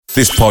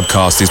This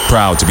podcast is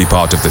proud to be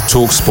part of the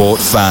TalkSport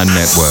Fan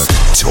Network.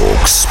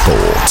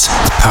 TalkSport.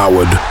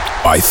 Powered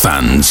by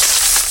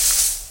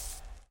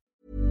fans.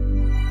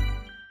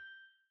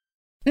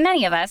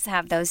 Many of us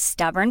have those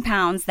stubborn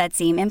pounds that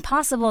seem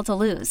impossible to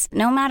lose,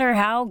 no matter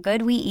how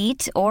good we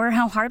eat or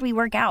how hard we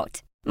work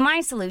out. My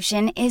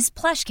solution is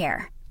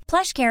PlushCare.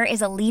 PlushCare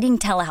is a leading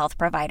telehealth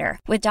provider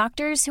with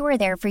doctors who are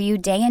there for you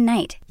day and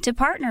night to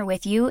partner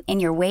with you in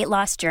your weight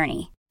loss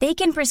journey. They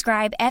can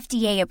prescribe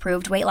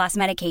FDA-approved weight loss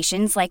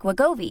medications like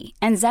Wegovy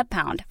and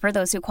Zepbound for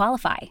those who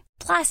qualify.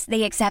 Plus,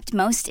 they accept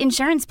most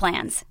insurance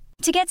plans.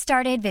 To get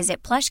started,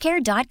 visit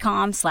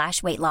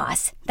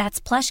plushcare.com/weightloss. That's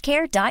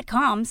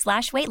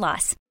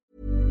plushcare.com/weightloss.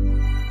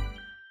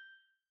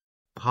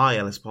 Hi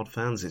Ellis Pod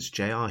fans, it's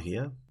JR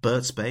here.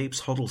 Bert's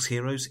Babes, Hoddle's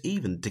Heroes,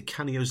 even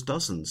DiCanio's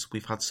Dozens.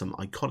 We've had some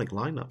iconic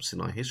lineups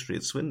in our history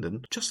at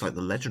Swindon, just like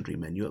the legendary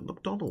menu at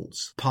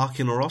McDonald's.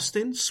 Parkin or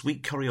Austin,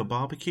 sweet curry or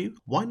barbecue?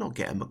 Why not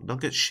get a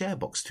McNuggets share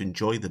box to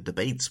enjoy the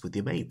debates with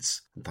your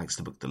mates? And thanks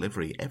to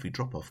McDelivery, every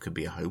drop-off can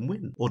be a home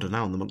win. Order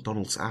now on the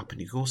McDonald's app and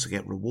you can also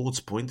get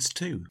rewards points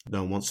too.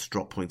 No one wants to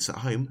drop points at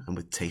home, and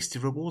with tasty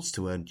rewards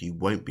to earn, you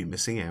won't be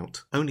missing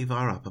out. Only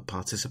via app at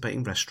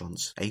participating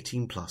restaurants.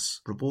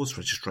 18+. Rewards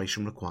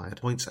registration required.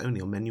 Points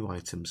only on menu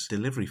items.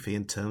 Delivery fee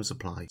and terms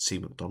apply. See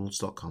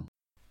mcdonalds.com.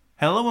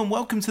 Hello and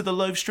welcome to The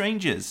Loathe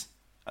Strangers,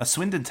 a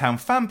Swindon Town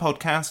fan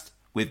podcast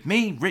with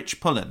me, Rich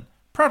Pullen,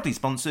 proudly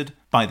sponsored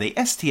by the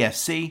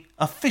STFC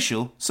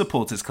Official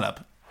Supporters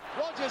Club.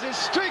 Rodgers is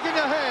streaking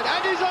ahead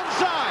and he's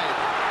onside.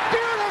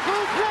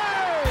 Beautiful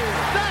play!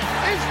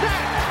 That is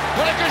that!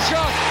 What a good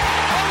shot!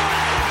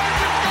 Oh,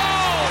 what a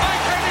goal!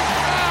 Michael is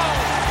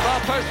fouled! Far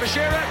post for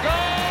Shearer,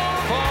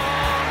 goal!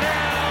 4-0,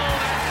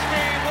 that's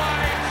Steve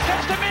White.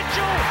 Steps to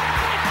Mitchell!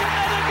 It's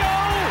another goal!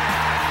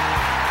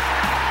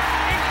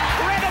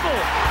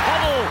 Incredible!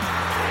 Hoddle!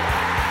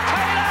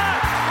 Taylor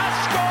has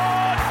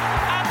scored!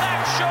 And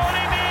that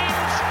surely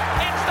means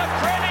it's the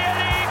Premier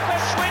League for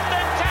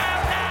Swindon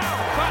Town now!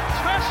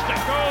 Fantastic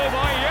goal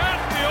by Jan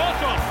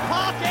Piotr!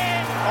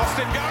 Parkin!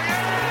 Austin going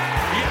in!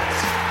 Yes!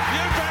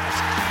 You bet!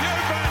 You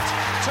bet!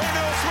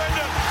 2-0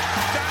 Swindon!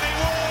 Danny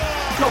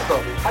Ward!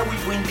 Loco, I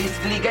will win this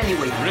league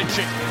anyway.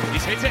 Richie,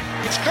 he's hit it!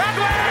 It's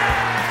Cradley!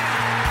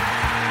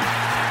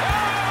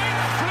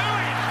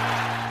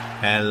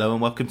 Hello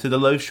and welcome to the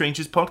Loathe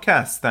Strangers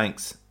podcast.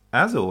 Thanks,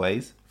 as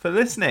always, for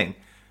listening.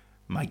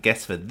 My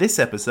guest for this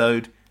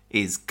episode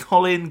is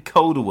Colin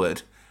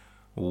Calderwood.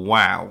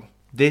 Wow.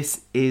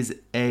 This is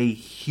a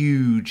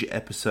huge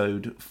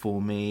episode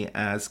for me,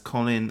 as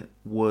Colin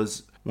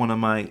was one of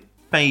my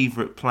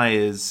favourite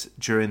players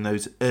during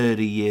those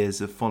early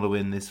years of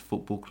following this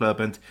football club,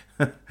 and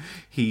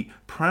he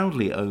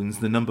proudly owns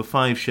the number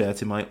 5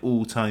 shirt in my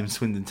all-time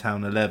Swindon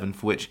Town 11,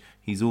 for which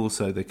he's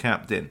also the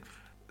captain.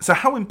 So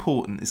how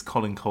important is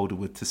Colin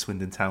Calderwood to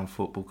Swindon Town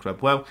Football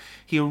Club? Well,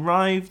 he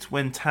arrived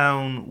when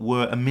Town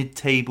were a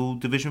mid-table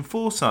Division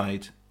 4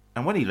 side,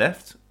 and when he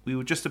left, we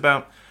were just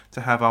about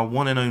to have our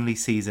one and only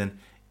season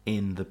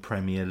in the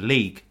Premier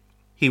League.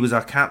 He was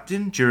our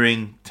captain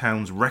during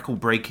Town's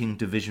record-breaking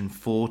Division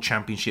 4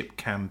 Championship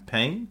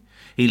campaign.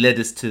 He led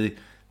us to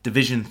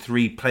Division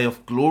 3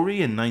 playoff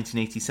glory in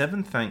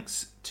 1987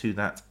 thanks to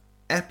that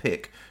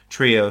epic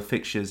trio of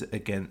fixtures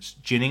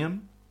against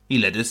Gillingham. He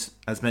led us,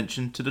 as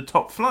mentioned, to the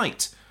top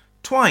flight.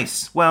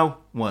 Twice. Well,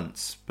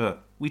 once,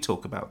 but we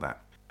talk about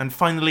that. And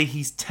finally,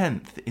 he's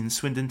 10th in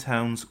Swindon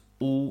Town's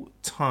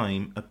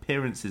all-time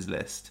appearances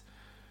list.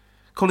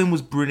 Colin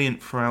was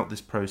brilliant throughout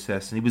this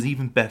process, and he was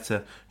even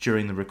better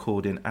during the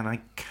recording, and I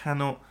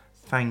cannot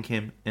thank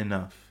him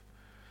enough.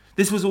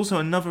 This was also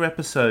another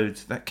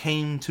episode that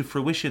came to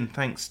fruition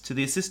thanks to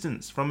the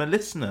assistance from a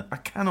listener. I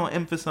cannot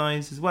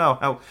emphasise as well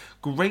how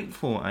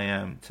grateful I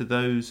am to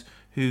those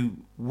who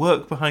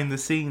work behind the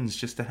scenes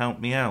just to help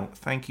me out.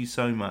 Thank you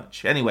so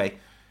much. Anyway,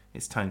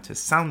 it's time to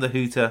sound the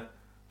hooter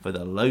for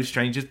the Loathe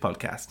Strangers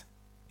podcast.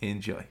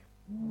 Enjoy.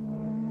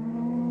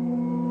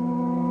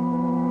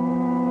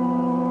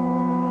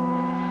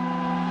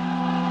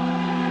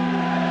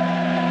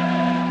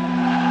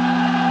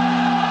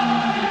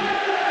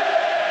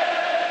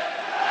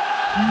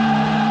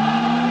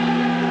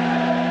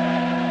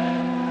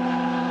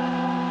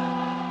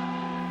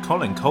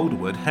 Colin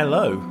Calderwood,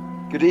 hello.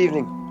 Good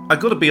evening. I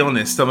got to be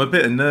honest, I'm a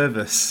bit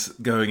nervous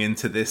going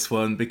into this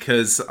one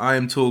because I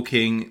am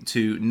talking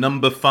to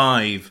number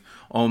 5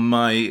 on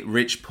my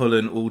Rich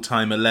Pullen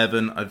all-time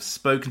 11. I've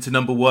spoken to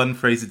number 1,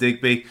 Fraser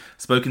Digby,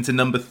 spoken to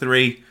number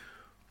 3,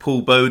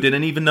 Paul Bowden,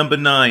 and even number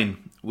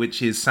 9,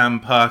 which is Sam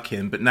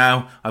Parkin. But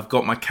now I've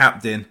got my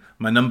captain,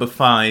 my number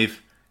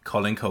 5,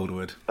 Colin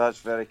Calderwood. That's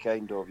very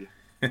kind of you.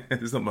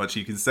 There's not much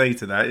you can say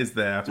to that, is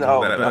there?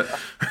 No.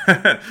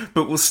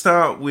 But we'll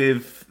start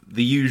with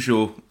the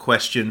usual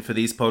question for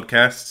these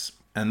podcasts.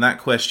 And that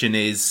question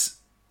is,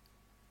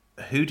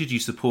 who did you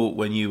support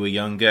when you were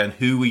younger, and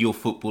who were your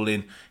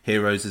footballing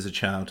heroes as a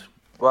child?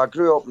 Well, I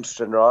grew up in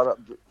Stranraer.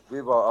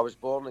 I was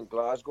born in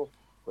Glasgow,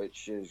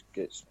 which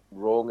gets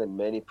wrong in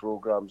many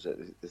programmes that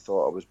they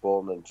thought I was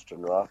born in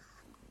Stranraer.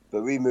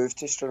 But we moved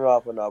to Stranraer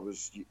when I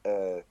was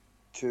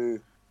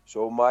 2,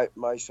 So my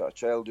sort of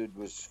childhood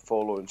was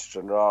following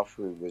Stranraer,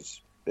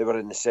 they were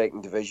in the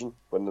second division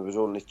when there was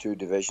only 2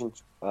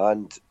 divisions,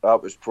 and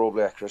that was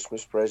probably a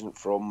Christmas present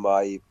from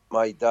my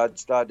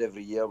dad's dad.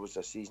 Every year was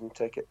a season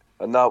ticket,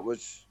 and that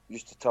was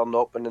used to turn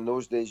up, and in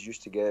those days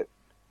used to get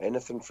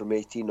anything from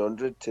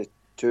 1,800 to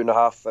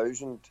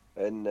 2,500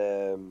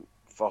 in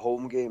for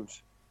home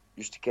games.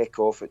 Used to kick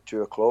off at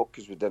 2:00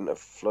 because we didn't have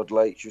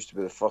floodlights. Used to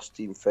be the first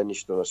team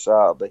finished on a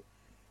Saturday,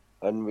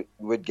 and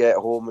we'd get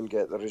home and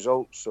get the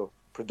results. So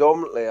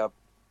predominantly I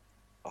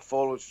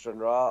followed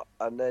Stranraer,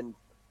 and then,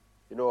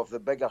 you know, of the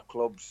bigger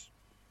clubs,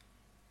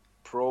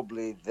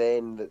 probably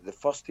then the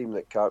first team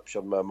that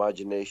captured my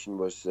imagination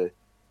was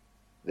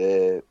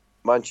the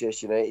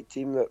Manchester United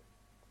team that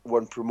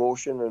won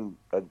promotion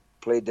and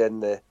played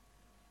in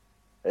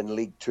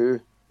League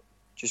Two,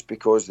 just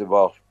because they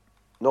were,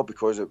 not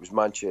because it was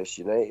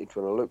Manchester United.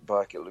 When I look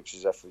back, it looks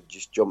as if we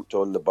just jumped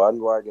on the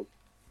bandwagon.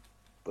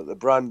 But the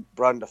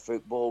brand of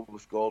football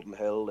with Gordon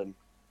Hill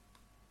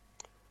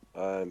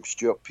and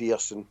Stuart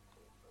Pearson,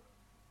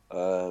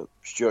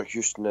 Stuart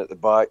Houston at the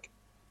back,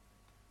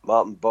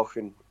 Martin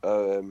Buchan.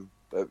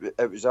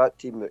 It was that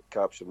team that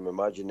captured my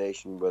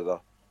imagination with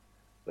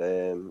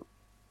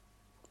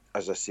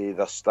as I say,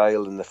 their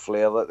style and the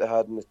flair that they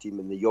had in the team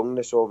and the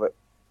youngness of it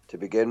to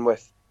begin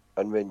with.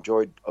 And we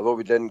enjoyed, although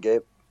we didn't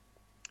get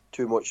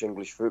too much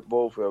English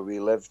football where we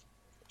lived,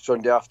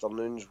 Sunday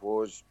afternoons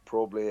was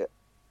probably, it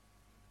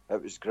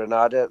was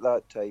Granada at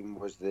that time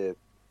was the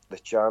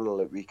channel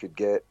that we could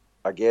get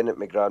again at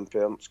my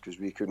grandparents, because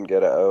we couldn't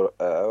get it at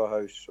our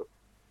house. So it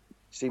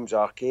seems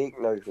archaic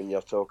now when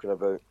you're talking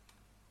about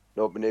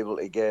not being able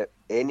to get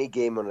any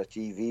game on a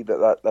TV,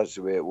 but that's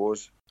the way it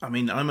was. I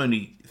mean, I'm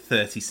only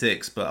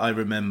 36, but I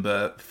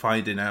remember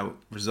finding out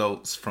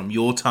results from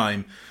your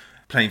time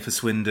playing for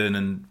Swindon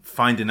and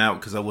finding out,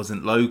 because I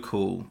wasn't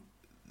local,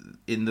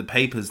 in the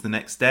papers the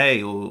next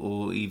day,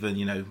 or even,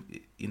 you know,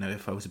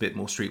 if I was a bit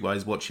more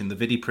streetwise, watching the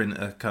video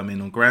printer come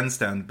in on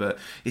Grandstand. But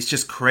it's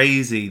just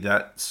crazy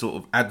that sort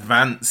of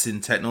advance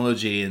in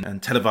technology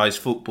and televised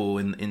football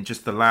in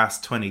just the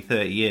last 20,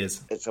 30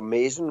 years. It's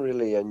amazing,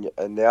 really, and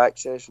the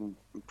access, and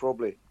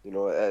probably, you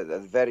know, at the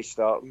very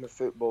start of my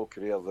football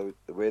career,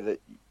 the way that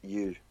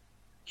you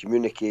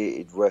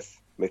communicated with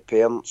my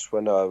parents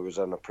when I was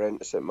an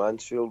apprentice at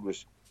Mansfield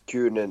was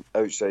queuing in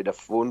outside a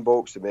phone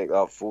box to make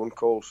that phone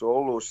call. So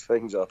all those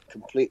things are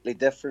completely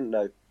different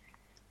now,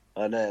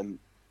 and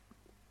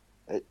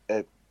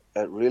it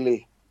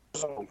really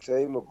was a long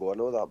time ago, I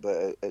know that,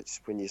 but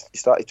it's when you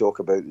start to talk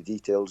about the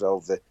details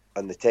of the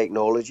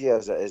technology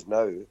as it is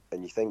now,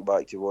 and you think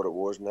back to what it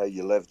was and how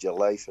you lived your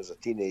life as a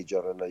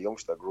teenager and a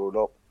youngster growing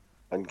up,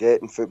 and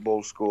getting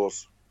football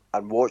scores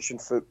and watching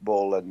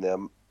football, and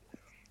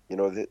you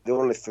know, the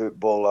only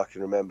football I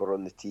can remember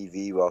on the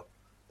TV were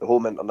the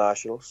home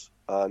internationals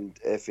and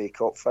FA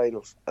Cup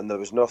finals, and there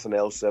was nothing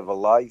else ever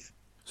live.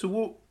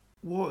 So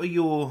what are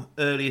your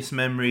earliest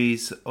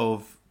memories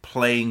of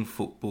playing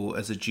football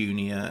as a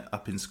junior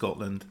up in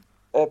Scotland?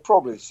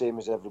 Probably the same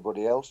as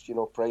everybody else, you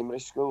know, primary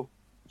school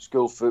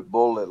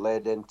football that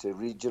led into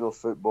regional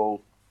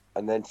football,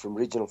 and then from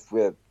regional,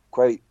 where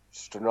quite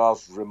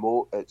Stranraer's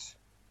remote. It's,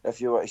 if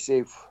you want to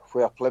say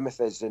where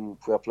Plymouth is in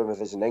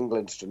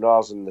England,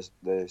 Stranraer's in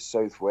the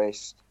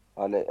southwest,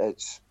 and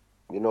it's,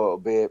 you know, it'll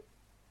be,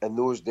 in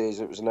those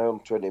days it was an hour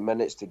and 20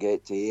 minutes to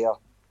get to Ayr.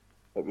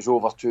 It was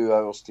over 2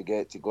 hours to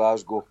get to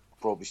Glasgow,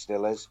 probably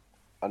still is,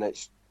 and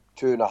it's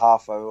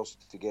 2.5 hours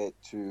to get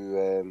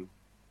to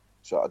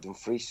sort of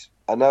Dumfries.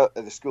 And out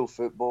of the school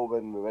football,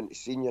 when we went to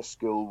senior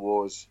school,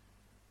 was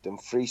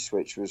Dumfries,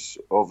 which was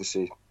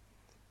obviously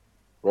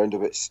round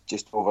about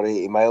just over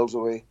 80 miles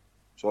away.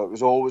 So it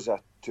was always a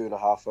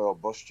 2.5 hour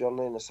bus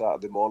journey on a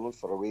Saturday morning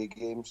for away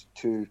games.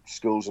 2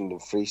 schools in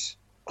Dumfries,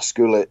 a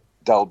school at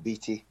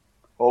Dalbeattie,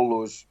 all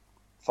those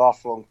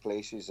far-flung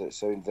places that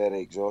sound very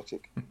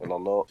exotic and are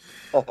not.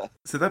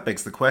 So that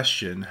begs the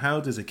question, how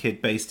does a kid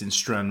based in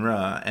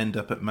Stranraer end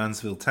up at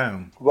Mansfield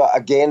Town? Well,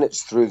 again,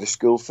 it's through the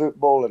school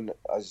football, and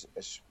as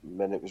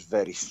when it was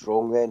very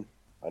strong then.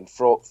 And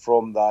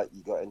from that,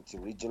 you got into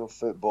regional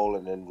football,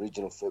 and in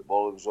regional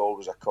football, it was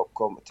always a cup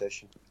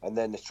competition. And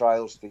then the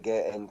trials to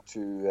get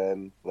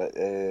into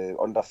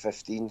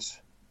under-15s.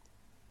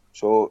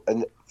 So,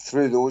 and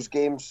through those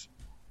games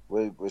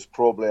was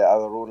probably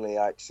our only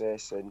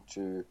access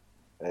into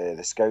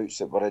the scouts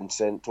that were in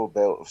central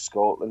belt of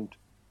Scotland,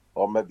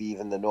 or maybe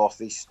even the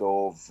northeast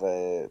of,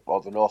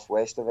 or the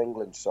northwest of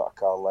England, sort of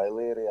Carlisle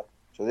area.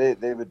 So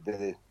they would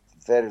be,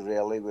 very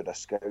rarely would a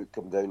scout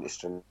come down to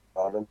Stranraer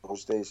in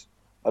those days.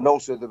 And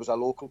also there was a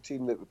local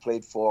team that we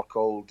played for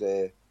called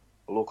a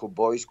local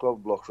boys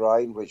club, Loch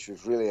Ryan, which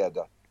was really had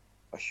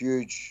a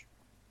huge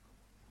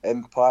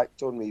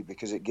impact on me,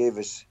 because it gave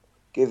us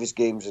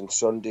games on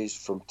Sundays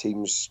from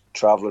teams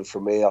travelling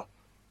from Ayr,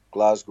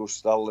 Glasgow,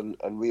 Stirling,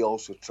 and we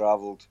also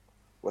travelled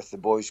with the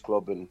boys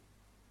club and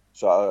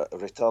sort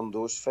of returned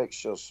those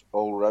fixtures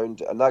all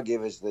round, and that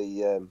gave us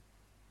the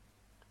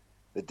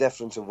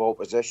difference of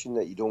opposition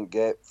that you don't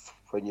get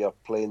when you're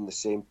playing the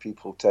same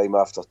people time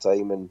after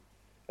time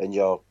in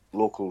your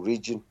local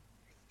region.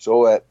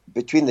 So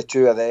between the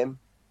two of them,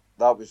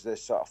 that was the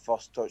sort of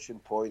first touching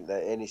point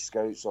that any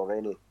scouts or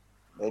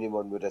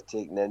anyone would have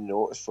taken in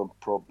notice from,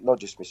 not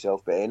just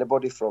myself, but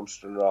anybody from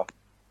Stranraer.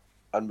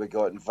 And we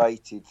got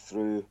invited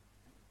through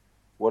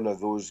one of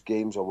those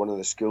games or one of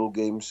the school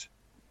games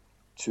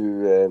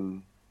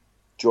to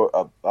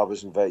I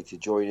was invited to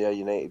join Ayr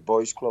United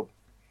Boys Club,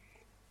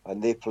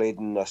 and they played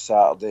on a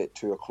Saturday at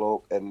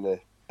 2:00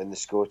 in the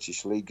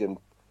Scottish League, and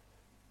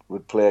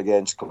would play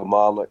against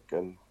Kilmarnock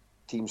and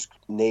teams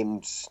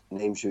names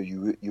who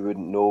you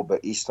wouldn't know,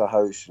 but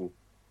Easterhouse, and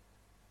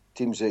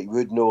teams that you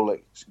would know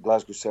like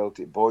Glasgow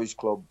Celtic Boys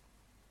Club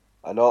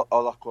and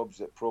other clubs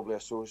that probably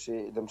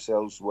associated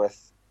themselves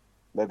with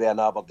maybe an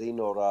Aberdeen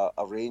or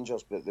a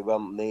Rangers, but they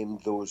weren't named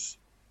those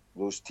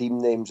team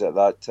names at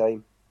that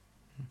time.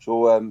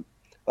 So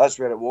that's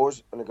where it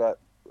was, and I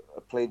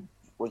played.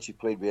 Once you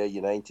played with Ayr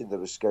United, there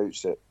were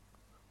scouts at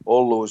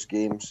all those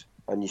games,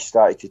 and you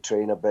started to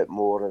train a bit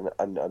more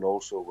and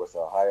also with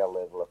a higher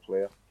level of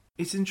player.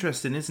 It's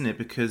interesting, isn't it?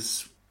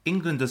 Because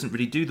England doesn't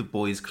really do the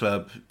boys'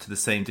 club to the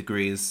same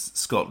degree as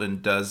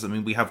Scotland does. I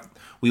mean,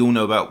 we all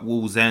know about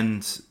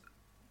Wallsend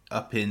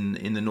up in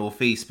the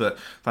northeast, but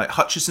like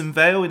Hutchison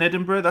Vale in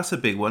Edinburgh, that's a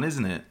big one,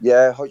 isn't it?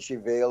 Yeah,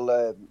 Hutchison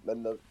Vale,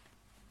 and the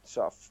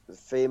sort of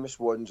famous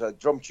ones.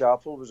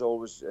 Drumchapel was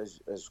always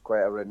is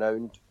quite a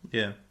renowned.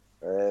 Yeah.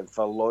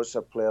 For lots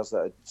of players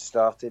that had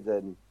started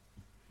in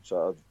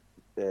sort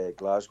of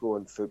Glasgow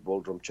and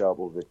football,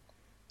 Drumchapel. But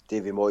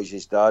Davy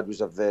Moyes' dad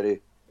was a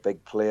very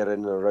big player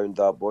in and around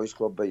that boys'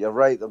 club. But you're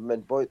right, I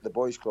mean, the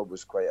boys' club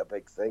was quite a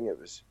big thing. It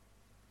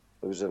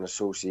was an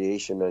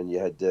association, and you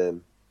had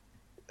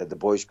the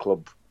boys'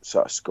 club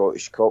sort of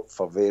Scottish Cup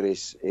for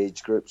various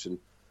age groups, and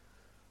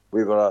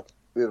we were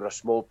a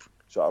small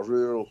sort of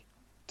rural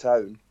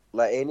town.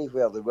 Like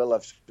anywhere, they will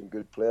have some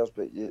good players,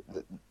 but you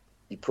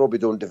probably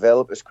don't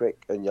develop as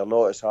quick, and you're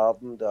not as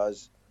hardened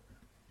as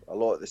a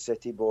lot of the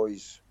city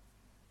boys,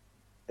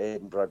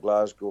 Edinburgh,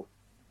 Glasgow,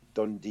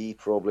 Dundee,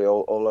 probably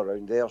all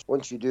around there.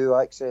 Once you do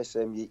access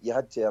them, you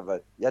had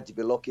to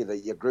be lucky that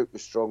your group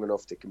was strong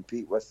enough to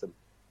compete with them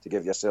to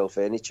give yourself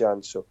any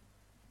chance. So,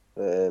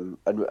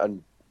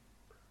 and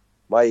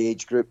my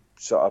age group,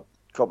 sort of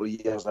a couple of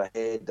years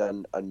ahead,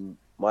 and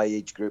my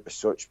age group as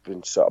such,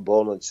 been sort of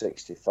born in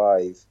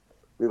 '65.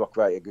 We were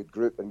quite a good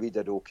group, and we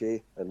did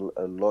okay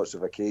on lots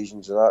of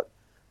occasions, and that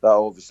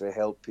obviously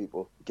helped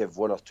people, give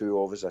one or two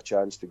of us a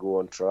chance to go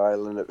on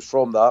trial. And it was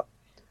from that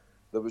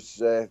there was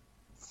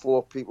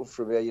 4 people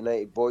from Ayr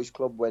United Boys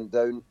Club went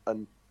down,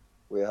 and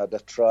we had a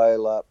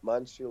trial at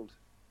Mansfield.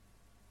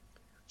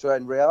 So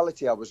in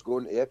reality, I was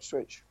going to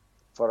Ipswich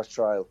for a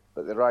trial,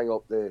 but they rang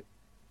up the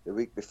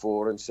week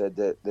before and said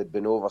that they'd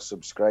been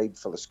oversubscribed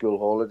for the school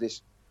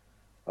holidays,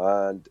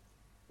 and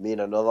me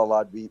and another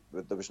lad,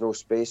 there was no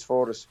space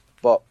for us.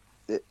 But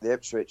the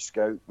Ipswich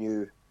scout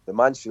knew the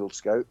Mansfield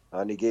scout,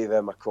 and he gave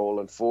him a call,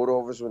 and 4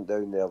 of us went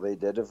down there. They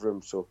did have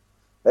room. So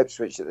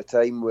Ipswich at the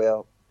time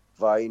were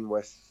vying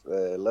with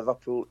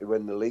Liverpool to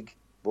win the league,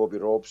 Bobby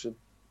Robson,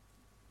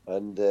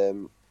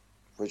 and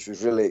which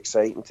was really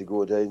exciting to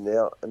go down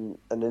there. And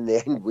in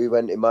the end, we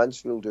went to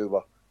Mansfield, who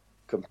were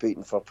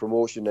competing for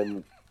promotion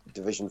in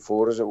Division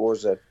 4 as it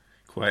was then.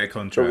 Quite a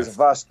contrast. So it was a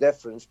vast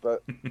difference,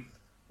 but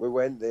we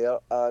went there,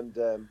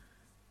 and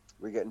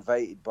we got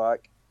invited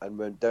back and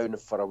went down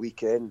for a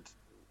weekend.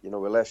 You know,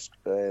 we left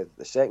the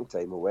second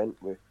time we went.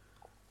 We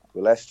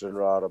left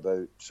Stranraer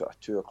about sort of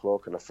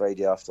 2:00 on a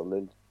Friday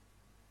afternoon.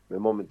 My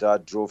mum and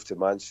dad drove to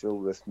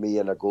Mansfield with me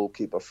and a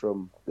goalkeeper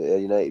from the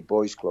United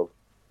Boys Club,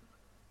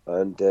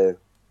 and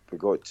we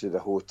got to the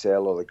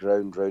hotel or the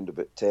ground round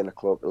about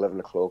 10:00,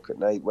 11:00 at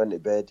night. Went to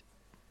bed,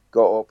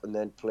 got up, and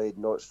then played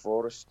Notts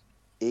Forest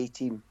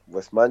A-team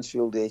with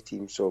Mansfield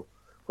A-team. So,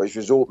 which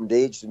was opened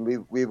age, and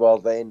we were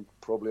then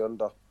probably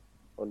under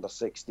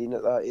 16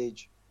 at that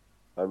age,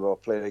 and we were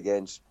playing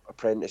against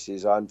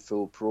apprentices and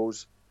full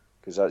pros,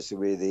 because that's the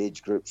way the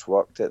age groups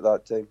worked at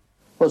that time.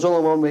 Well, there's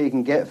only one way you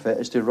can get fit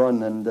is to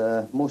run,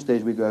 and most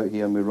days we go out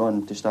here and we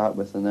run to start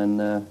with, and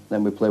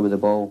then we play with the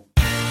ball.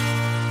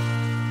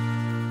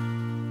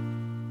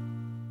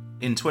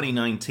 In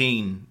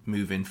 2019,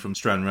 moving from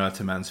Stranraer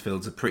to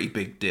Mansfield's a pretty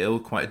big deal,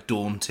 quite a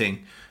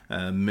daunting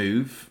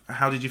move.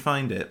 How did you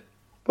find it?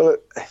 Well,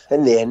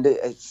 in the end,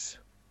 it's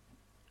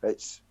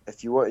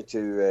if you wanted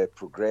to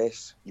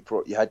progress,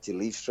 you had to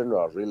leave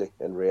Stranraer, really,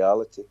 in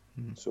reality.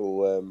 Mm.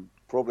 So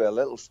probably a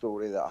little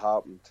story that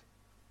happened,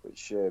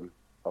 which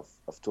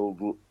I've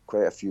told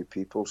quite a few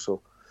people.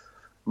 So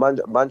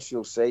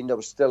Mansfield signed. I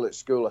was still at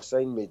school. I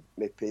signed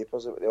my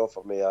papers. They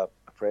offered me an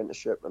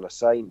apprenticeship, and I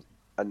signed.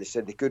 And they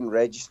said they couldn't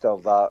register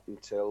that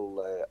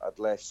until I'd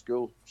left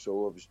school.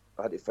 So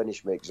I had to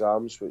finish my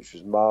exams, which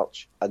was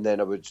March, and then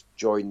I would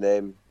join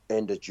them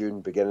end of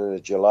June, beginning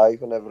of July,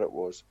 whenever it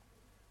was.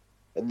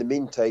 In the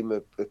meantime,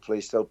 I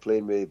still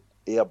playing with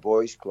Ayr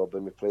Boys Club,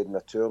 and we played in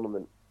a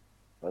tournament.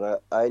 And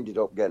I ended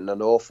up getting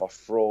an offer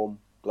from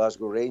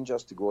Glasgow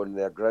Rangers to go on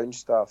their ground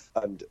staff.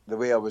 And the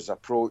way I was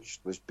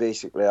approached was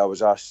basically I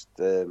was asked,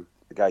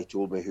 the guy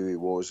told me who he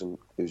was, and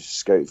he was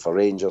scouted for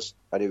Rangers.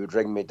 And he would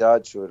ring my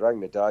dad, so he rang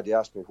my dad. He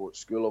asked me what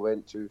school I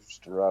went to,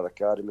 Stranraer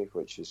Academy,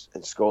 which is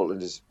in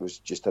Scotland was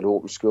just an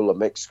open school, a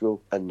mixed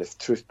school. And if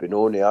truth be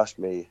known, he asked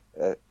me,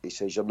 he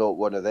says, "You're not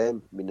one of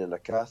them," meaning a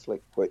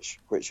Catholic, which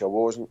I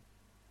wasn't.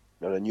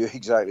 And I knew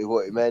exactly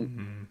what he meant.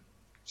 Mm-hmm.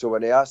 So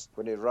when he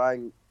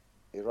rang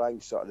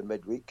sort of the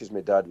midweek, because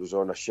my dad was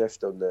on a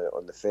shift on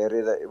the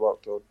ferry that he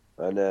worked on.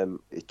 And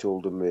he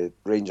told him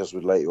Rangers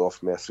would like to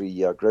offer me a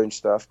 3-year ground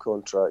staff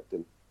contract,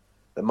 and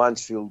the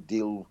Mansfield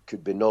deal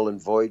could be null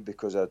and void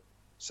because I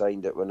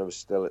signed it when I was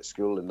still at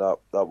school, and that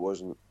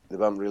wasn't, they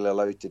weren't really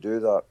allowed to do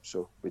that.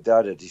 So my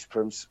dad had his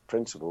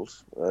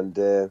principles,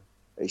 and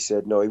he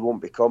said no, he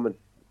won't be coming.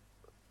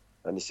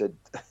 And he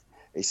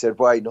said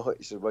why not?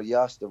 He said, well, you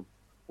asked him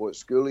what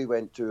school he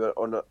went to,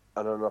 and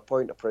on a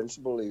point of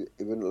principle, he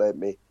wouldn't let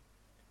me.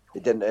 He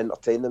didn't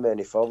entertain them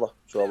any further,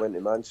 so I went to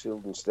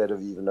Mansfield instead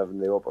of even having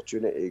the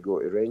opportunity to go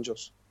to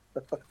Rangers.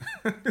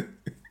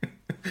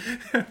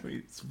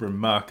 It's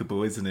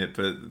remarkable, isn't it?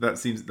 But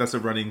that's a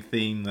running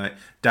theme. Like,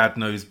 Dad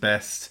knows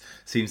best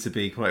seems to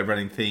be quite a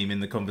running theme in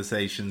the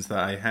conversations that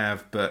I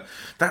have. But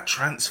that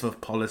transfer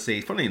policy,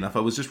 funny enough,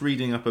 I was just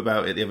reading up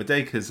about it the other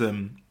day because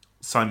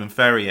Simon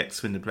Ferry,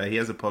 ex-Swindon player, he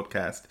has a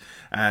podcast,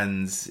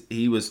 and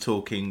he was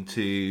talking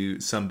to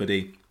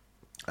somebody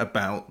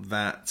about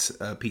that,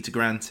 Peter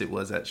Grant it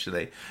was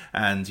actually,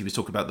 and he was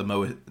talking about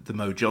the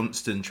Mo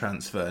Johnston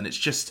transfer, and it's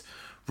just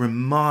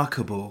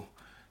remarkable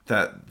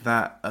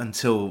that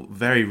until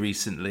very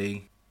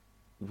recently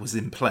was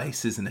in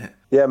place, isn't it?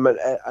 Yeah, man,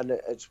 and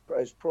it's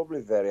probably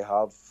very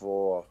hard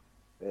for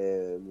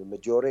the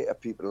majority of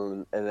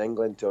people in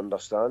England to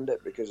understand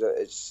it, because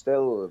it's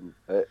still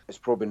it's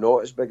probably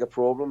not as big a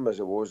problem as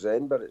it was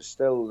then, but there's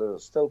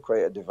still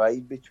quite a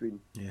divide between,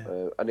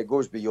 and it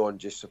goes beyond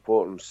just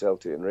supporting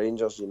Celtic and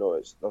Rangers. You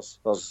know,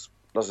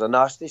 there's a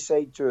nasty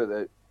side to it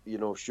that, you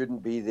know,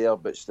 shouldn't be there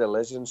but still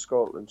is in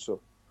Scotland.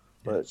 So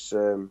it's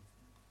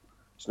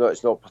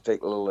not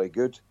particularly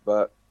good,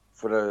 but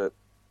for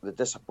the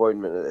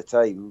disappointment at the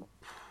time,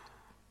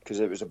 because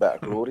it was a bit of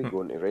glory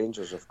going to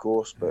Rangers, of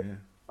course, but. Yeah.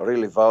 I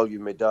really value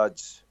my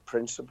dad's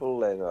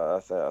principle, and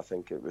I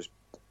think it was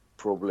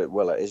probably,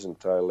 well, it is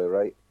entirely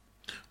right.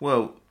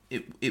 Well,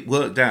 it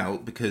worked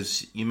out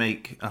because you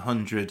make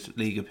 100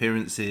 league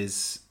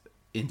appearances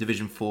in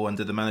Division 4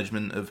 under the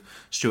management of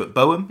Stuart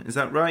Bowen, is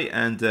that right?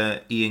 And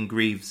Ian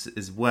Greaves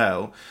as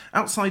well.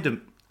 Outside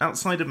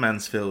of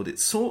Mansfield,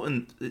 it's sort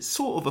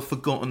of a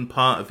forgotten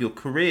part of your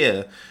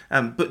career.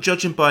 But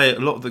judging by a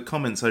lot of the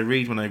comments I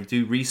read when I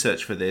do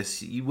research for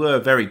this, you were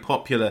very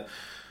popular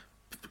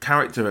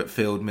character at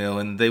Field Mill,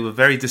 and they were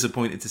very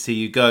disappointed to see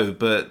you go.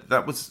 But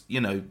that was, you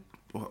know,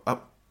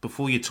 up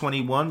before you're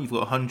 21, you've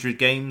got 100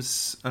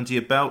 games under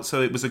your belt,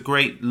 so it was a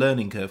great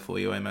learning curve for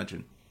you, I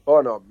imagine.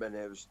 Oh no, man,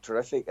 it was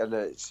terrific, and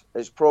it's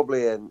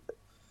probably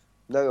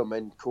now I'm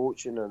in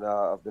coaching, and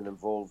I've been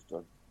involved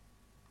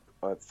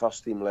at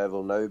first team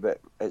level now, but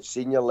at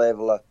senior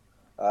level,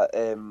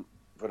 when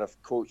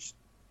I've coached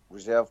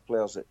reserve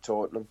players at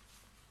Tottenham,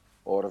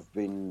 or I've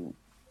been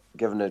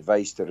giving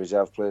advice to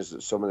reserve players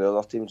that some of the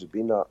other teams have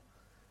been at.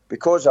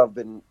 Because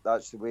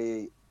that's the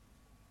way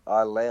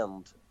I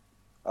learned.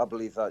 I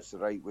believe that's the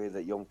right way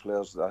that young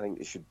players, I think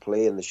they should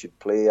play, and they should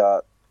play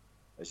at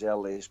as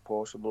early as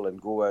possible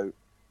and go out.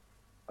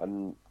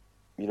 And,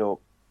 you know,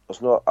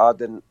 I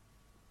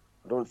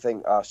don't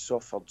think I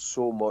suffered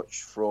so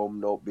much from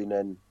not being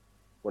in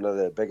one of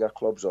the bigger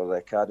clubs or the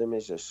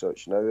academies as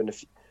such now. And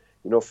if,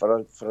 you know,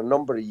 for a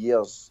number of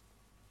years,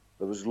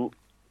 there was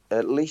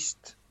at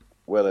least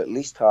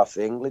half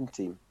the England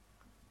team,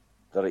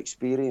 their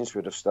experience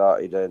would have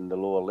started in the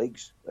lower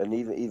leagues. And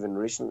even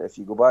recently, if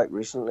you go back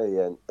recently,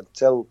 and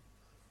until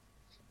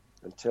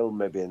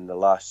maybe in the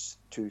last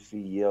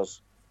 2-3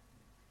 years,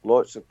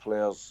 lots of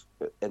players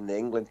in the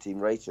England team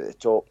right at the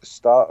top, the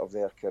start of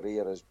their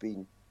career has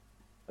been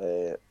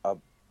an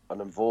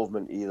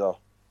involvement either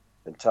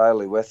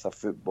entirely with a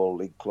football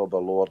league club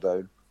or lower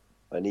down,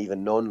 and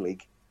even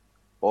non-league,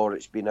 or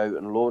it's been out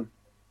on loan.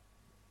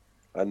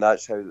 And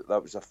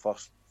that was the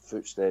first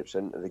footsteps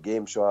into the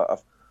game. So I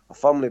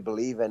firmly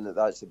believe in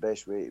that's the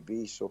best way to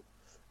be. So,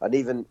 and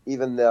even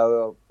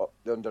the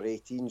under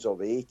 18s or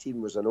the A team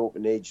was an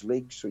open age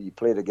league, so you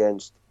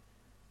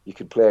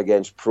could play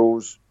against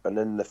pros. And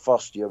in the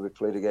first year we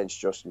played against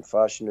Justin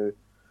Fashanu,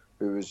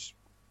 who was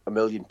 £1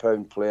 million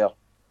player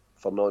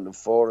for Nottingham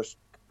Forest,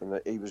 and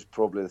he was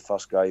probably the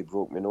first guy who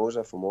broke my nose,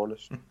 if I'm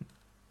honest.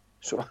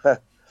 So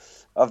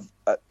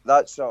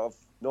that sort of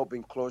not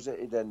being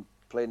closeted and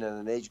playing in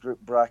an age group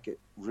bracket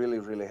really,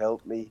 really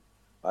helped me.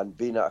 And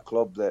being at a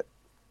club that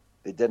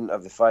they didn't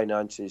have the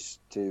finances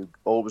to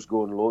always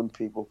go and loan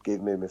people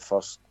gave me my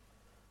first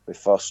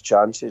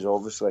chances,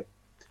 obviously.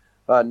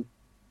 And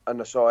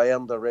so I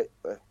earned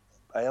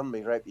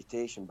my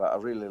reputation, but I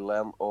really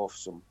learnt off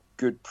some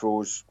good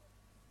pros.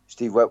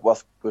 Steve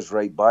Whitworth was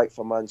right back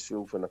for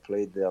Mansfield when I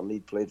played there, and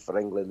he'd played for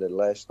England and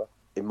Leicester.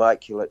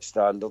 Immaculate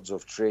standards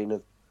of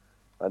training.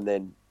 And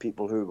then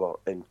people who were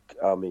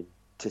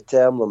to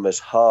term them as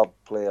hard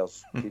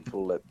players,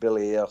 people like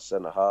Billy Ayre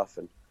centre-half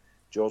and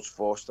George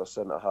Foster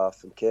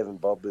centre-half and Kevin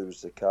Burbey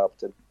was the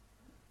captain.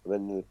 I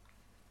mean,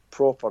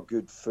 proper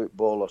good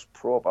footballers,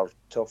 proper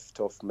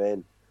tough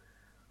men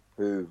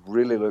who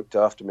really looked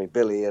after me.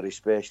 Billy Ayre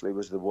especially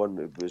was the one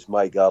who was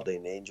my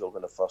guardian angel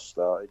when I first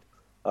started.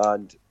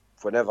 And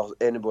whenever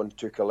anyone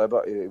took a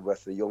liberty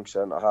with the young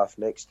centre-half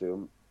next to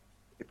him,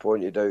 he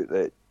pointed out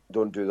that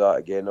don't do that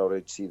again or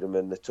I'd see them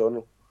in the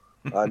tunnel.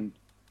 And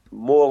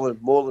more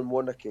than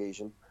one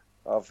occasion,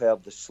 I've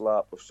heard the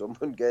slap of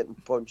someone getting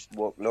punched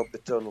walking up the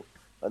tunnel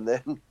and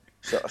then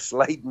sort of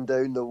sliding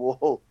down the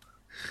wall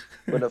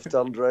when I've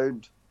turned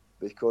round.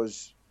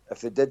 Because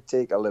if they did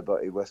take a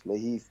liberty with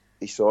me,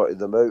 he sorted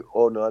them out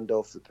on and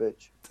off the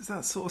pitch. Does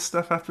that sort of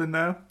stuff happen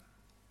now?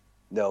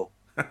 No.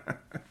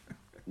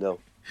 No.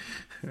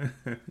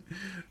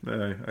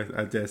 No,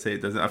 I dare say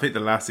it doesn't. I think the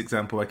last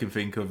example I can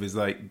think of is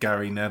like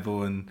Gary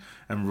Neville and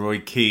Roy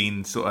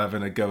Keane sort of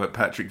having a go at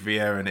Patrick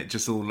Vieira, and it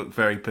just all looked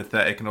very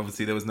pathetic. And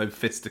obviously there was no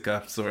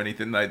fisticuffs or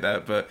anything like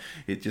that, but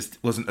it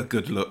just wasn't a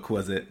good look,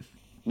 was it?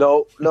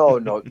 No.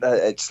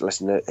 It's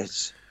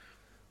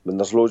I mean,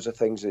 there's loads of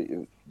things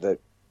that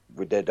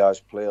we did as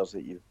players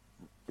that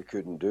we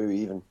couldn't do,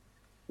 even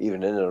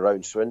in and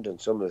around Swindon.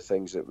 Some of the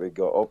things that we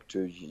got up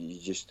to,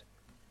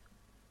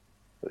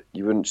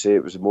 you wouldn't say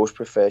it was the most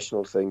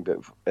professional thing, but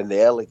in the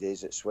early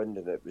days at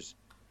Swindon, it was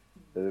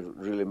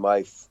really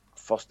my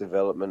first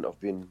development of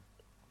being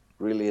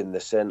really in the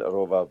centre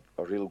of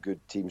a real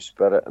good team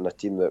spirit and a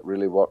team that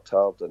really worked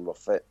hard and were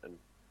fit and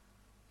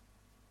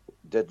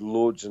did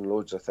loads and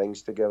loads of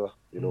things together,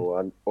 and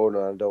on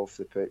and off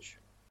the pitch.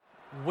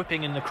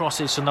 Whipping in the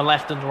crosses from the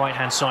left and the right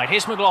hand side.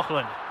 Here's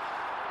McLaughlin.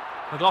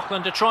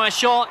 McLaughlin to try a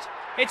shot.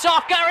 It's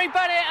off Gary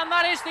Bennett, and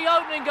that is the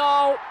opening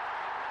goal.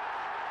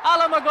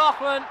 Alan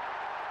McLaughlin.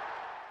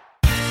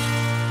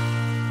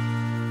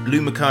 Lou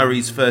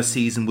Macari's first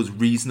season was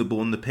reasonable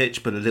on the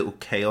pitch, but a little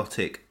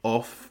chaotic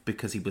off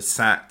because he was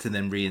sacked and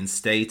then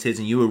reinstated.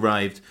 And you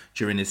arrived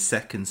during his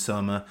second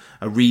summer,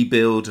 a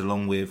rebuild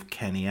along with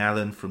Kenny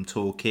Allen from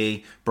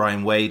Torquay,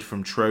 Brian Wade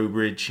from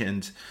Trowbridge,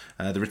 and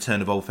the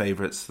return of old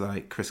favourites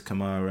like Chris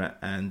Kamara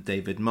and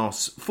David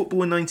Moss.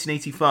 Football in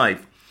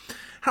 1985.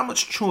 How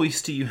much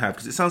choice do you have?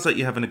 Because it sounds like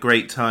you're having a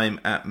great time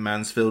at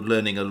Mansfield,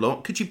 learning a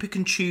lot. Could you pick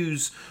and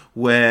choose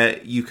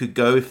where you could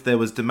go if there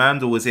was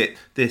demand, or was it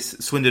this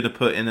Swindon to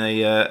put in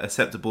a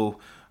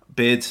acceptable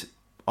bid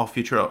off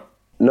your trot?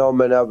 No,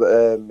 man,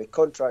 my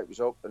contract was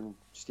up, and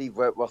Steve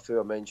Whitworth,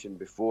 who I mentioned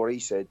before, he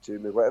said to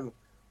me,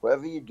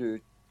 whatever you do,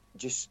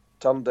 just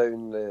turn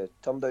down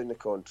the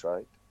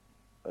contract.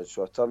 And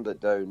so I turned it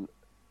down,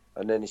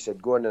 and then he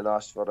said, go in and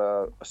ask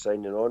for a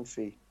signing-on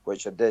fee,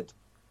 which I did.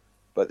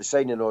 But the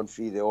signing-on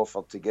fee they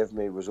offered to give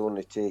me was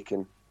only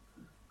taking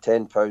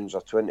 £10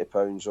 or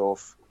 £20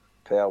 off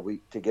per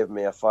week to give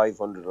me a £500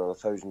 or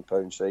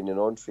 £1,000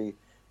 signing-on fee.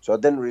 So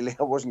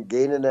I wasn't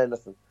gaining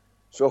anything.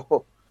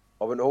 So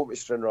I went home to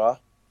Stranraer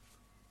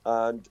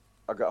and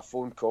I got a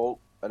phone call,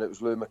 and it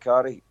was Lou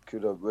Macari.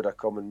 Would I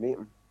come and meet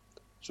him?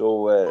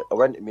 So I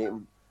went to meet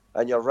him.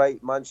 And you're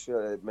right,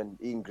 Mansfield,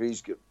 Ian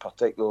Greaves got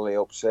particularly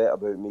upset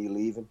about me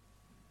leaving.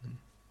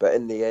 But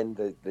in the end,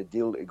 the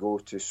deal to go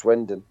to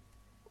Swindon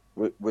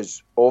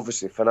was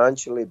obviously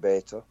financially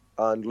better,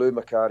 and Lou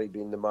Macari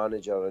being the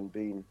manager and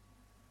being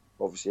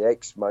obviously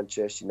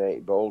ex-Manchester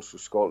United but also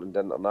Scotland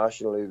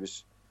international, it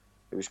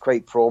was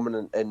quite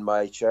prominent in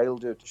my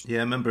childhood.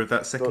 Yeah, a member of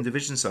that second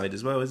division side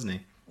as well, isn't he?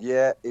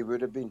 Yeah, he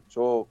would have been.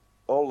 So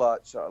all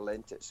that sort of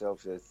lent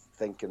itself to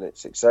thinking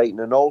it's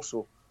exciting. And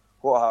also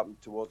what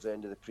happened towards the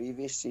end of the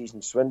previous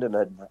season, Swindon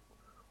had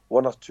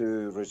one or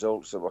two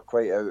results that were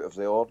quite out of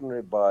the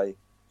ordinary by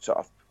sort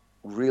of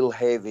real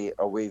heavy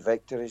away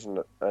victories,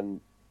 and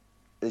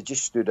they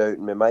just stood out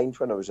in my mind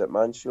when I was at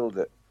Mansfield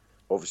that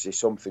obviously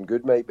something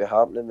good might be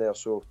happening there.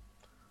 So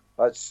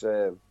that's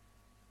it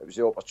was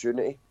the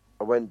opportunity.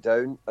 I went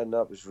down, and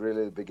that was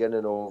really the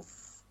beginning of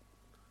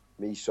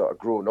me sort of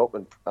growing up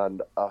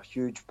and a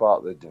huge part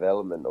of the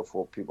development of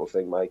what people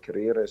think my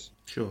career is.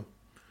 Sure.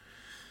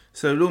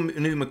 So Lou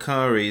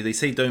Macari, they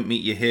say don't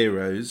meet your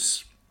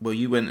heroes. Well,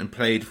 you went and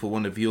played for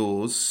one of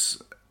yours.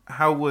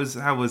 How was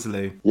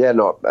Lou? Yeah,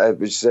 no, it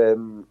was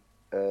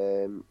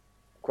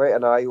quite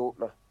an eye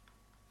opener.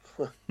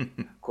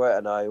 Quite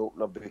an eye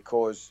opener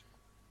because,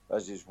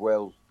 as he's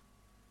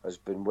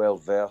been well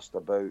versed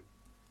about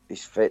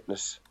his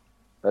fitness,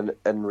 and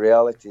in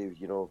reality,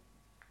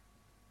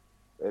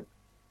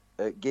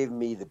 it gave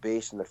me the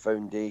base and the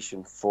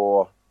foundation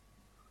for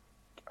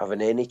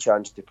having any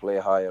chance to play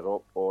higher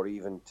up, or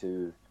even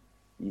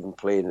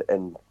play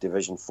in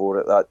Division 4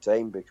 at that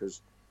time,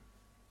 because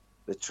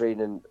the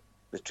training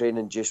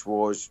just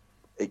was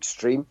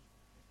extreme,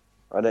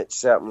 and it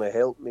certainly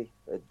helped me.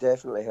 It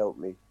definitely helped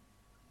me,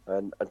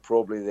 and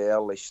probably the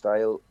early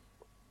style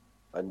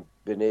and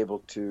being able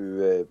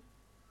to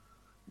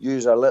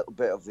use a little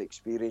bit of the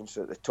experience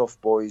that the tough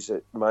boys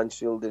at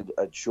Mansfield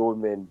had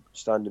shown me, and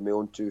standing my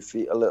own 2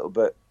 feet a little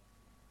bit.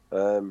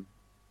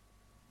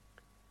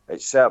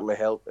 it certainly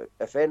helped.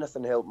 If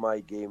anything helped my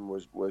game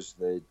was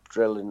the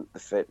drilling, the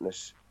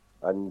fitness,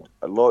 and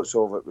lots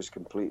of it was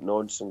complete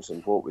nonsense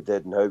and what we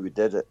did and how we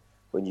did it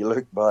when you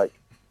look back.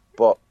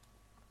 But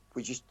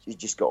you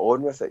just got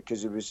on with it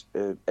because it was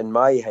in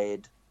my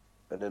head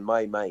and in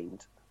my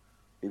mind,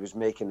 he was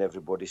making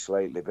everybody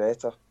slightly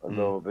better. And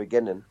from the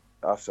beginning,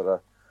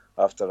 after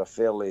a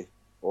fairly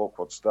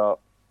awkward start,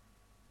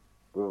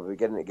 we were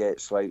beginning to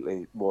get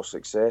slightly more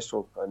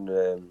successful. And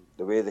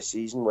the way the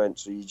season went,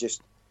 so you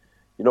just,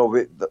 there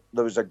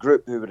was a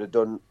group who would have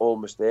done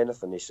almost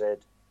anything, he said.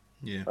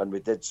 Yeah. And we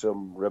did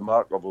some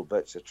remarkable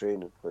bits of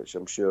training, which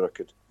I'm sure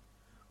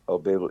I'll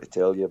be able to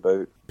tell you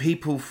about.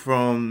 People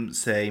from,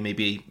 say,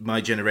 maybe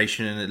my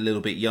generation and a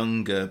little bit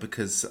younger,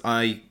 because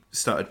I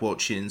started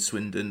watching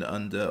Swindon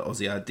under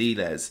Ozzy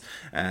Ardiles,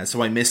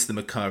 so I missed the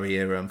Macari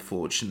era,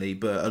 unfortunately,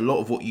 but a lot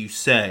of what you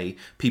say,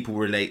 people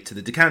relate to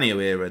the Di Canio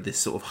era, this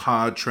sort of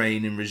hard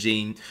training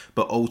regime,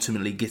 but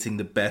ultimately getting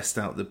the best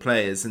out of the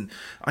players. And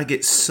I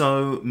get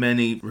so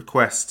many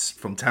requests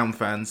from town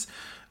fans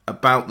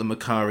about the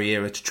Macari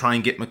era to try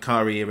and get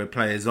Macari era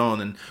players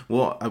on. And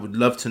what I would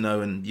love to know,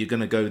 and you're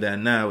going to go there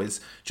now, is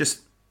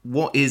just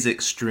what is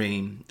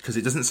extreme? Because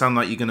it doesn't sound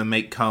like you're going to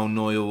make Carl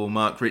Noyle or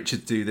Mark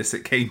Richards do this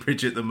at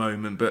Cambridge at the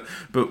moment.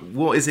 But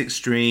what is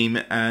extreme,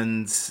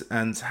 and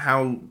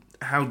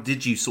how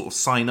did you sort of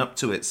sign up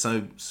to it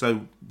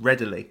so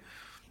readily?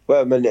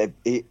 Well, I mean,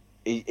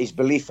 his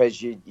belief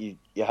is you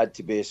had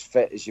to be as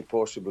fit as you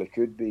possibly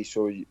could be.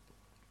 So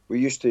we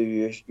used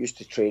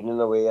to train in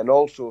a way, and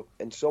also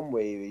in some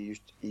way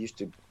he used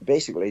to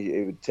basically,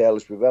 he would tell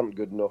us we weren't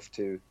good enough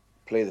to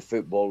play the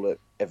football that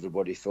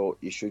everybody thought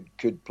you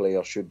could play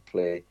or should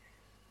play,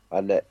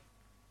 and that,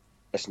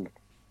 listen,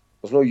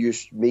 there's no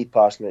use me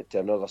passing it to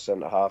another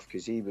centre half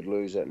because he would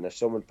lose it, and if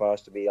someone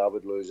passed to me, I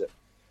would lose it.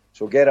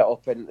 So get it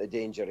up into the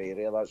danger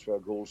area. That's where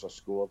goals are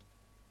scored,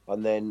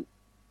 and then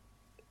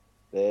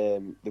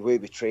the way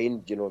we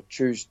trained,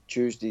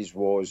 Tuesdays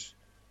was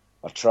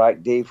a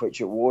track day,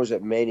 which it was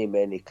at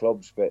many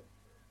clubs, but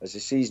as the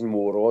season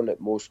wore on at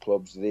most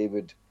clubs, they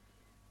would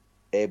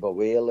ebb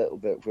away a little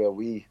bit, where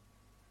we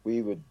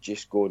would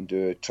just go and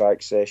do a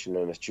track session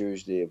on a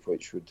Tuesday,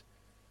 which would,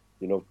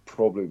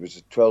 probably was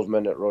a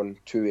 12-minute run,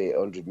 2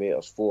 800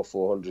 metres, 4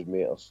 400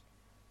 metres,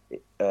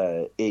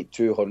 8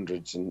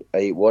 200s and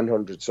 8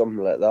 100s,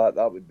 something like that.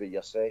 That would be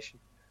your session.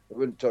 We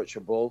wouldn't touch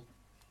a ball.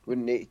 We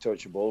wouldn't need to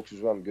touch a ball because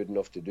we weren't good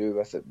enough to do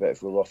with it, but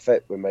if we were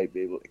fit, we might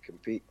be able to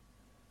compete.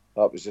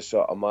 That was the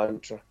sort of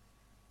mantra.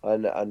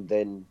 And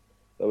then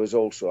there was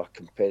also a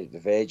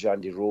competitive edge.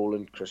 Andy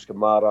Rowland, Chris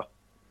Kamara.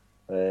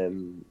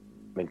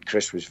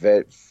 Chris was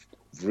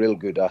real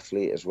good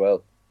athlete as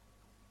well.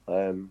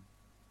 And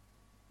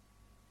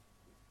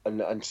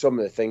some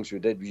of the things we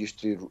did, we used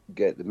to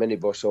get the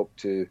minibus up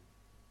to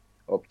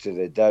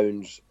the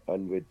Downs,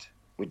 and we'd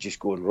just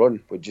go and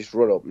run. We'd just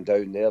run up and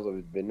down there. There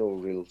would be no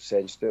real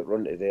sense to it.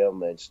 Run to there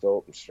and then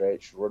stop and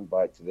stretch, run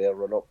back to there,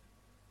 run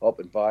up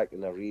and back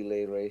in a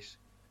relay race.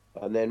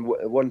 And then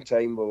one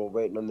time we were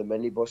waiting on the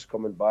minibus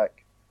coming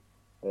back,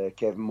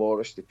 Kevin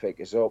Morris to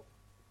pick us up,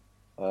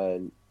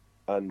 and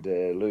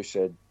Lou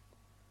said,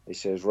 he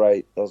says,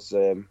 right, there's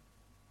the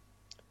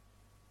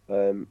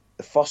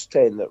first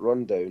 10 that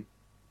run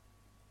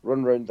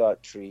round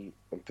that tree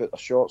and put their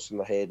shorts in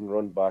their head and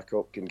run back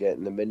up can get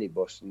in the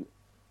minibus, and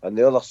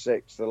the other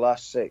 6, the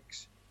last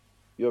 6,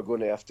 you're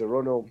going to have to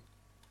run home.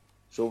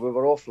 So we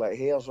were off like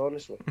hares,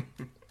 honestly.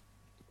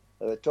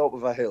 At the top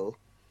of a hill,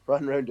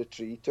 ran round a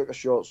tree, took our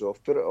shorts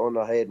off, put it on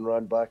our head and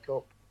ran back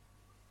up.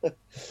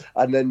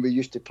 And then we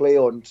used to play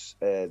on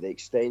the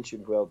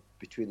extension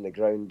between the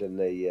ground and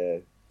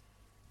the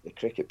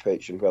cricket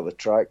pitch and where the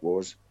track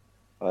was,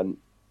 and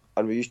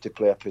we used to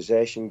play a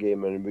possession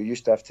game, and we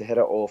used to have to hit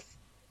it off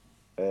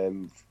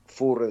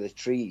 4 of the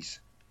trees.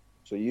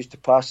 So you used to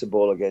pass the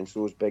ball against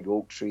those big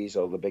oak trees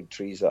or the big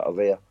trees that are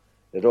there.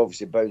 They'd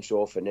obviously bounce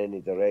off in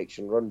any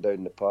direction, run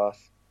down the path,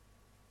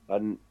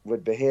 and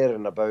we'd be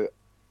herring about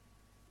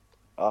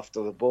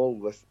after the ball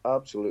with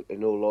absolutely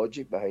no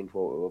logic behind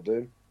what we were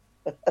doing.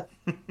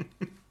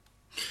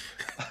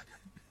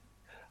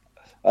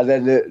 And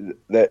then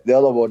the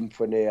other one,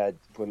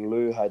 when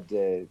Lou had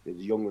the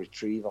young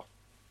retriever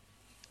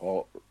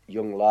or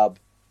young lab,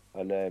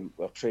 and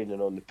we're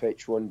training on the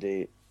pitch one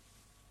day,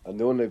 and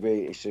the only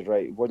way, he said,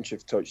 right, once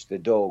you've touched the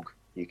dog,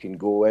 you can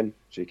go in.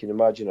 So you can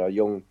imagine a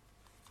young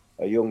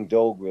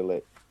dog with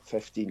like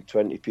 15,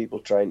 20 people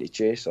trying to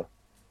chase her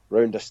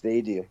round a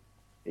stadium.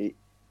 He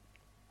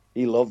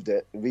loved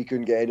it. We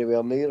couldn't get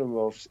anywhere near him. We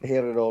were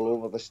hearing all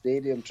over the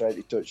stadium trying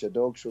to touch a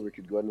dog so we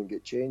could go in and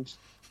get changed.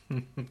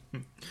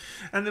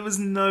 And there was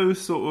no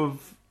members of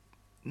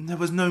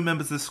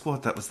the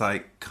squad that was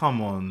like, come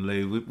on,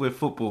 Lou, we're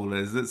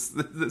footballers.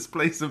 Let's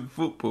play some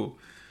football.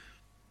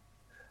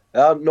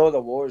 No,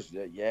 there was.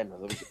 Yeah,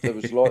 no, there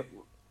was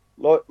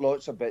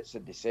lots of bits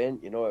of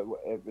dissent. It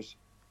was,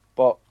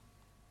 but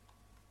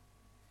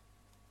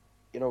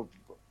there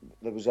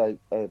was I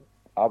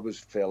was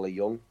fairly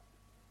young,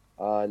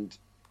 and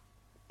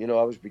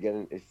I was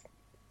beginning to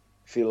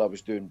feel I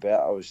was doing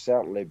better. I was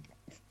certainly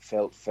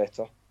felt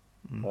fitter.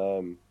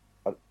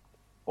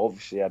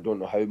 Obviously, I don't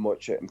know how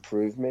much it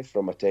improved me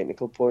from a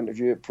technical point of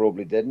view. It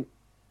probably didn't,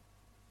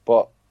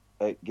 but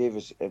it gave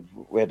us.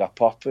 We had a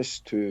purpose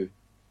to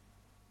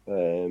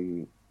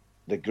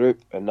the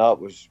group, and that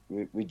was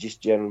we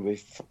just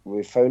generally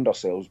we found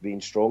ourselves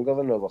being stronger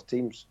than other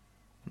teams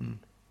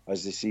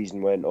as the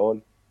season went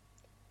on.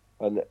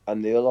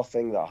 And the other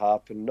thing that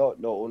happened, not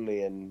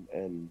only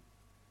in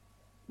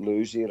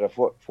Lou's era,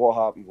 what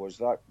happened was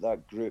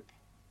that group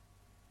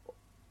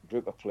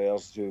of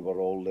players who were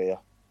all there,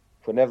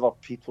 whenever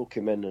people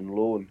came in and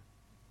loan,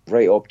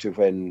 right up to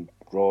when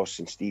Ross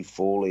and Steve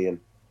Foley, and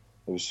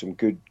there was some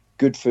good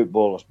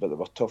footballers, but there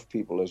were tough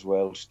people as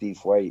well, Steve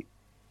White.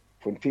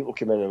 When people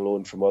came in and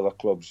loaned from other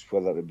clubs,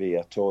 whether it be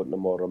a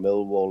Tottenham or a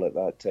Millwall at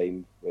that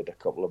time, we had a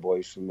couple of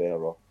boys from there,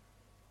 or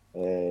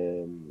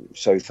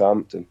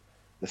Southampton,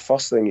 the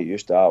first thing that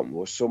used to happen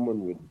was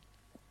someone would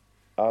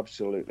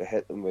absolutely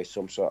hit them with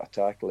some sort of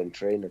tackle in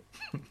training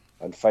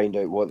and find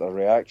out what their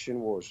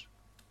reaction was.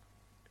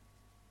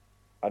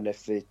 And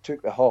if they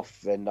took the huff,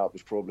 then that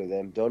was probably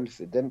them done. If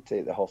they didn't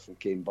take the huff and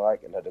came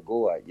back and had a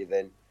go at you,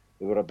 then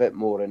they were a bit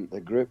more into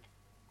the group.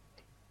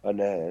 And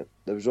there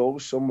was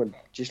always someone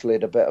just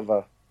laid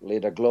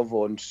a glove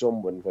on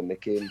someone when they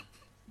came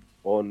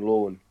on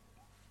loan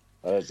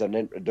as an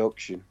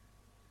introduction,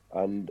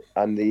 and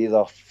they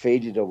either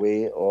faded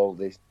away or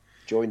they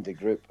joined the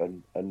group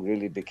and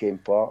really became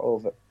part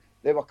of it.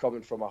 They were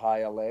coming from a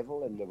higher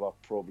level, and they were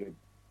probably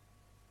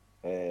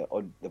they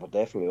were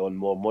definitely on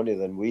more money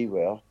than we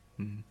were.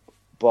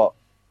 But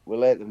we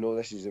let them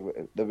know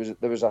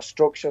there was a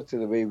structure to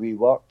the way we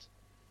worked,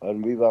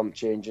 and we weren't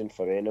changing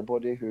for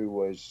anybody who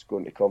was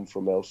going to come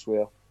from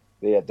elsewhere.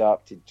 They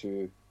added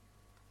to,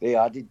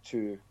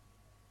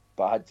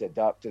 but had to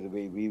adapt to the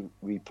way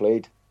we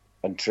played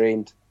and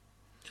trained.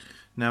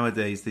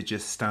 Nowadays, they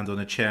just stand on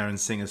a chair and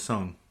sing a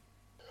song.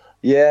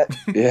 Yeah.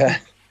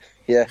 I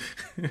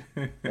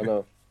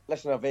know.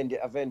 Listen,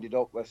 I've ended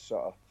up with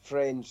sort of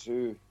friends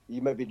who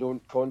you maybe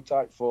don't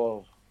contact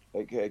for.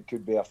 It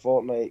could be a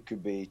fortnight, it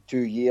could be 2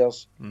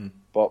 years,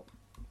 but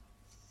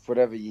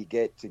whenever you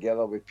get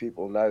together with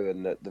people now,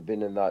 and that they've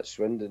been in that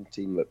Swindon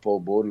team, like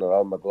Paul Bowden or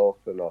Al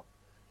McLaughlin or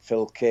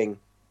Phil King,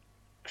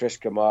 Chris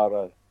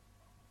Kamara,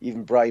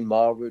 even Brian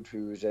Marwood,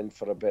 who was in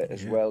for a bit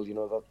as well. You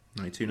know that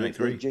 92,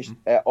 93.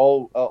 It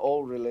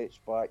all relates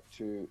back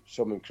to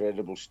some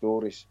incredible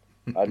stories.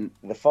 And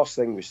the first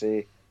thing we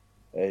say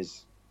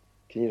is,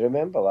 "Can you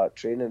remember that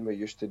training we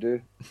used to do,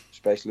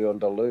 especially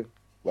under Lou?"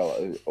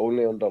 Well,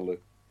 only under Lou.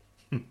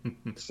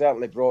 It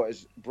certainly brought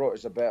us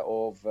a bit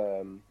of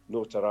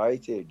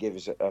notoriety. It gave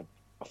us a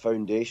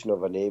foundation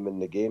of a name in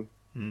the game.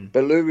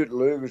 But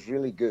Lou was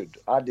really good.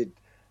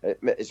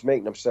 It's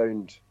making him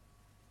sound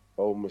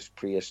almost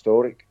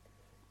prehistoric,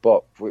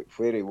 but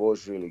where he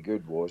was really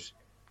good was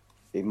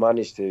he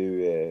managed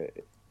to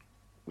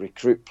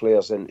recruit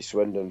players into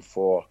Swindon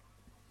for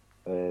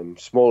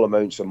small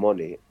amounts of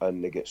money,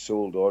 and they get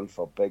sold on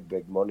for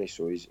big money.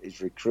 So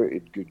he's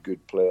recruited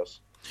good players.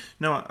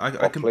 No,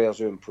 players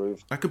who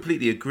improved. I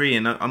completely agree,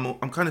 and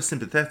I'm kind of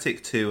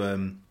sympathetic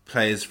to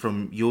players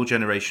from your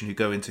generation who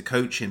go into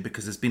coaching,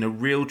 because there's been a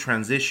real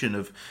transition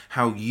of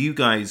how you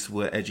guys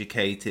were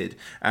educated,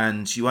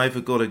 and you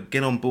either got to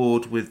get on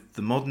board with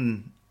the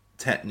modern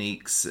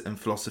techniques and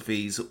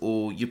philosophies,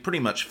 or you're pretty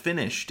much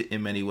finished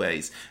in many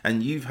ways.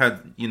 And you've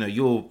had,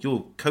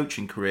 your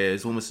coaching career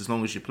is almost as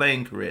long as your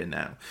playing career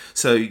now,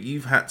 so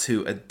you've had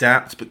to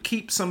adapt but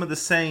keep some of the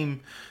same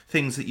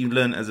things that you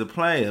learned as a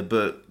player,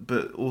 but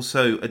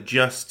also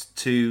adjust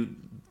to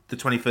the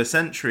 21st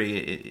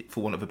century,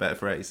 for want of a better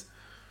phrase.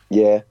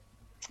 Yeah,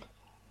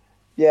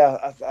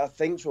 I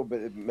think so.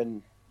 But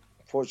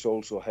what's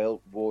also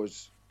helped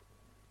was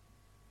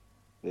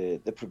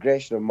the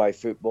progression of my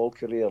football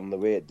career, and the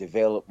way it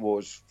developed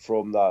was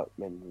from that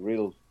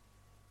real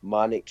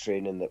manic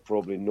training that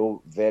probably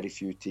very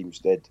few teams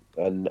did,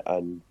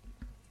 and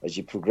as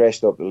you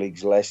progressed up the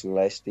leagues, less and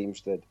less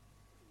teams did.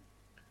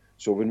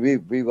 So when we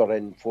were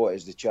in what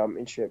is the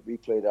Championship, we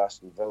played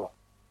Aston Villa,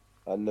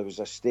 and there was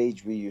a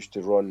stage we used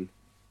to run.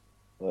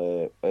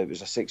 It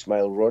was a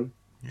 6-mile run,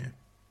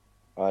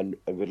 and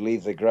we'd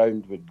leave the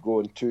ground, we'd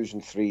go in 2s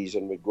and 3s,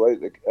 and we'd go out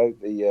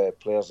the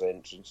players'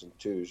 entrance in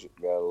 2s,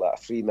 like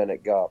a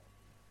 3-minute gap,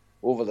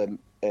 over the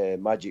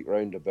magic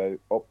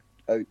roundabout, up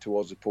out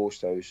towards the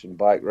post house, and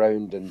back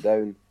round and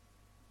down,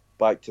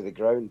 back to the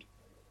ground,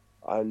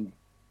 and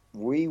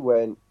we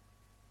went.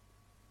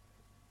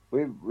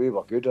 We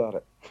were good at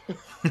it.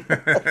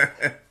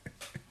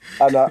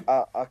 And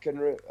I can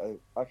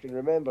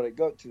remember it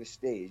got to the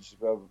stage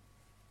where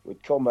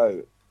we'd come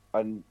out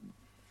and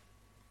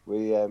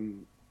we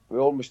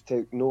almost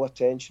took no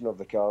attention of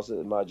the cars at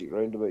the magic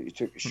roundabout. You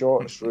took the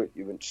shortest route,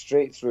 you went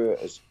straight through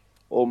it as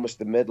almost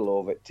the middle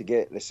of it to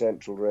get the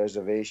central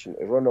reservation,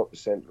 to run up the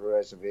central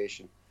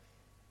reservation,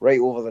 right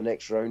over the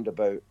next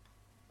roundabout,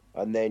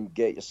 and then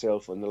get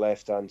yourself on the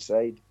left-hand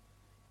side.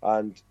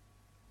 And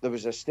there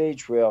was a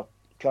stage where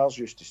cars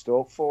used to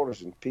stop for us,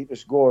 and people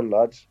said, "Go on,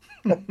 lads."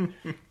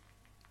 It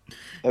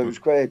was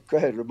quite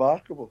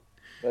remarkable.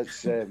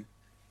 That's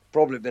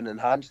probably been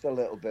enhanced a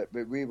little bit,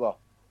 but we were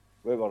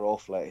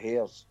off like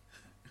hares.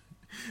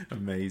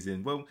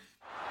 Amazing. Well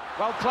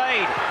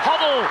played.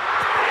 Hoddle.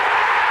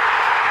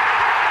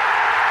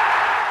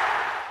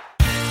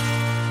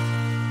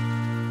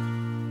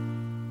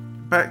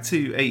 Back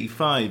to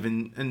 85,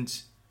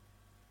 and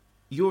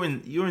you're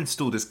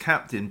installed as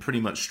captain pretty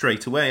much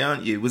straight away,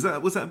 aren't you? Was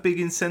that a big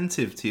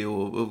incentive to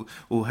you,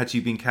 or had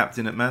you been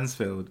captain at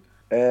Mansfield?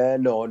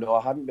 No,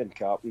 I hadn't been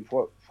captain.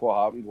 What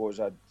happened was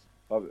I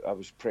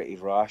was pretty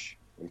rash,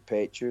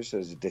 impetuous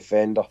as a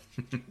defender,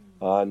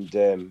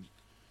 and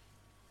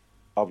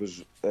I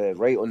was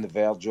right on the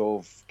verge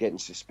of getting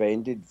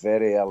suspended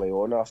very early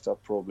on. After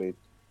probably,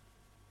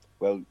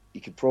 well,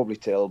 you could probably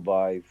tell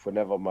by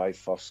whenever my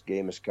first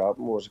game as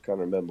captain was. I can't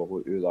remember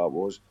who that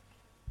was,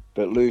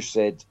 but Lou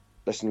said,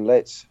 "Listen,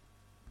 let's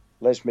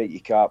make you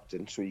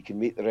captain so you can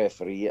meet the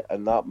referee,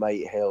 and that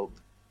might help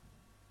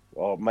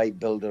or might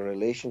build a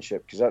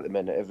relationship, because at the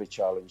minute every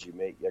challenge you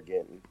make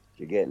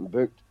you're getting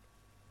booked."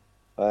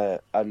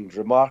 And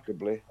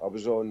remarkably, I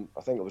was on,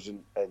 I think it was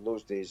in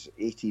those days,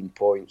 18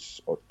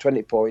 points or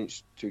 20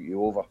 points took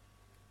you over,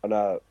 and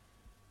I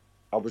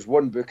was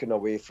one booking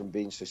away from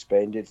being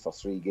suspended for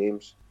 3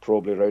 games,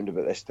 probably around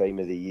about this time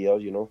of the year,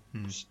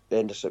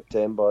 end of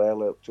September,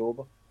 early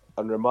October.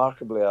 And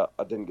remarkably, I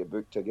didn't get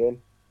booked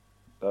again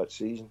that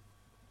season,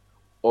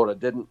 or I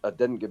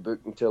didn't get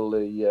booked until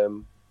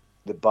the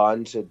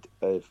bans had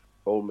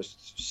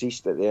almost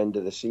ceased at the end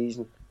of the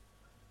season.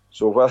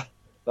 So well,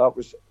 that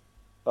was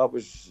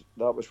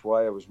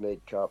why I was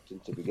made captain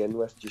to begin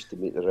with, just to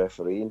meet the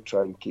referee and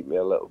try and keep me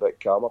a little bit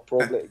calmer,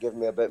 probably to give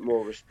me a bit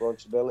more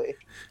responsibility.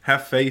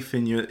 Have faith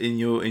in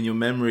your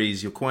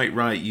memories. You're quite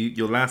right.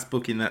 Your last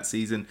booking that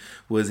season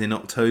was in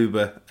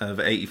October of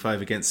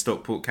 85 against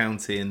Stockport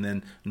County, and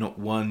then not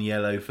one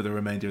yellow for the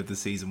remainder of the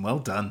season. Well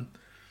done.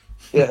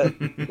 Yeah.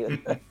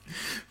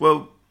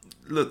 Well,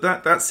 look,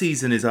 that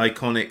season is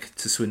iconic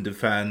to Swindon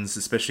fans,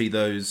 especially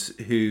those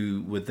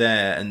who were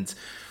there. And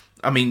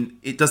I mean,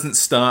 it doesn't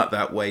start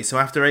that way. So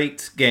after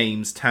 8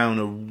 games, Town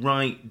are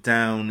right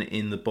down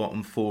in the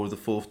bottom 4 of the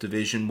 4th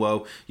Division,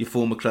 while your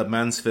former club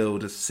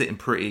Mansfield are sitting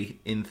pretty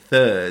in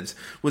 3rd.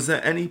 Was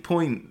there any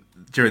point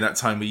during that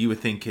time where you were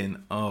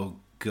thinking, "Oh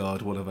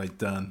God, what have I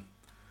done"?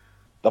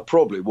 There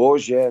probably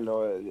was, yeah.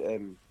 No,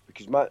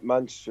 because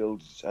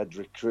Mansfield had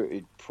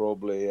recruited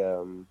probably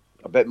a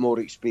bit more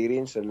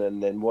experience, and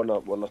then one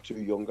or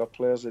two younger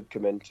players had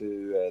come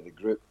into the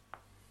group.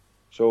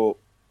 So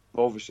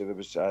obviously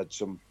I had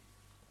some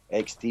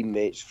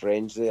ex-teammates,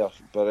 friends there,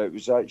 but it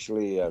was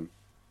actually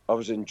I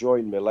was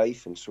enjoying my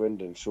life in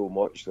Swindon so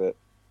much that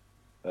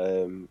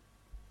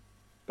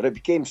but it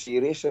became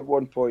serious at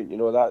one point,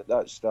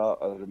 that start.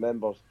 I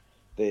remember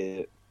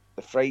the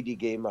Friday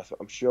game,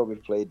 I'm sure we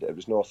played, it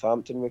was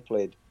Northampton we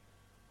played,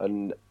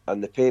 and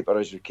the paper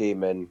as we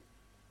came in,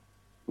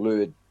 Lou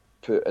had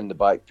put in the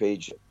back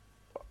page,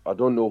 "I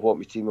don't know what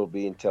my team will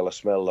be until I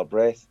smell their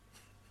breath,"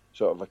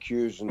 sort of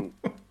accusing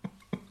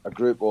a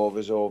group of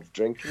us of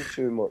drinking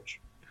too much.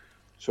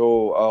 So,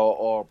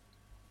 or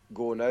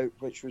going out,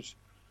 which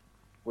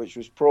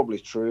was probably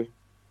true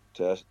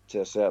to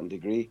a certain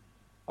degree,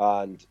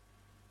 and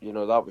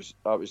that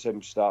was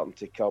him starting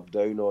to curb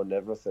down on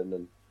everything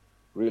and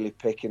really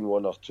picking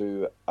one or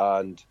two,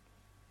 and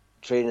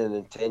training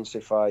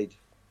intensified.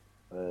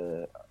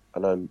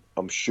 And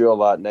I'm sure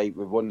that night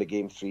we won the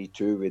game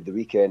 3-2 with the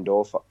weekend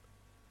off.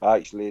 I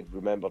actually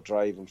remember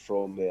driving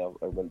from there.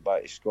 I went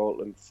back to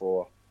Scotland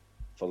for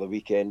the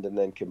weekend and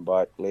then came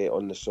back late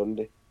on the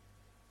Sunday.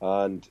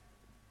 And,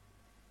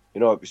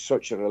 it was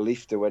such a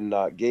relief to win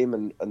that game.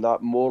 And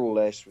that more or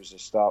less was the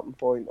starting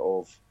point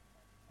of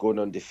going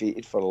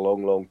undefeated for a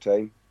long, long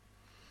time.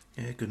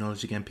 Yeah, good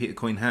knowledge again, Peter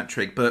Coyne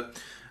hat-trick.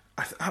 But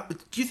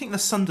do you think the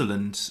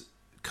Sunderland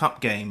Cup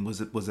game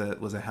was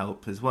a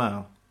help as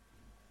well?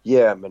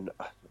 Yeah, I mean,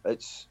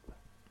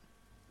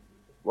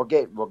 we're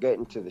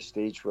getting to the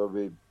stage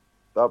where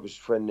that was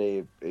when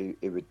Lou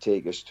would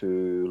take us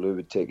to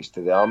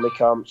the army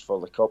camps for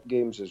the cup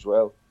games as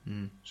well.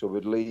 So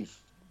we'd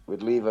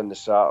leave on the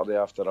Saturday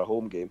after a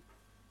home game,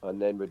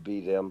 and then we'd be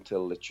there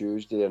until the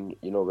Tuesday. And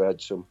we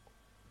had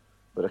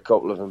a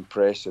couple of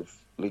impressive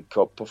League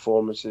Cup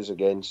performances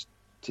against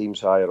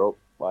teams higher up,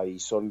 i.e.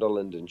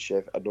 Sunderland and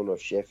Sheffield. I don't know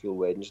if Sheffield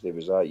Wednesday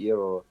was that year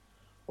or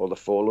the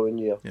following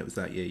year. Yeah, it was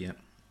that year, yeah.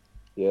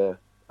 Yeah,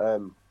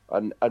 and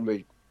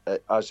we,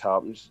 as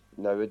happens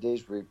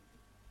nowadays, we've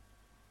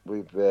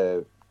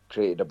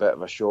created a bit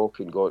of a shock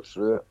and got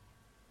through it.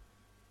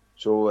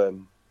 So,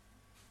 and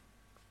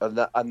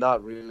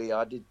that really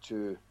added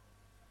to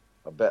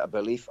a bit of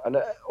belief. And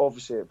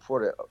obviously,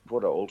 what it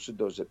also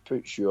does, it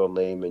puts your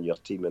name and your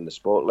team in the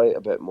spotlight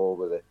a bit more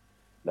with the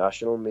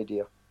national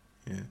media.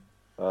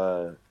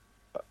 Yeah.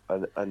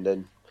 And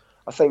then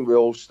I think we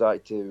all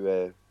started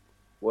to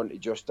want to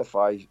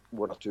justify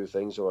one or two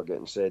things that were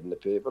getting said in the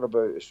paper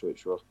about us,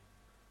 which were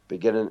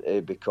beginning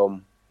to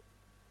become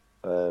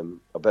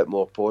a bit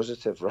more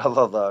positive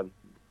rather than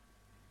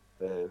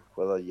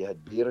whether you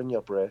had beer in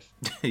your breath.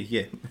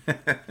 Yeah.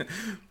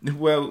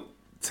 Well,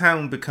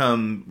 Town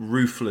become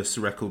ruthless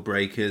record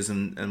breakers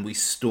and we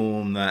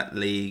storm that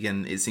league,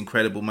 and it's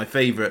incredible. My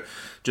favourite,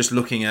 just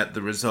looking at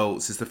the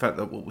results, is the fact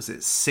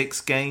that,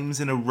 6 games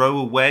in a row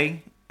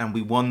away and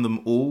we won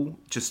them all.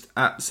 Just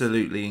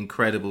absolutely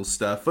incredible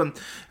stuff. And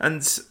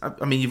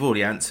I mean, you've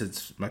already answered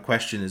my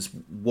question, is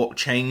what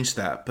changed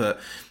that, but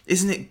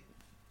isn't it,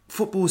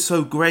 football is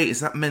so great,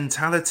 is that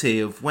mentality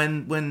of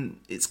when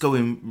it's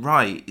going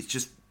right, it's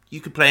just,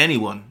 you could play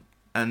anyone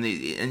and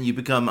you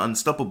become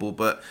unstoppable.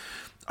 But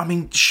I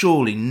mean,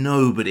 surely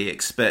nobody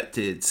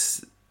expected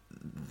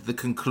the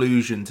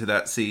conclusion to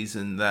that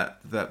season that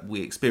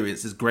we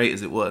experienced, as great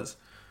as it was.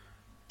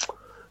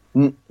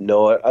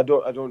 No, I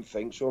don't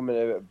think so. I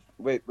mean,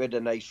 we had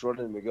a nice run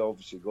and we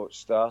obviously got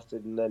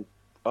started, and then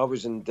I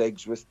was in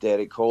digs with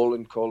Derek Hall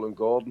and Colin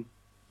Gordon,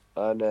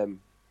 and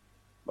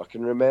I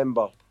can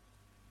remember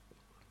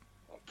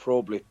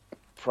probably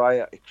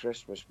prior to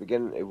Christmas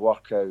beginning to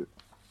work out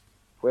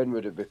when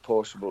would it be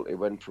possible to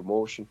win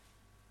promotion,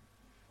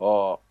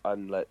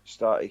 and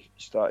start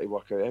to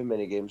work out how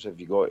many games have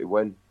you got to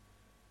win.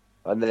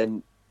 And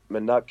then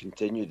when that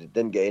continued, it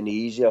didn't get any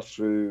easier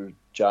through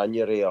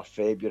January or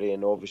February,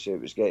 and obviously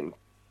it was getting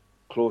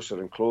closer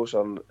and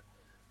closer,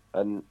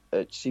 and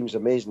it seems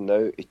amazing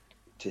now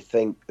to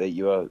think that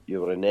you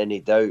were in any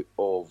doubt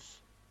of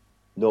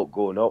not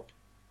going up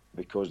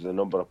because of the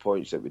number of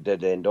points that we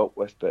did end up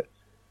with. But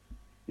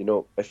you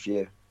know, if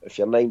you're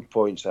 9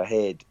 points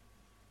ahead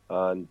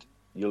and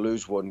you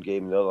lose one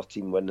game, the other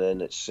team win, then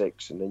it's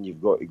 6, and then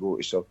you've got to go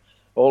to, so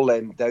all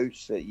them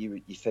doubts that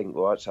you think,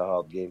 well, that's a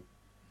hard game.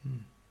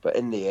 But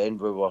in the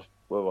end, we were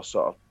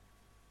sort of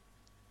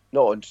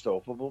not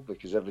unstoppable,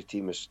 because every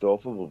team is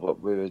stoppable, but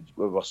we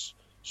were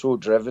so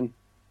driven.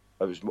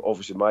 It was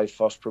obviously my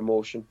first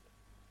promotion,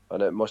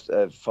 and it must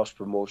have first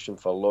promotion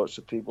for lots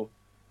of people.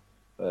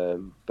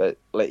 But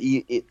like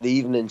the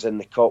evenings in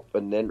the cup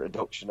and the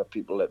introduction of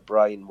people like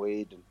Brian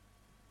Wade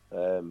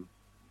and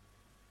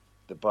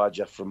the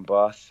Badger from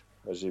Bath,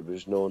 as he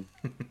was known.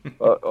 It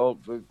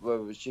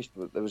was just,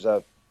 there was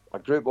a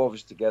group of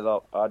us together,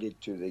 added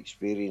to the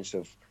experience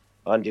of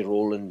Andy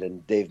Rowland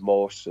and Dave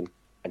Moss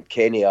and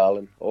Kenny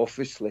Allen.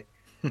 Obviously,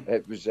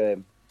 it was there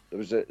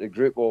was a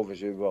group of us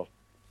who were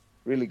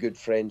really good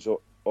friends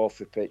off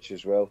the pitch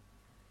as well,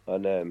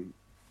 and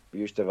we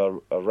used to have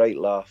a right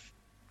laugh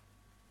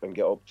and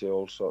get up to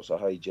all sorts of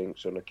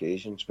hijinks on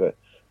occasions. But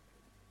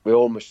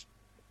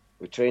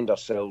we trained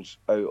ourselves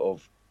out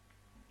of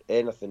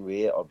anything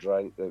we ate or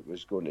drank that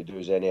was going to do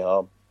us any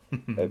harm.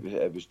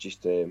 It was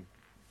just it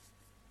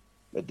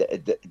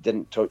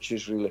didn't touch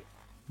us really.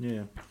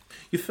 Yeah.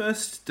 Your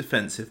first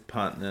defensive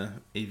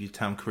partner of your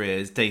Town career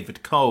is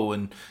David Cole,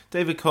 and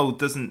David Cole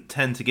doesn't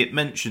tend to get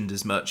mentioned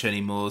as much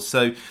anymore,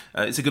 so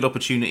it's a good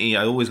opportunity.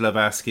 I always love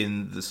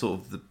asking the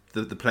sort of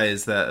the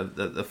players that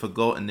are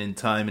forgotten in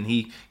time, and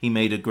he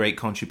made a great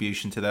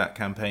contribution to that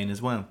campaign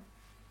as well.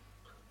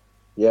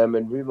 Yeah, I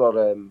mean, we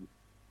were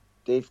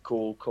Dave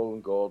Cole,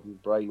 Colin Gordon,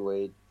 Brian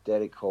Wade,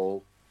 Derek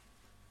Hall,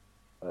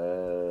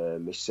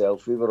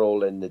 myself. We were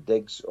all in the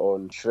digs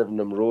on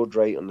Shrivenham Road,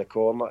 right on the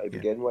corner to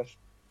begin with.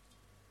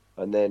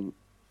 And then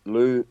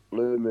Lou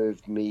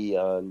moved me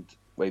out,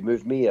 and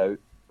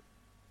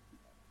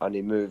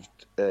he moved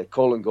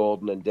Colin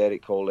Gordon and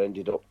Derek Hall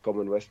ended up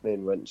coming with me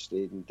and went and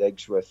stayed in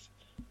digs with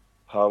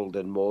Harold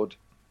and Maud,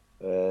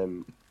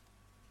 and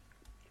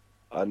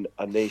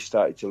they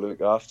started to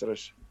look after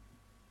us,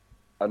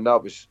 and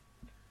that was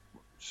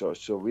so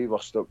we were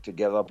stuck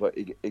together. But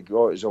he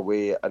got us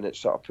away, and it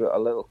sort of put a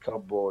little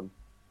curb on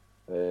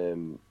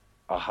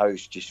a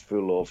house just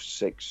full of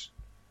 6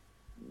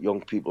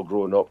 young people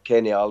growing up.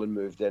 Kenny Allen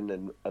moved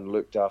in and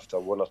looked after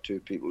 1 or 2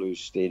 people who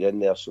stayed in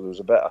there, so there was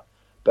a bit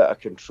of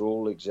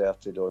control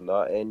exerted on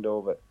that end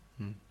of it.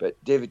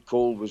 But David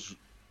Cole was,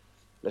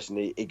 listen,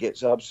 he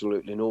gets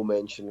absolutely no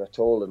mention at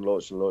all in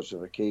lots and lots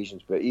of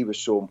occasions, but he was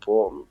so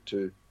important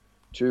to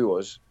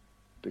us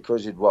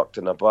because he'd worked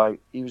in a bank.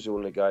 He was the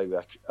only guy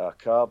with a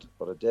card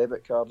or a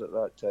debit card at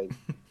that time.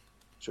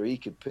 So he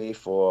could pay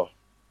for,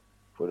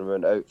 when we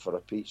went out for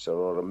a pizza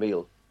or a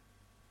meal,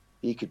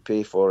 he could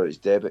pay for his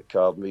debit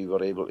card, and we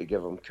were able to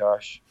give him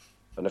cash.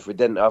 And if we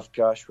didn't have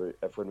cash,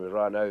 when we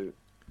ran out,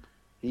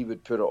 he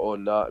would put it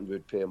on that and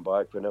we'd pay him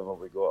back whenever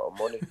we got our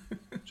money.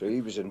 So he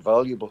was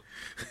invaluable.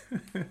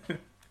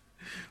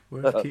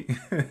 I've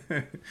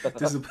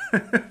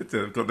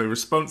got no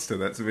response to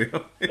that, to be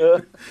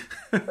honest.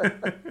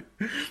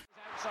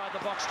 Outside the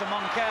box to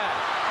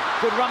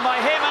Moncur. Good run by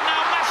him, and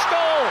now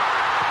Maskell.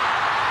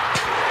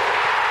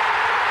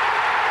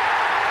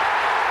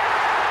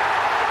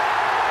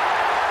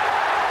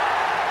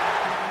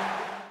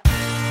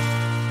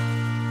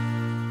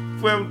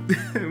 Well,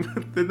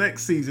 the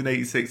next season,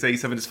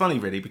 86-87, it's funny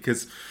really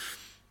because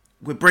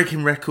we're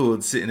breaking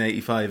records in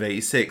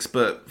 85-86,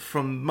 but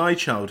from my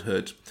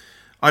childhood,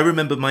 I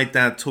remember my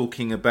dad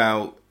talking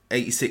about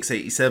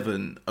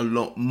 86-87 a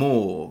lot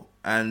more,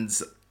 and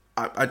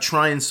I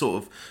try and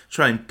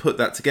put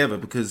that together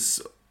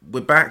because we're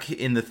back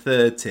in the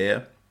 3rd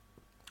tier.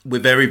 We're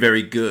very,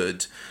 very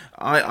good.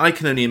 I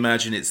can only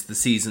imagine it's the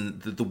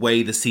season, the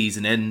way the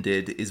season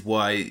ended is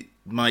why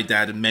my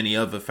dad and many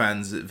other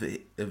fans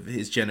of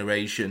his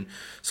generation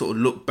sort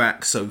of look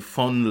back so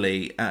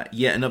fondly at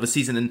yet another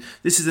season. And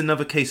this is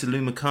another case of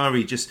Lou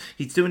Macari.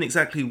 He's doing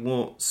exactly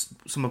what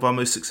some of our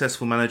most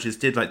successful managers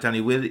did, like Danny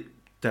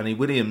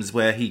Williams,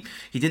 where he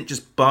didn't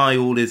just buy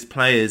all his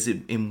players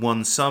in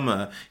one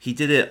summer. He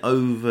did it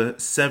over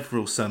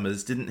several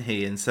summers, didn't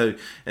he? And so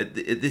at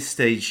this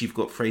stage, you've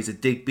got Fraser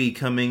Digby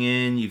coming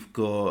in. You've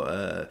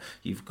got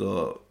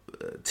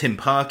Tim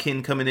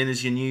Parkin coming in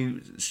as your new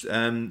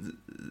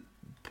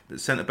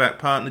centre-back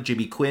partner.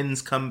 Jimmy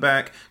Quinn's come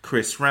back.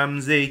 Chris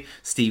Ramsey,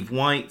 Steve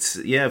White,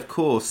 yeah, of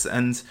course.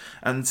 And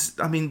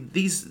I mean,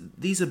 these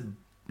are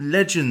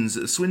legends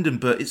at Swindon,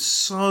 but it's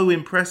so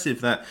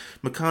impressive that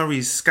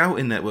Macari's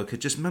scouting network are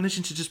just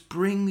managing to just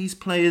bring these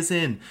players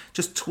in,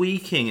 just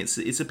tweaking.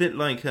 It's a bit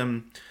like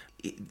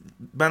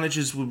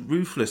managers were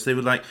ruthless. They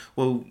were like,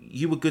 well,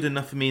 you were good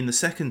enough for me in the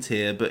second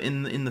tier, but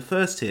in the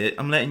first tier,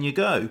 I'm letting you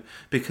go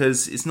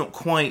because it's not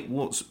quite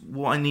what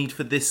I need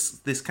for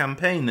this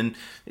campaign. And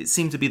it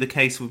seemed to be the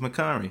case with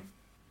Macari.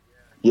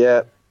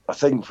 Yeah, I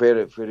think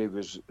where he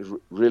was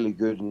really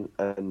good,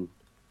 and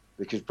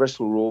because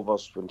Bristol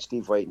Rovers, when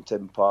Steve White and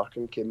Tim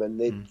Parkin came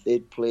in,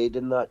 they'd played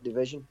in that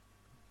division,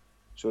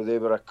 so they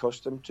were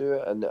accustomed to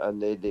it,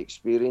 and they had the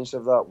experience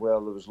of that.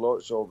 Well, there was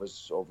lots of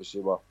us obviously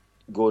were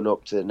going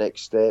up to the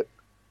next step,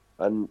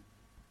 and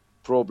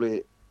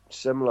probably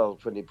similar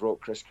when he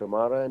brought Chris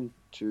Kamara in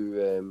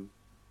to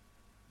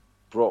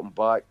brought him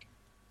back,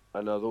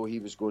 and although he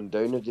was going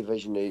down a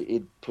division,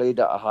 he'd played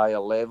at a higher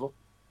level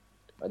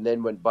and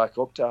then went back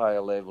up to a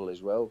higher level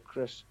as well,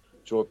 Chris.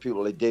 So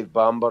people like Dave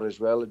Bamber as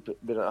well had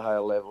been at a higher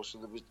level. So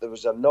there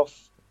was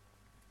enough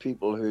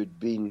people who'd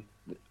been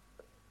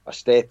a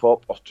step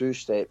up or two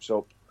steps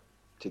up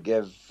to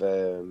give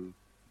the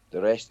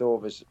rest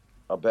of us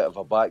a bit of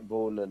a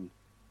backbone and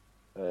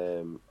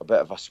a bit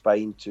of a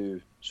spine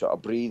to sort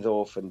of breathe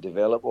off and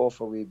develop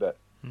off a wee bit.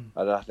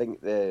 And I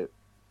think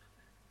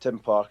Tim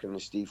Parkin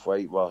and Steve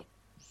White were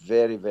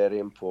very, very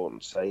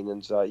important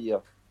signings that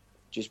year,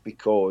 just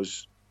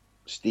because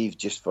Steve,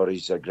 just for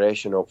his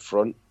aggression up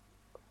front,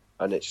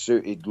 and it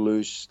suited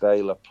Lou's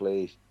style of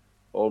play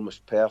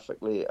almost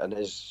perfectly, and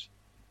his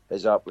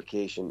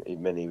application, I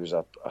mean, he was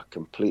a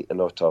complete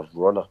and utter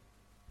runner,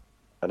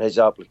 and his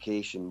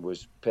application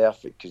was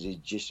perfect because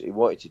he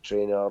wanted to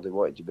train hard, he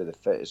wanted to be the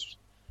fittest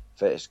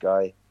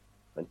guy.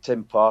 And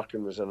Tim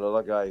Parkin was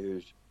another guy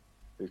who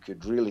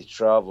could really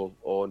travel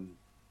on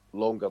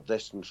longer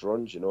distance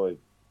runs, you know,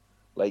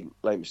 like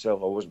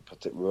myself. We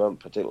weren't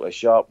particularly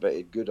sharp, but he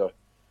had good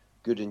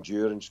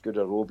endurance, good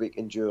aerobic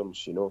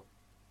endurance, you know.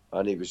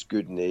 And he was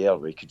good in the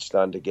air. He could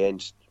stand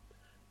against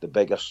the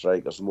bigger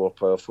strikers, the more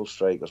powerful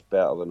strikers,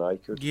 better than I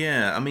could.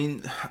 Yeah, I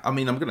mean, I'm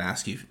going to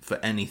ask you for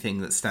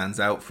anything that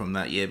stands out from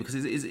that year, because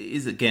it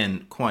is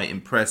again quite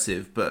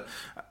impressive. But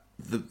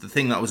the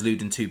thing that I was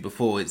alluding to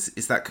before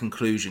is that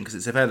conclusion, because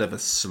it's a hell of a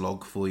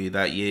slog for you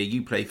that year.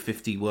 You play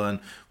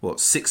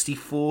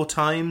 64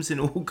 times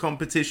in all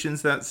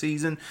competitions that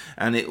season,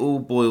 and it all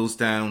boils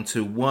down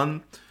to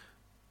one: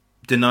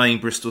 denying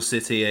Bristol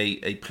City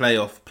a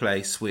playoff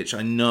place, which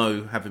I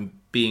know,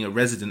 being a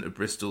resident of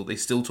Bristol, they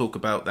still talk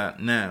about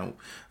that now,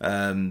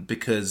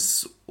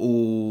 because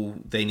all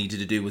they needed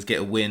to do was get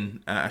a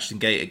win at Ashton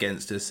Gate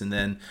against us, and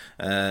then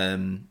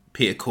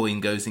Peter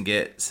Coyne goes and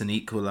gets an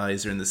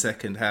equaliser in the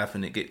second half,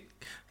 and it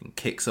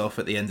kicks off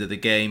at the end of the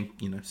game,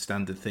 you know,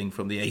 standard thing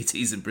from the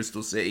 80s in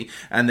Bristol City.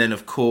 And then,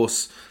 of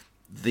course,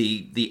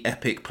 the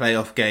epic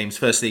playoff games,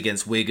 firstly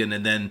against Wigan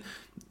and then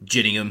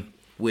Gillingham,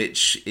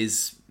 which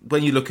is,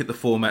 when you look at the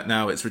format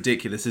now, it's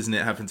ridiculous, isn't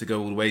it? Having to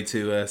go all the way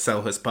to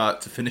Selhurst Park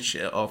to finish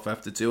it off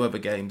after two other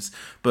games.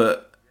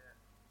 But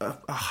a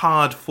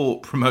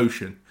hard-fought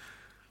promotion.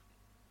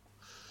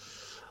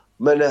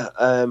 I mean,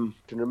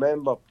 can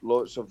remember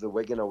lots of the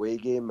Wigan away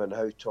game and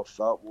how tough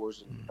that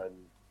was.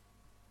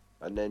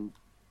 And then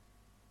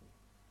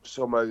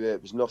somehow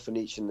it was nothing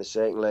each in the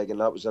second leg, and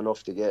that was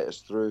enough to get us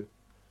through.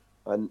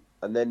 And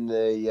then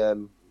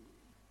the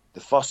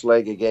first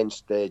leg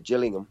against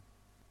Gillingham,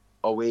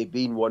 away,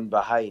 being one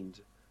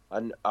behind,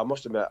 and I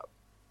must admit,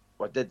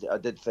 I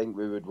did think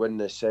we would win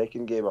the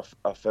second game.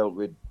 I felt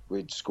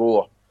we'd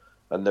score,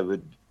 and they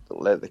would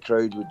let the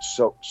crowd would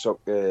suck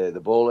the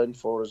ball in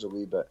for us a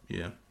wee bit.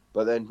 Yeah.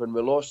 But then when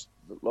we lost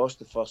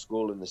the first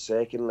goal in the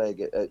second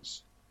leg,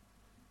 it's,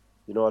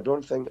 you know, I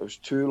don't think there was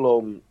too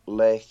long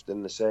left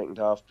in the second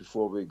half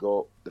before we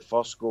got the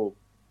first goal,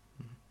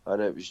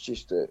 and it was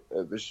just it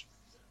was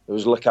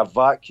like a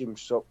vacuum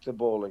sucked the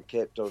ball and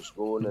kept us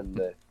going, and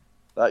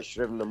that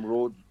Shrivenham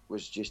Road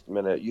was just, I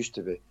mean, it used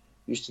to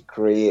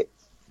create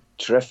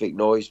terrific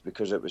noise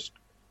because it was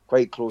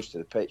quite close to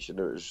the pitch, and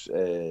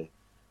it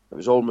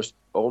was almost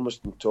on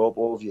top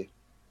of you,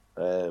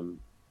 and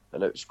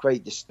it was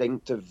quite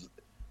distinctive.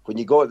 When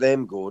you got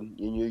them going,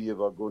 you knew you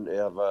were going to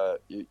have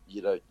you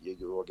were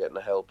getting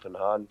a helping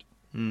hand.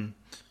 And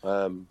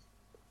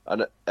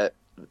the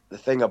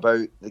thing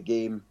about the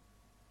game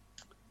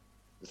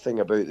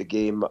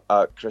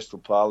at Crystal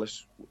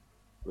Palace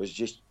was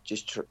just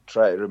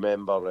try to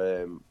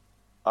remember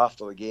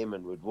after the game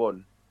and we'd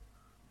won.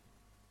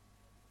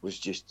 Was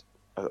just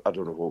I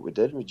don't know what we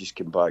did. We just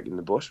came back in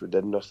the bus. We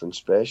did nothing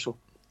special.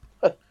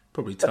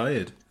 Probably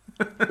tired.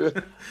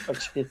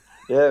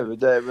 Yeah, we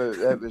did.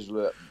 It was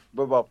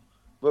we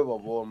were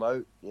warm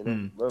out. You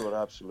know, we were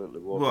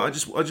absolutely warm. Well, out.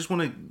 I just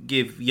want to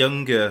give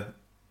younger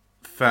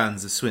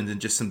fans of Swindon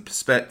just some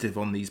perspective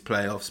on these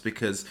playoffs,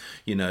 because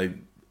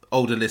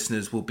older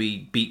listeners will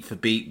be beat for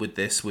beat with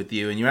this with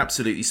you, and you're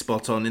absolutely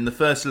spot on. In the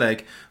first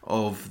leg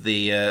of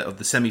the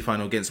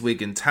semi-final against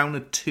Wigan, Town are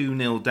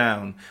 2-0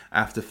 down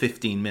after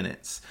 15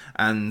 minutes,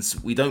 and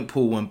we don't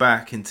pull one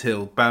back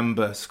until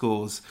Bamba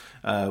scores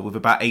with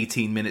about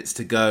 18 minutes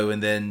to go,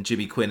 and then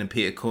Jimmy Quinn and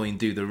Peter Coyne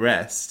do the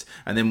rest,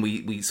 and then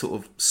we sort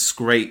of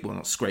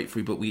not scrape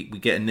through, but we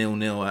get a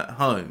 0-0 at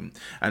home.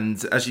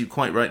 And as you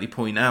quite rightly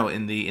point out,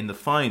 in the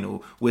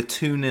final, we're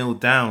 2-0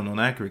 down on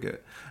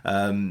aggregate.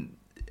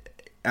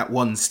 At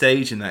one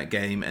stage in that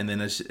game, and then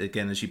as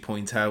you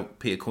point out,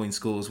 Peter Coyne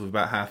scores with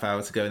about half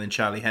hour to go, and then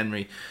Charlie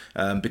Henry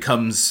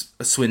becomes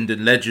a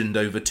Swindon legend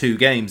over 2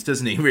 games,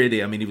 doesn't he?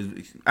 Really, I mean, he was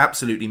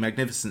absolutely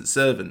magnificent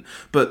servant.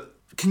 But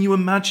can you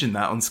imagine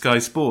that on Sky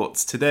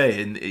Sports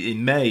today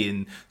in May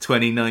in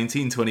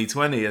 2019,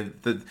 2020?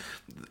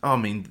 I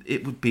mean,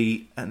 it would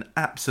be an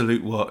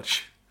absolute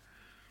watch.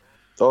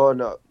 Oh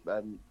no,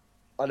 and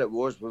it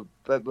was. We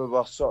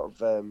were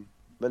sort of.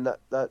 When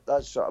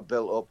that sort of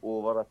built up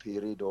over a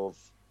period of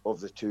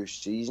the 2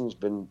 seasons,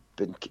 been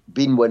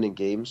winning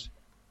games,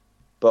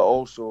 but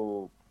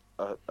also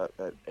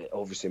it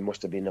obviously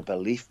must have been a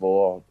belief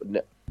or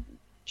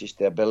just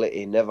the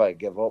ability to never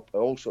give up,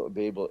 also to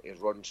be able to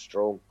run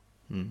strong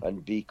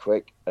and be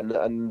quick,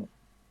 and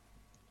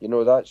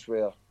that's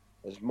where,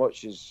 as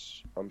much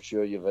as I'm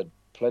sure you've had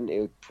plenty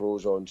of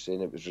pros on saying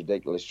it was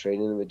ridiculous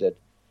training we did,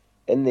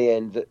 in the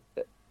end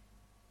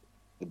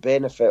the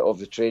benefit of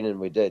the training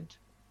we did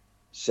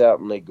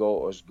certainly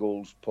got us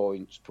goals,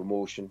 points,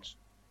 promotions,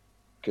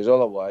 because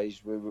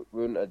otherwise we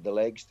wouldn't have the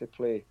legs to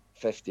play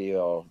 50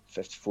 or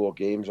 54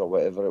 games or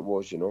whatever it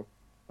was,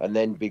 and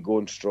then be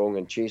going strong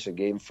and chase a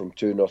game from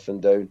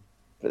 2-0 down.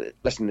 But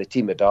listen, the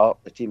team had heart,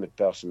 the team had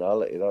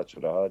personality. That's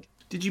what I had.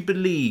 Did you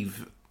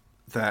believe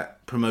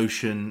that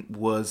promotion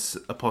was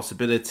a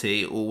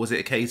possibility, or was it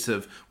a case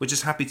of we're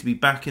just happy to be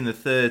back in the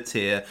 3rd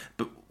tier?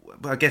 But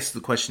I guess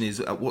the question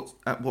is, at what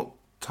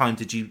time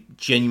did you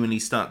genuinely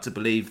start to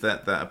believe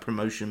that a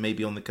promotion may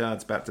be on the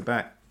cards back to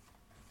back?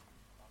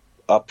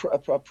 I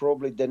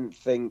probably didn't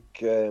think.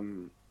 I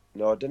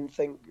didn't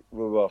think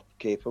we were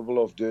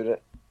capable of doing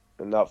it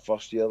in that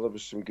first year. There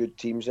was some good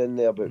teams in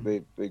there, but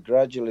we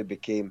gradually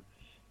became.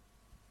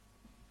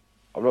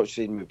 I'm not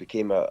saying we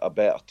became a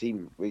better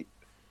team. We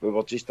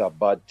were just a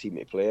bad team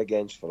to play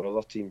against for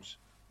other teams.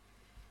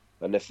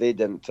 And if they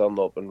didn't turn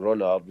up and run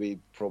hard, we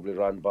probably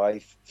ran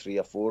by 3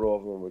 or 4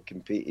 of them. We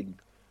competed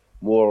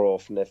more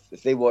often.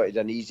 If they wanted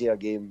an easier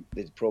game,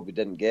 they probably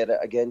didn't get it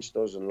against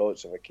us on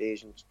lots of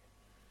occasions,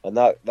 and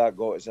that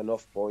got us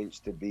enough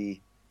points to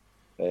be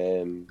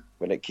when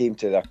it came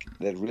to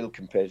the real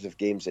competitive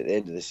games at the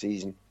end of the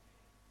season,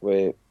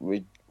 we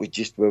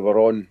were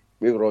on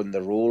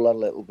the roll a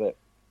little bit.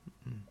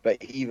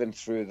 But even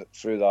through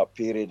that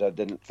period, I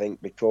didn't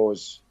think,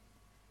 because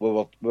we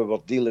were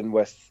dealing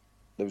with,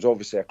 there was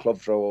obviously a club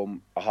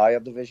from a higher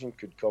division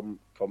could come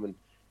in,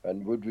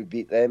 and would we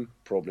beat them?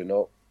 Probably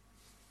not.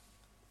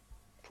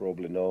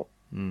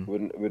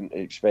 Wouldn't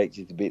expect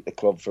you to beat the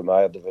club from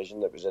higher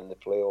division that was in the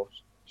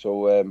playoffs.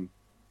 So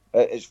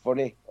it's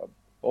funny. I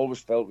always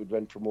felt we'd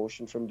win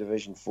promotion from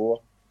Division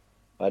 4,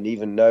 and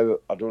even now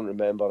I don't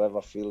remember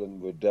ever feeling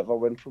we'd ever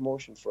win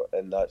promotion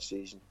in that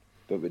season,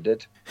 but we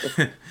did.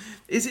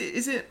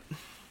 Is it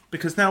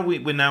because now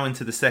we're now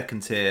into the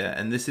 2nd tier,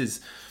 and this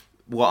is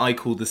what I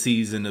call the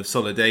season of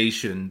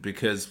solidation,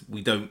 because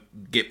we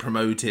don't get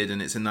promoted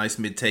and it's a nice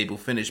mid-table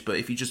finish. But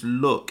if you just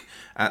look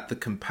at the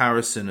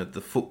comparison of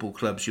the football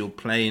clubs you're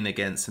playing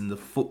against and the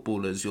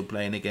footballers you're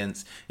playing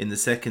against in the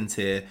 2nd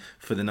tier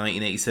for the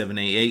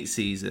 1987-88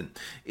 season,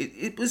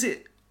 is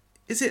it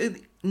a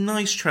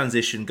nice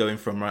transition going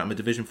from, right, I'm a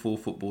Division 4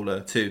 footballer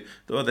to,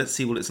 let's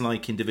see what it's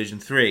like in Division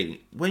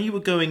 3. When you were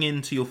going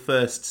into your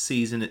first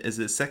season as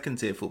a 2nd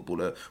tier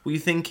footballer, were you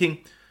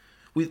thinking,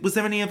 was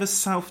there any other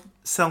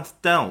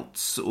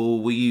self-doubts,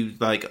 or were you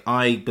like,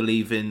 I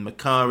believe in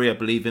Macari, I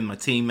believe in my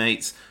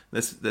teammates,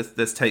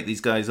 let's take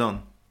these guys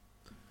on?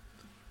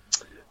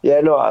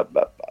 Yeah, no, I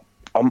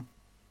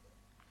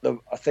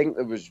think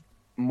there was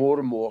more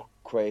and more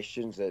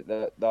questions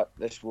that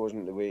this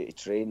wasn't the way to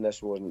train,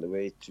 this wasn't the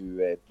way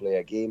to play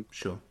a game.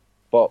 Sure.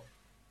 But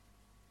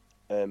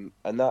and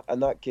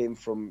that came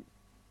from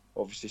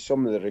obviously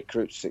some of the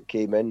recruits that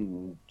came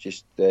in.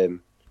 Just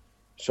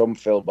some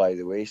fell by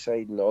the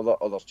wayside, and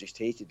others just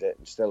hated it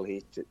and still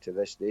hate it to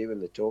this day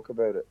when they talk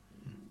about it.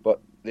 But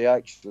they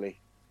actually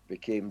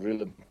became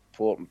really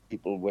important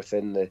people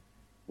within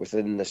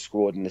the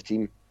squad and the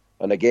team.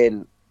 And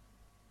again,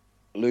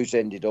 Lou's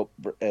ended up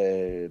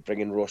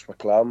bringing Ross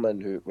McLaren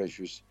in, which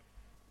was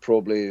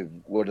probably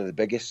one of the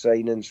biggest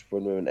signings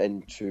when we went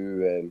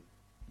into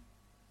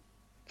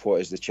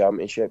what is the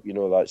Championship,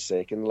 that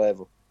second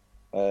level.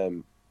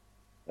 And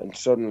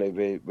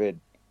suddenly we'd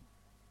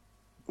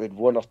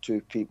one or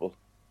two people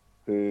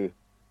who,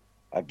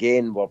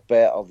 again, were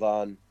better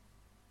than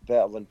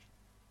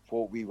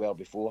what we were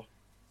before,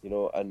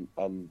 and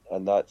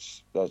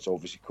that's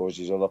obviously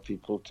causes other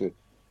people to.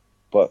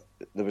 But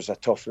there was a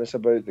toughness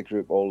about the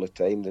group all the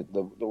time. That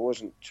there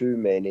wasn't too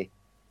many.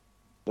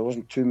 There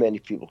wasn't too many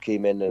people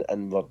came in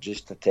and were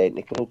just a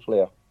technical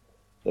player.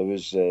 They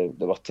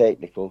were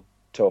technical,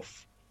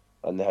 tough,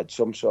 and they had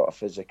some sort of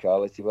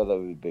physicality, whether it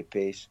would be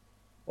pace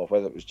or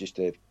whether it was just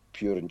a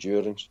pure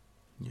endurance.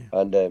 Yeah.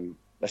 And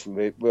listen,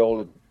 we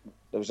all,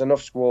 there was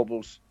enough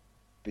squabbles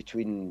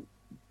between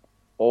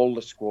all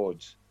the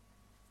squads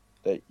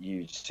that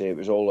you'd say it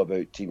was all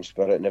about team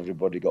spirit and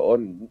everybody got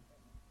on.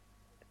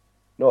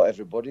 Not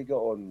everybody got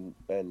on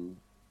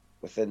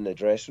within the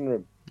dressing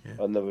room,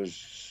 and there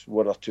was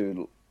one or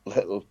two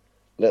little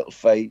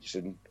fights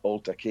and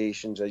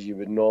altercations as you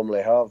would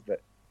normally have.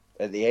 But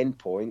at the end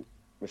point,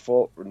 we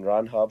fought and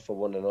ran hard for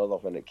one another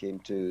when it came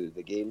to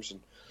the games.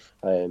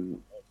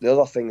 And the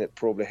other thing that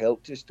probably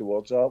helped us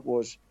towards that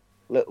was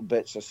little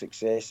bits of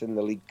success in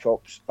the League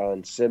Cups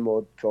and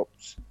Simod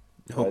Cups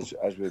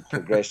as we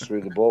progressed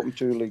through the bottom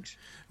two leagues.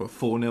 What,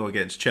 4-0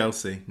 against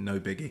Chelsea? No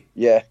biggie.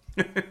 Yeah.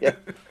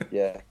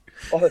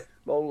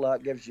 All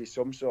that gives you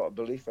some sort of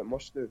belief. It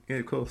must do. Yeah,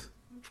 of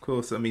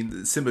course. I mean, the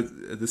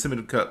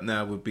Simod Cup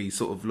now would be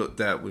sort of looked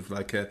at with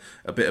like a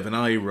bit of an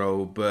eye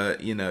roll,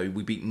 but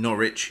we beat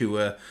Norwich, who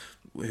were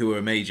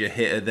a major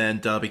hitter then,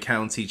 Derby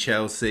County,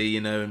 Chelsea,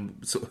 and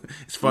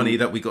it's funny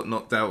that we got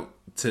knocked out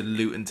to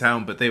Luton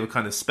Town, but they were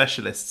kind of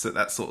specialists at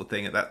that sort of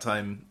thing at that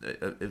time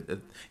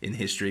in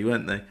history,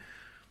 weren't they?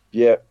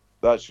 Yeah,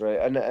 that's right.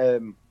 And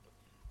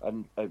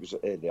it was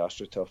the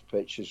AstroTurf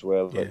pitch as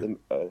well. Yeah.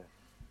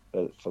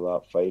 For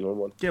that final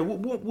one. Yeah,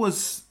 what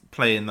was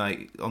playing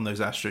like on those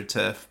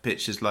AstroTurf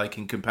pitches like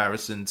in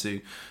comparison to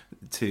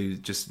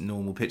just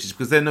normal pitches?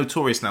 Because they're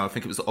notorious now. I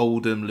think it was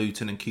Oldham,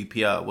 Luton and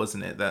QPR,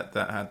 wasn't it, that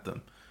had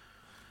them?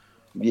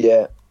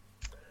 Yeah.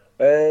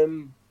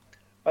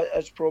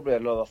 That's probably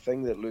another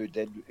thing that Lou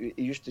did. He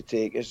used to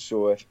take us,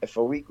 so if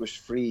a week was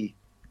free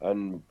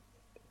and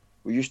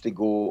we used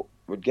to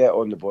we'd get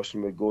on the bus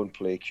and we'd go and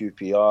play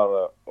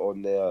QPR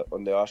on the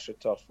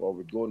AstroTurf, or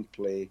we'd go and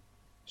play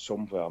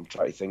somewhere. I'm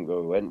trying to think where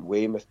we went,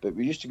 Weymouth, but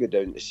we used to go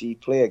down to see,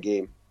 play a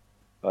game,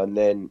 and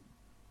then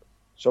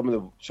some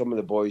of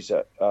the boys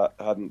that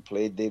hadn't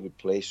played, they would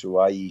play. So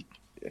I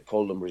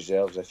call them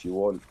reserves if you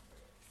want,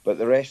 but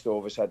the rest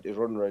of us had to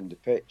run around the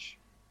pitch,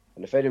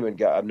 and if anyone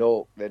got a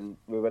knock, then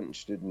we went and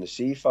stood in the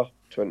sea for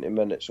 20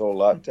 minutes, all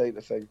that type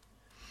of thing.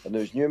 And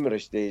there was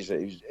numerous days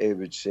that he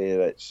would say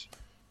that it's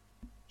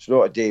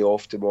not a day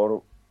off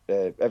tomorrow.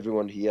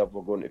 Everyone here,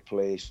 we're going to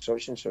play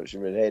such and such,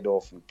 and we'd head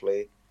off and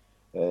play.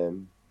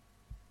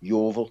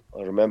 Yeovil.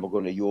 I remember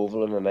going to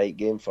Yeovil in a night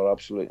game for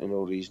absolutely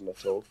no reason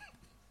at all.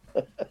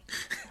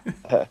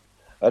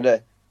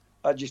 And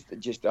I just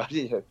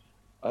added it.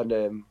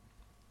 And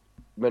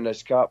when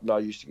as captain, I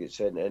used to get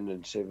sent in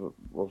and say,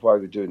 well, why are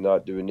we doing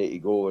that? Do we need to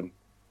go? And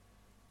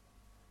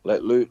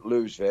like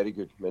Lou's very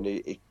good. I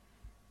mean,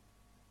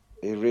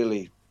 he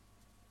really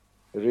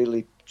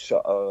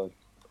sort of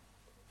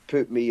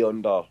put me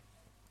under,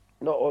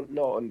 not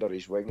under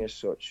his wing as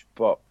such,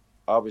 but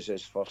I was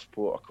his first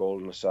port of call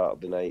on a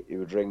Saturday night. He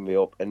would ring me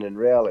up, and in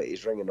reality,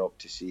 he's ringing up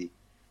to see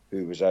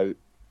who was out.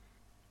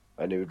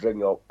 And he would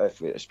ring up,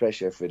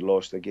 especially if we'd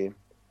lost the game,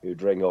 he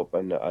would ring up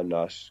and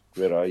ask,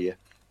 where are you?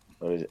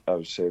 And I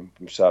was saying,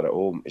 I'm sat at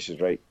home. He says,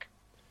 right.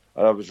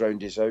 And I was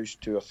round his house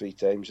 2 or 3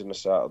 times on a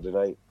Saturday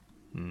night.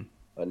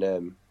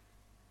 And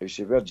he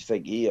said, where do you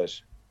think he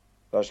is?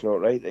 That's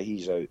not right that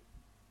he's out.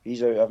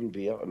 He's out having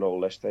beer and all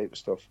this type of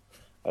stuff.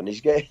 And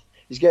he's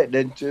getting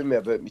into me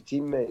about my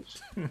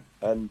teammates.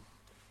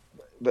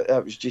 But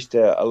that was just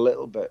a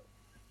little bit.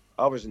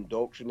 I was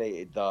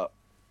indoctrinated that,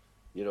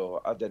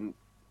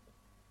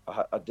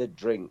 I did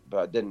drink, but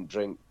I didn't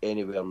drink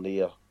anywhere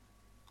near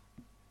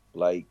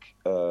like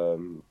I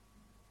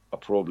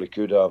probably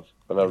could have.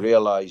 And I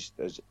realised,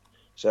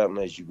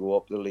 certainly as you go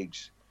up the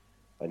leagues,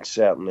 and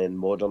certainly in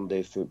modern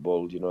day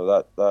football,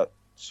 that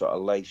sort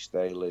of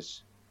lifestyle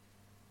is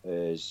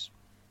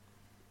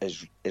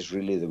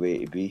really the way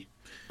to be.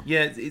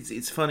 Yeah,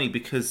 it's funny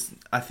because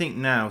I think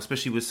now,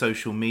 especially with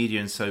social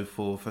media and so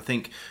forth, I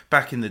think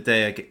back in the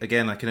day,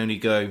 again, I can only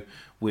go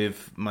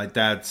with my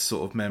dad's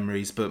sort of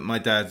memories, but my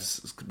dad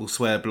will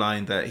swear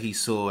blind that he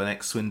saw an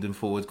ex-Swindon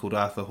forward called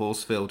Arthur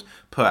Horsfield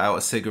put out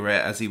a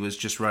cigarette as he was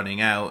just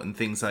running out and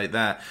things like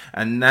that.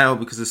 And now,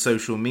 because of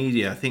social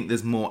media, I think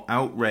there's more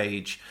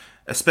outrage,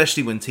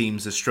 especially when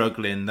teams are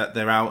struggling, that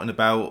they're out and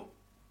about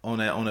on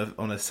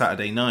a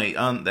Saturday night,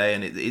 aren't they?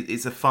 And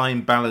it's a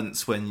fine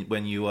balance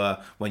when you're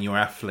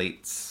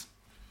athletes.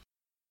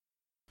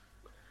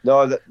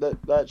 No,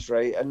 that's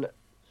right, and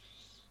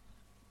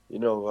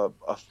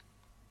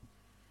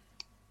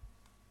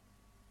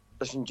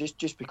listen,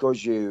 just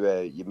because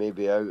you may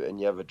be out and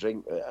you have a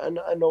drink, and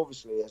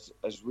obviously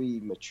as we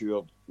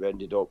matured, we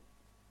ended up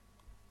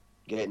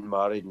getting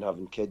married and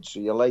having kids. So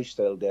your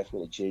lifestyle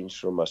definitely changed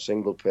from a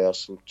single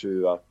person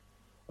to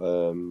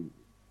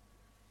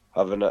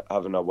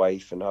having a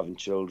wife and having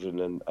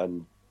children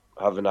and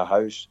having a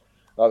house.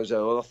 That was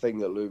another thing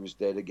that Lou was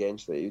dead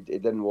against. That he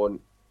didn't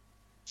want.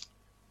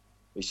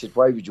 He said,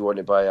 "Why would you want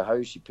to buy a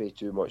house? You pay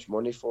too much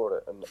money for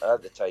it." And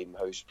at the time,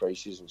 house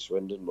prices in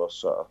Swindon were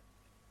sort of,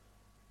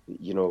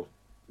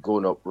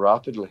 going up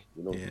rapidly.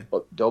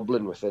 Up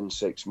doubling within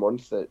 6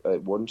 months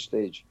at one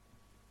stage.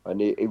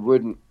 And he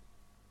wouldn't.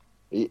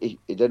 He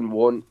didn't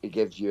want to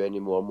give you any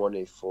more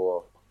money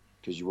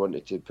because you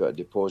wanted to put a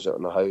deposit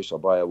on a house or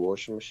buy a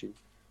washing machine.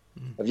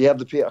 Have you heard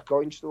the Peter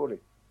Coyne story?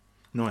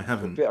 No, I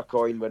haven't. Peter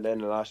Coyne went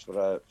in and asked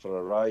for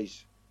a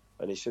rise,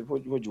 and he said,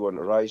 "What do you want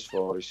a rise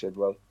for?" He said,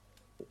 "Well,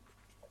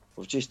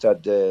 we've just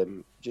had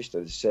the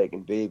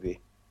second baby,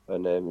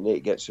 and we need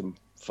to get some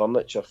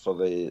furniture for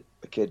the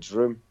kids'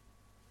 room."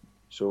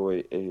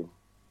 So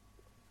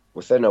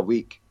within a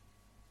week,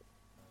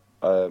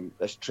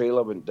 this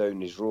trailer went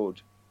down his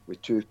road with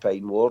 2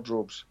 pine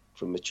wardrobes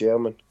from the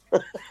chairman.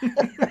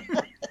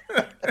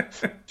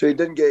 So he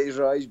didn't get his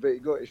rise, but he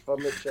got his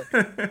furniture.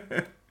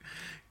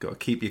 Got to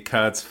keep your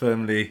cards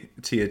firmly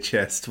to your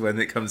chest when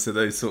it comes to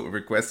those sort of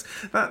requests.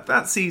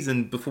 That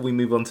season, before we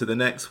move on to the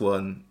next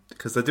one,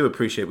 because I do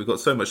appreciate we've got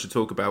so much to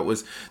talk about,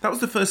 was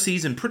the first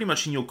season pretty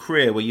much in your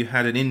career where you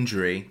had an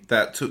injury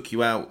that took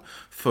you out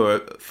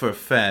for a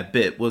fair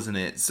bit, wasn't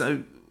it?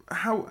 So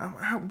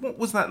what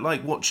was that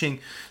like,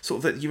 watching sort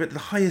of that you're at the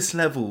highest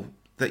level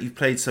that you've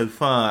played so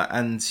far,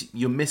 and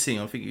you're missing,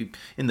 I think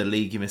in the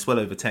league you missed well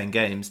over 10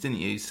 games, didn't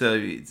you? So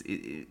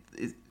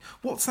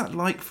what's that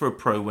like for a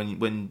pro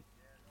when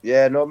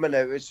Yeah, no,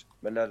 it was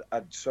when I'd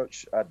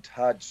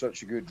had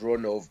such a good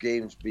run of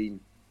games, being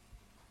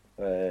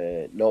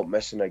not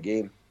missing a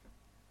game.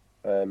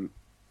 It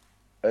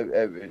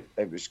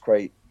was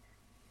quite.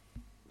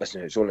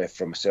 Listen, it's only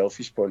from a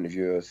selfish point of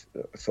view.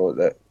 I thought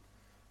that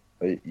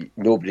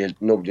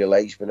nobody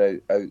likes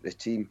being out the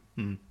team,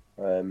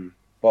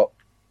 but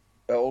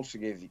it also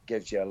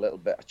gives you a little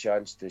bit of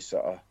chance to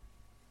sort of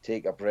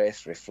take a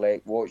breath,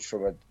 reflect, watch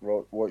from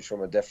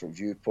a different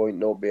viewpoint,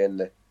 not be in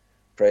the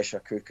pressure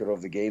cooker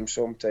of the game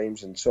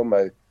sometimes, and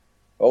somehow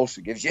also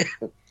gives you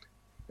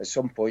at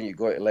some point you've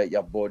got to let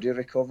your body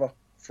recover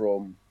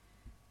from.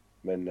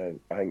 I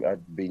think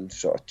I'd been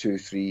sort of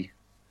 2-3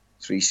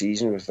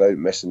 seasons without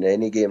missing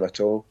any game at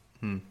all.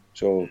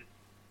 So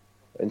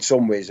in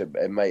some ways it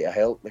might have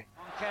helped me.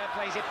 Kerr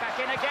plays it back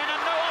in again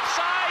and no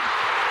offside,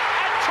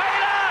 and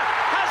Taylor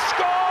has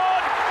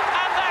scored,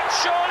 and that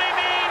surely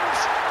means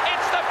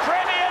it's the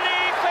Premier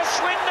League for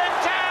Swindon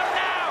Town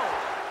now.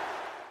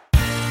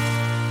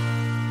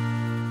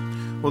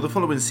 Well, the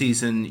following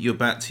season, you're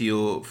back to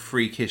your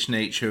freakish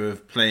nature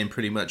of playing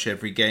pretty much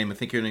every game. I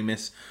think you only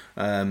miss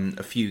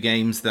a few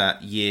games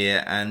that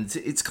year. And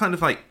it's kind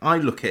of like, I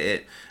look at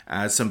it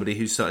as somebody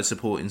who started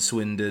supporting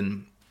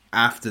Swindon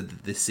after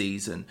this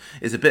season.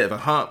 It's a bit of a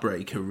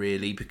heartbreaker,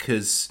 really,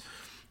 because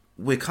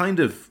we're kind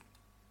of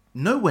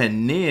nowhere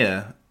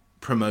near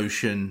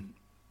promotion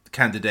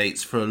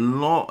candidates for a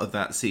lot of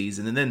that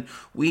season, and then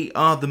we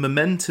are the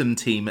momentum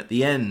team at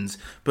the end,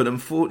 but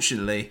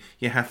unfortunately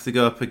you have to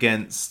go up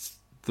against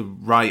the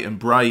Wright and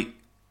Bright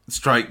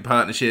strike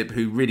partnership,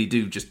 who really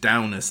do just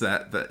down us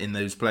that in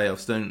those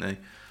playoffs, don't they?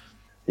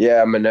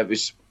 Yeah, it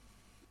was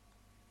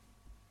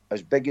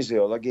as big as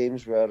the other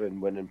games were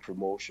in winning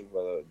promotion,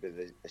 whether it be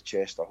the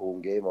Chester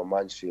home game or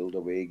Mansfield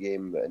away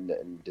game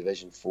in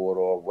Division 4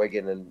 or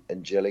Wigan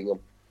and Gillingham.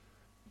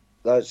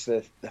 That's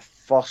the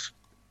first.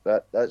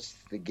 That's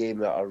the game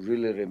that I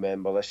really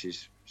remember. This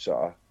is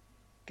sort of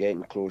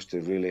getting close to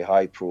really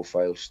high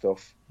profile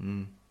stuff.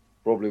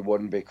 Probably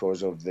one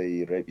because of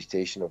the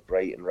reputation of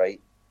Bright and Wright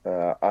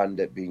and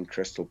it being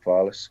Crystal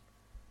Palace.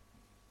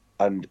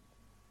 And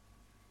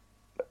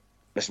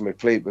listen, we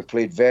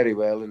played very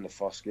well in the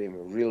first game.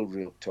 A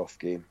real tough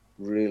game,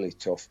 really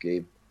tough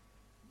game,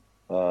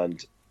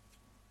 and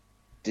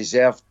I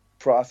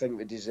think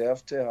we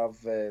deserved to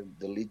have the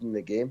lead in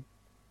the game.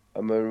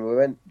 And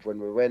when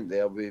we went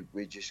there,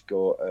 we just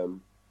got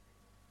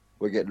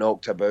we get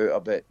knocked about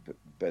a bit,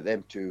 but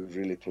them two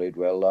really played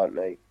well that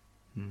night.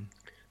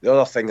 The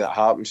other thing that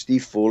happened,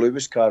 Steve Foley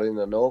was carrying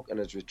a knock,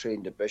 and as we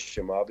trained at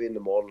Bisham Abbey in the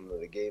morning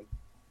of the game,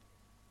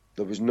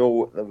 there was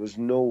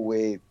no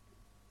way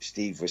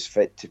Steve was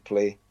fit to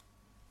play.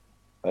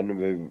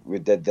 And we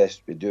do this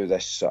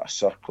sort of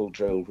circle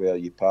drill where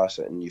you pass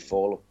it and you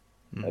follow,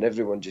 and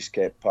everyone just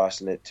kept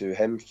passing it to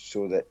him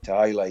so that to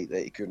highlight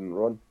that he couldn't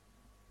run.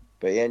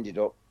 But he ended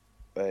up,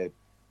 he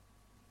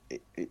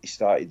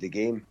started the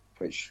game,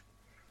 which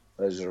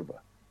was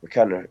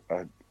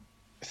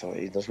I thought,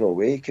 there's no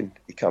way he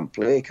can't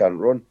play, he can't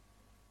run.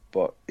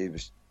 But he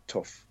was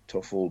tough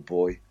old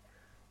boy,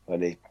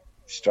 and he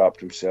strapped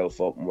himself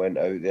up and went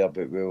out there.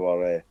 But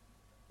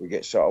we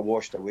get sort of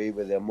washed away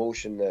with the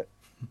emotion that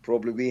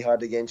probably we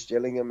had against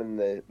Gillingham in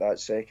that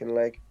second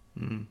leg.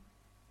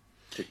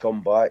 To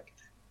come back,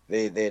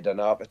 they had an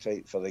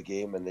appetite for the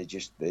game, and they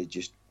just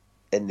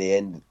in the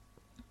end,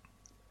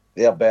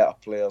 their better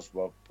players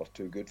were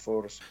too good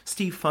for us.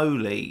 Steve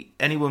Foley,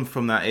 anyone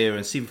from that era,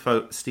 and Steve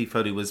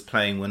Foley was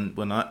playing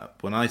when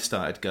I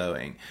started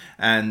going,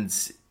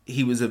 and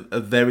he was a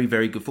very,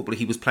 very good footballer.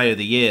 He was Player of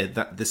the Year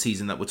the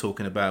season that we're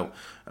talking about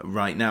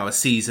right now, a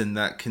season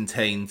that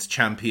contained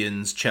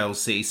champions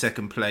Chelsea,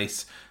 second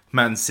place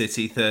Man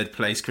City, third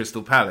place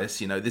Crystal Palace.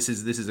 This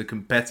is a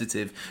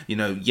competitive.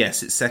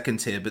 Yes, it's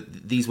second tier,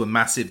 but these were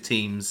massive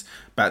teams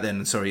back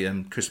then. Sorry,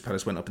 Crystal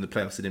Palace went up in the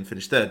playoffs; they didn't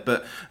finish third.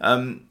 But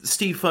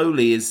Steve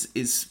Foley is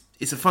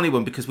it's a funny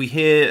one because we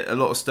hear a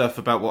lot of stuff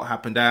about what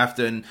happened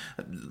after, and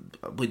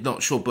we're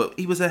not sure. But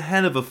he was a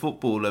hell of a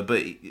footballer,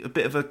 but a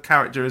bit of a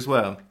character as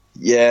well.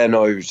 Yeah,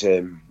 no, he was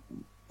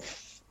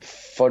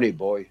funny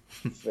boy,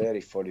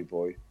 very funny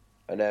boy,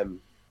 and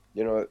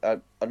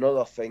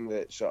another thing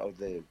that sort of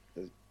the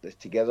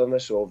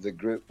togetherness of the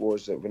group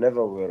was that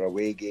whenever we were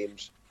away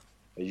games,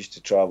 I used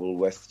to travel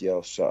with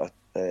your sort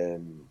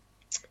of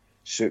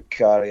suit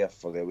carrier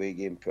for the away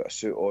game, put a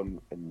suit on,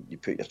 and you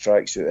put your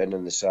tracksuit in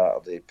on the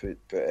Saturday, put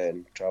it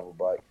in, travel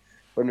back.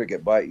 When we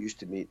get back, we used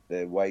to meet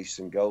the wives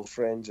and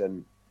girlfriends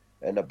in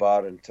a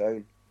bar in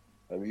town,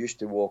 and we used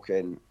to walk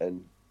in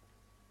and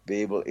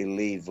be able to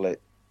leave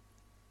like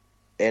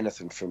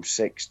anything from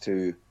 6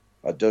 to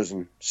a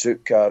dozen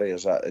suit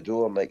carriers at the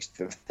door next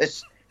to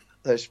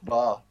this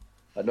bar.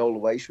 And all the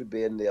wives would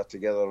be in there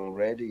together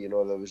already. There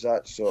was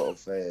that sort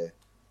of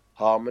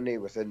harmony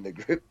within the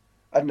group.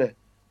 And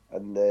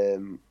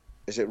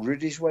is it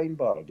Rudy's Wine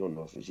Bar? I don't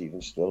know if it's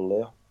even still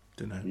there.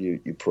 Don't know.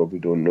 You probably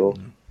don't know.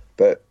 No.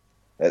 But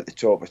at the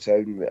top of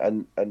town,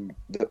 and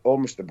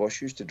almost the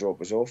bus used to drop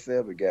us off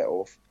there. We get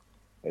off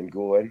and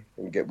go in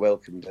and get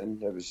welcomed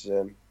in. It was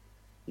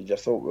you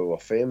just thought we were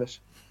famous.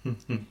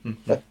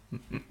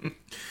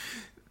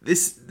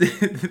 This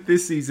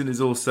season is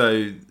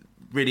also.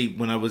 Really,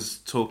 when I was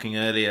talking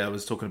earlier, I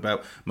was talking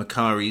about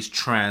Macari's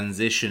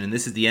transition, and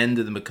this is the end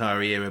of the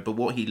Macari era, but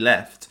what he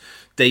left,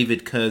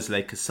 David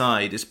Kerslake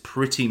aside, is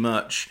pretty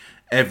much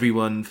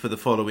everyone for the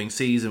following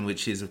season,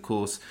 which is, of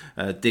course,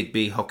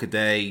 Digby,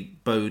 Hockaday,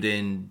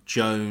 Bowden,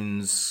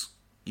 Jones,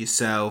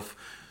 yourself,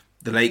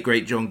 the late,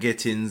 great John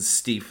Gittins,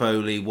 Steve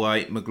Foley,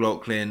 White,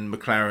 McLaughlin,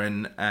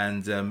 McLaren,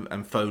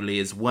 and Foley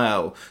as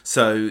well.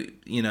 So,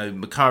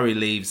 Macari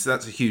leaves.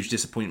 That's a huge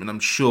disappointment, I'm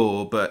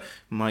sure, but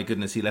my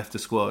goodness, he left the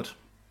squad.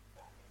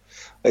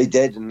 He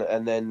did,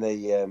 and then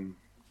the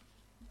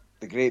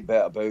great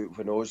bit about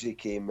when Ozzy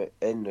came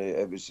in,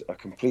 it was a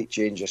complete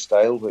change of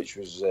style, which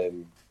was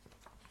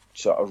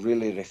sort of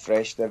really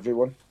refreshed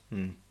everyone.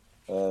 And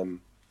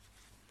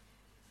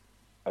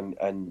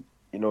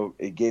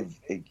he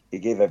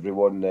gave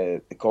everyone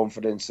the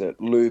confidence that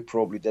Lou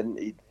probably didn't.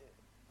 He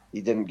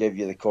didn't give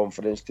you the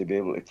confidence to be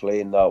able to play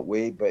in that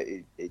way, but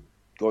it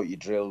got you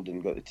drilled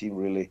and got the team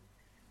really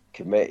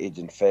committed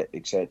and fit,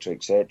 etc.,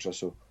 etc.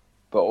 So,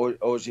 but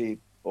Ozzy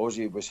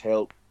was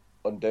helped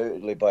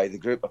undoubtedly by the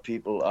group of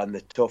people and the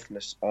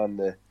toughness, and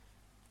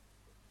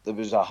there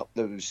was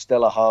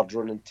still a hard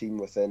running team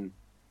within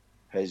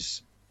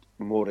his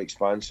more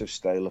expansive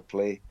style of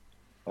play,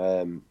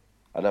 and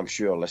I'm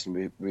sure.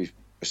 Listen, we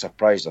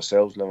surprised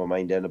ourselves, never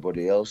mind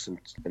anybody else,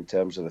 in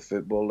terms of the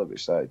football that we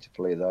started to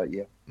play that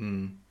year.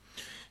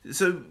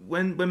 So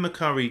when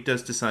Macari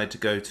does decide to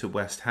go to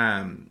West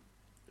Ham,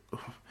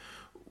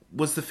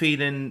 was the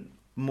feeling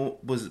more,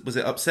 was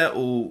it upset,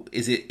 or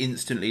is it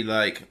instantly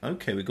like,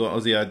 okay, we got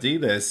Ozzy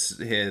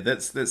Ardiles here,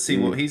 let's see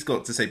what he's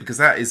got to say, because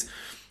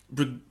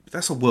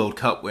that's a World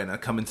Cup winner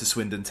coming to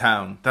Swindon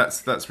Town.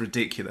 That's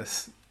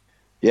ridiculous.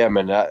 Yeah,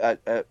 man, I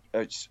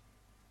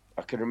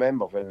can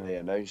remember when they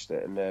announced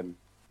it, and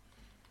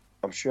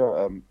I'm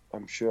sure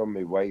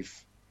my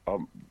wife, I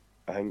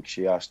think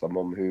she asked her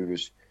mum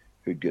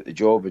who'd get the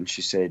job, and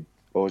she said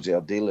Ozzy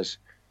Ardiles,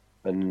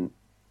 and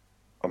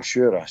I'm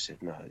sure I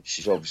said, no,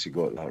 she's obviously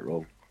got that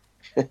wrong.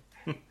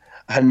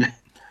 and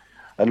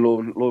lo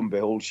and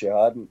behold, she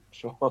hadn't.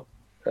 So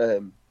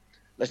listen,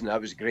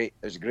 that was great.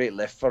 It was a great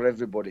lift for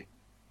everybody.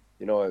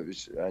 It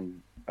was,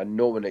 and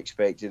no one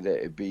expected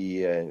it to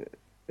be the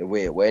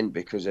way it went,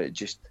 because it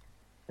just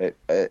we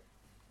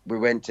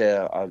went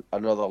to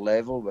another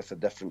level with a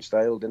different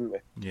style, didn't we?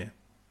 Yeah.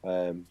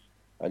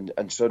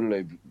 And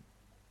suddenly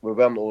we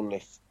weren't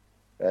only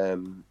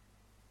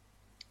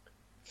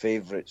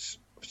favourites,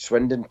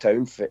 Swindon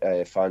Town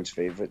fans'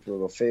 favourites. We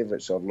were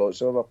favourites of lots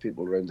of other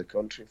people around the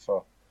country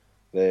for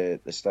the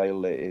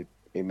style that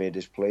he made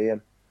us play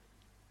in.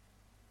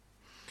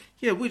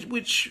 Yeah,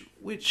 which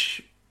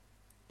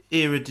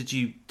era did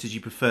you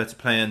prefer to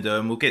play under?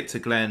 And we'll get to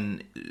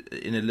Glenn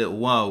in a little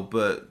while,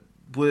 but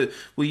were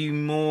you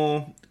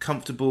more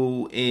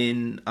comfortable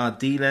in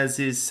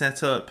Ardiles'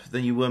 setup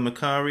than you were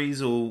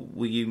Macari's, or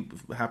were you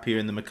happier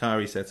in the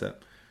Macari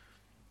setup?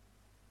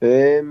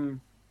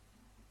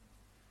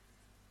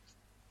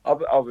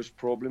 I was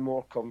probably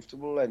more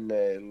comfortable in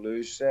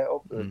Lou's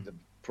setup.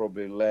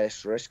 Probably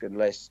less risk and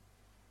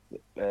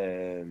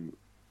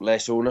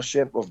less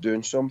ownership of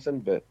doing something,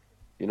 but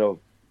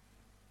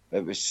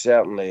it was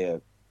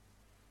certainly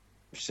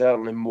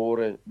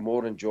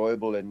more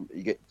enjoyable, and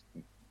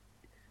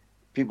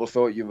people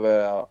thought you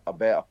were a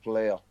better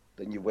player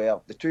than you were.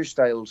 The two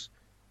styles,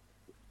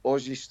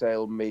 Aussie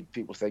style made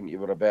people think you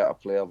were a better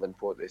player than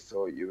what they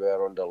thought you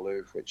were under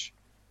Lou, which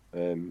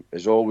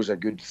is always a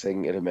good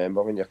thing to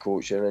remember when you're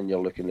coaching and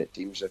you're looking at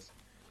teams.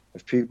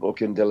 If people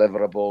can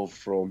deliver a ball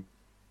from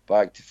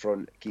back to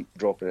front, keep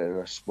dropping it in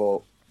a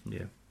spot,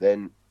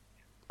 then,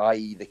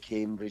 i.e. the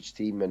Cambridge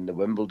team and the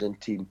Wimbledon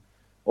team,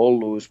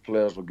 all those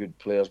players were good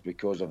players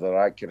because of their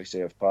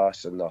accuracy of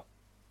pass and their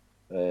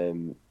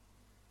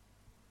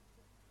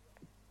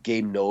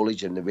game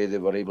knowledge and the way they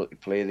were able to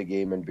play the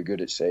game and be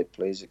good at set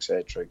plays,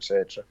 etc.,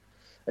 etc.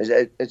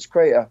 It's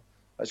quite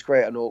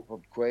an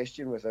awkward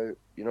question without,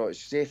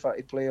 it's safer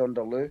to play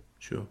under Lou.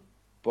 Sure.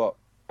 But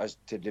as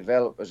to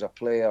develop as a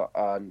player,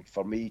 and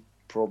for me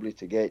probably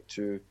to get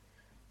to,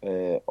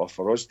 or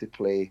for us to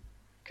play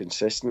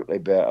consistently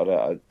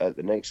better at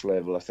the next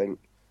level, I think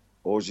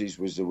Aussies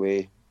was the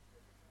way.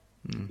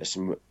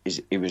 Listen,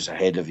 he was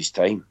ahead of his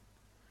time.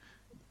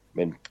 I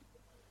mean,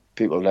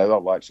 people now are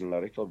waxing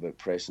lyrical about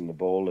pressing the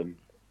ball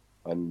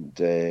and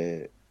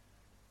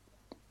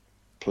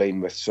playing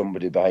with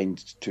somebody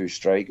behind two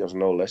strikers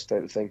and all this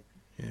type of thing.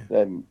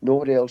 Yeah.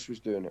 Nobody else was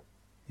doing it.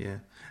 Yeah,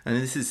 and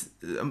this is.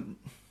 I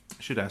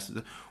should ask,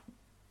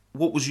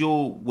 what was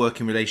your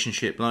working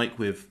relationship like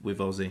with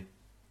Ozzy?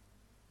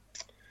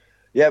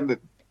 Yeah, but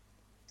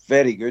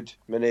very good.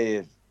 I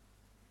mean,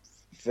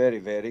 very,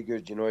 very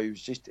good. He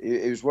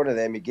was one of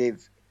them. He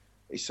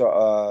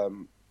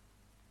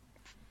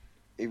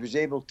was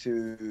able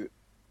to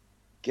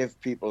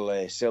give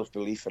people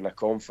self-belief and a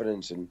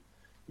confidence, and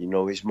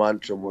his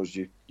mantra was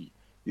you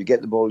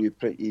get the ball, you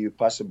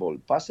pass the ball, you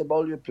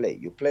play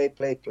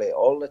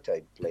all the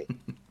time, play.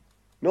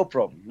 No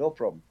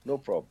problem.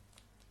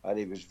 And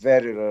he was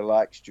very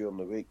relaxed during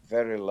the week,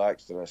 very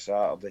relaxed on a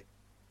Saturday.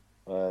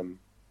 Can't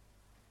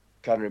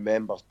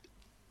remember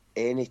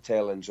any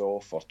tellings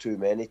off or too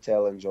many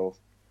tellings off,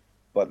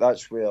 but that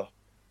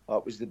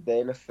was the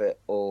benefit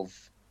of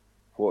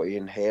what he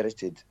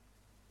inherited.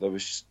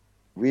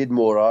 We had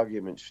more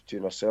arguments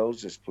between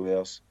ourselves as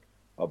players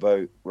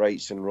about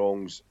rights and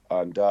wrongs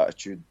and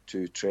attitude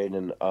to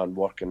training and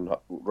working,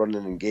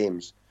 running in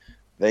games.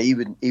 That he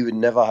would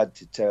never had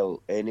to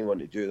tell anyone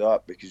to do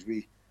that, because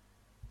we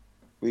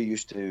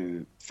used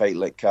to fight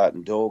like cat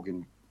and dog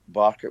and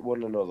bark at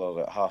one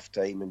another at half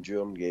time and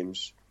during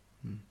games.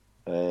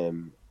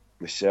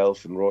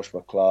 Myself and Ross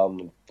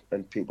McLaren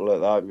and people like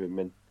that. I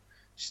mean,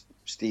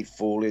 Steve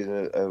Foley,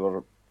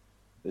 the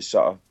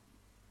sort of.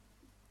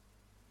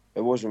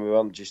 We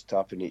weren't just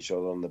tapping each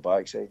other on the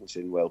backside and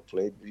saying well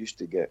played. We used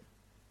to get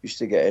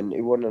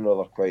into one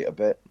another quite a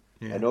bit.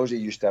 Yeah. And Ozzy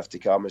used to have to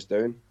calm us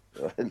down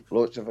on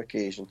lots of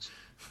occasions.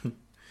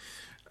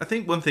 I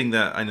think one thing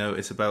that I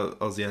notice about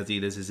Ozzy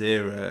Ardiles'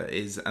 era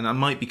is, and I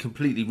might be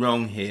completely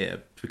wrong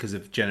here because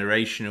of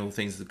generational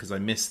things, because I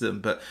miss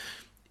them, but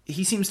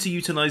he seems to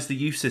utilise the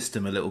youth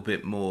system a little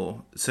bit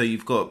more. So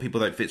you've got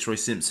people like Fitzroy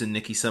Simpson,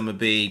 Nicky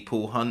Summerby,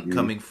 Paul Hunt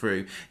coming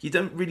through. You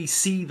don't really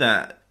see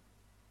that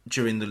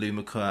during the Lou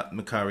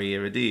Macari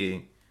era, do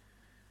you?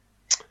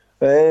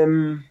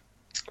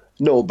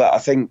 No, but I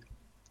think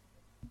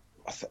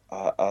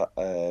I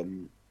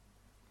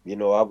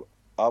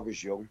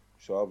was young,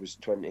 so I was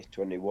 20,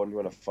 21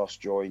 when I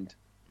first joined.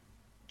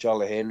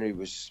 Charlie Henry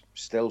was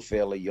still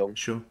fairly young.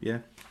 Sure, yeah.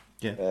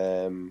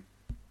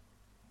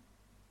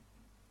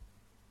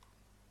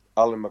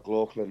 Alan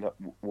McLaughlin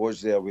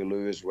was there with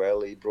Lou as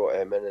well. He brought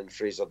him in, and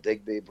Fraser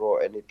Digby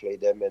brought in. He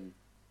played him in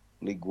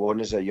League One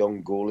as a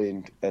young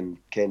goalie, and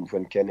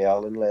when Kenny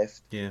Allen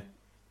left. Yeah.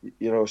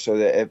 So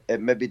that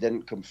it maybe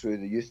didn't come through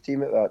the youth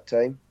team at that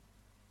time.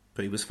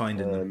 But he was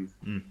finding them.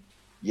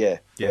 Yeah.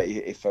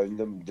 He found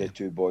them, the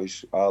two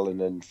boys,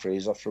 Allen and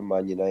Fraser from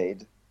Man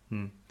United.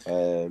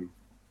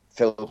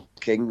 Phil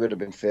King would have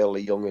been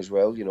fairly young as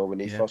well, when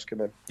he first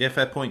came in. Yeah,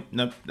 fair point.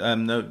 No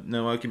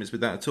arguments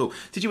with that at all.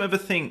 Did you ever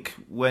think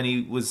when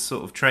he was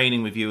sort of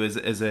training with you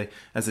as a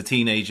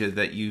teenager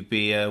that you'd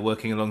be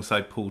working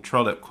alongside Paul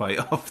Trollope quite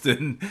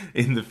often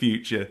in the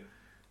future?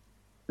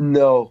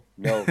 No.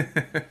 But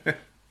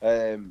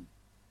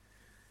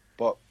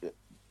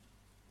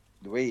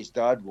the way his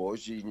dad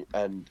was, he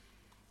went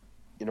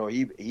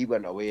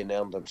away and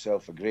earned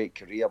himself a great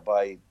career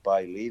by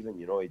leaving.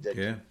 He did.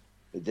 Yeah.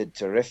 They did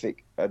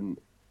terrific, and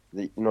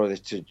the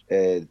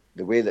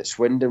way that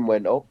Swindon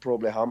went up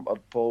probably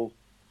hampered Paul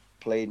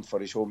playing for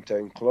his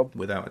hometown club.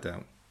 Without a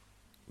doubt.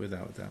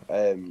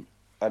 And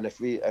if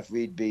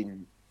we'd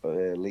been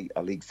a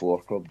League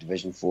 4 club,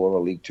 Division 4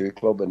 or League 2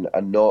 club,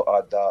 and not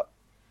had that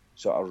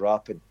sort of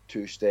rapid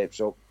 2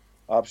 steps up,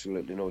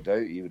 absolutely no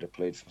doubt he would have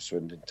played for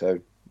Swindon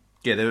Town.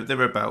 Yeah, there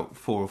were about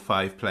 4 or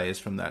 5 players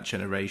from that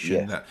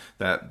generation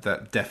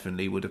that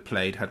definitely would have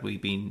played had we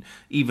been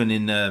even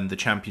in the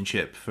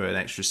Championship for an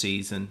extra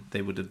season.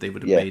 They would have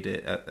made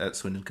it at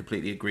Swindon.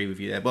 Completely agree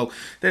with you there. Well,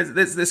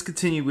 let's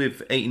continue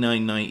with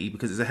 89-90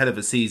 because it's a hell of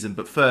a season.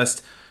 But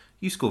first,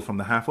 you score from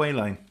the halfway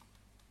line.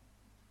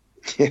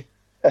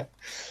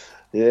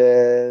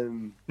 Yeah,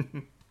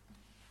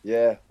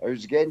 I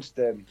was against.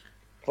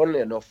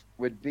 Funnily enough,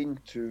 we'd been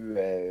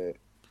to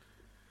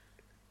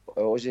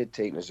Aussie had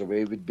taken us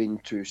away. We'd been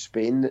to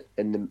Spain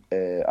in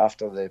the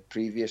after the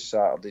previous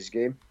Saturday's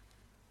game,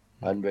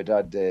 and we'd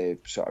had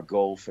sort of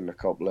golf and a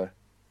couple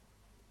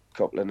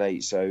of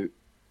nights out,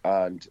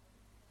 and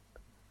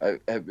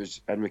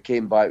we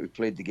came back. We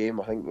played the game.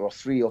 I think we were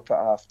 3 up at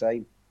half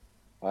time,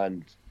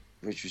 and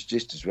which was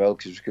just as well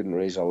because we couldn't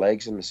raise our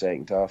legs in the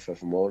second half,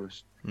 if I'm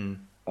honest.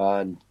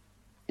 And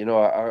you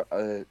know,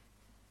 I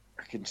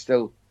can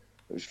still.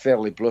 It was a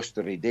fairly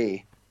blustery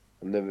day,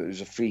 and there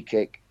was a free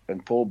kick,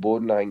 and Paul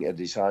Bowden had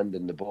his hand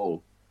in the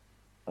ball,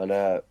 and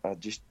I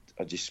just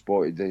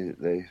spotted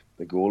the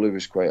goalie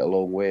was quite a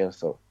long way. I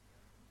thought,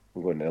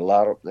 I'm going to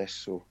larrup this,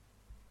 so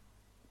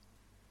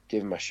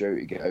gave him a shout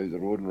to get out the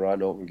road and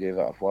ran up and gave it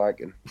a whack,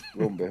 and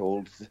lo and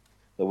behold,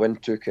 the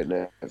wind took it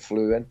and it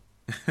flew in.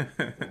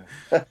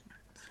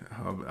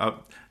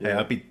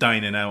 I'd be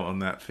dining out on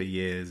that for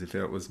years if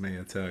that was me,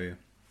 I tell you.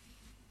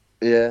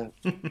 Yeah,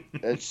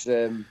 it's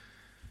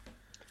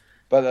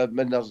but I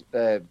mean, there's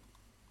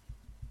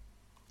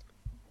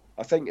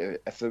I think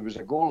if there was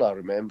a goal I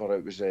remember,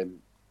 it was a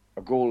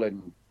goal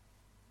in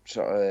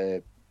sort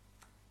of.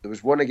 There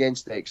was one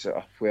against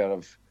Exeter where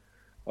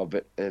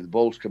the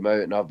ball's come out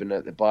and I've been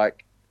at the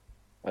back,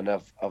 and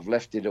I've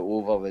lifted it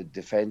over the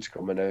defence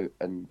coming out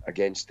and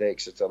against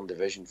Exeter in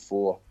Division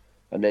 4,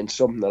 and then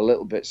something a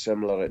little bit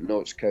similar at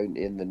Notts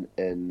County in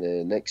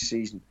the next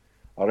season.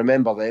 I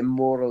remember them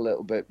more a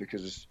little bit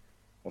because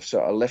I've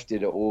sort of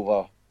lifted it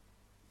over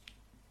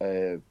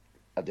a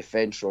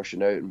defence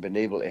rushing out and been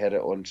able to hit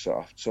it on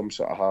some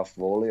sort of half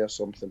volley or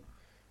something.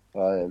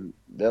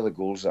 They're the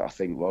goals that I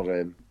think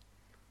were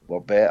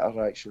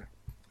better actually.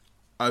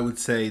 I would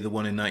say the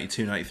one in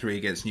 92-93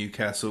 against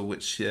Newcastle,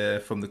 which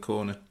from the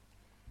corner.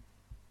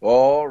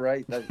 Oh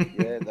right, that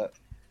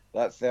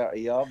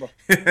 30-yarder.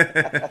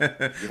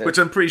 Yeah. Which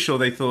I'm pretty sure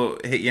they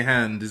thought hit your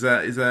hand. Is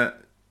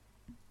that?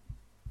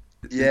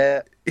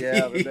 Yeah,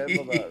 I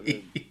remember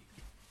that.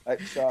 I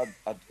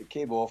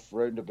came off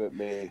round about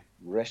my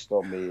wrist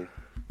or my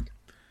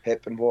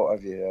hip and what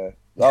have you.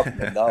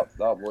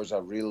 That was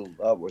a real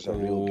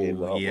game.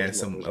 That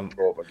was a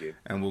proper game.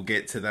 And we'll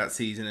get to that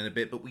season in a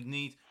bit, but we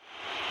need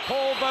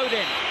Paul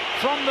Bowden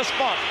from the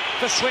spot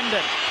for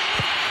Swindon.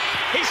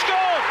 He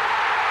scored!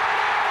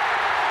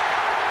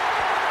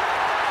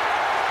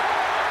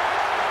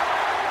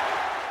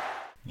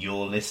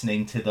 You're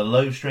listening to the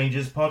Low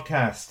Strangers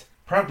podcast,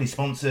 proudly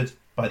sponsored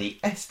by the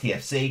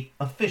STFC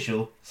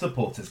Official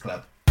Supporters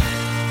Club.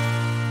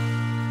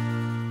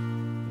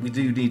 We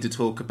do need to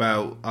talk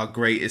about our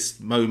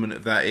greatest moment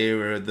of that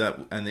era,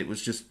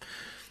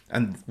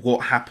 and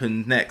what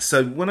happened next.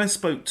 So when I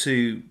spoke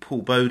to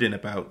Paul Bowden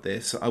about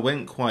this, I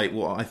went quite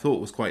what I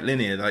thought was quite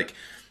linear. Like,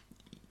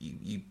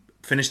 you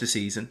finished the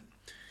season,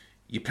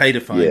 you played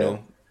a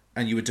final,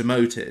 and you were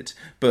demoted.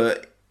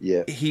 But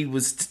he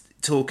was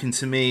talking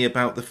to me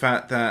about the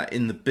fact that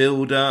in the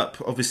build-up,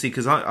 obviously,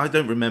 because I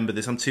don't remember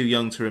this, I'm too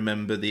young to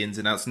remember the ins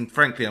and outs, and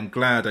frankly, I'm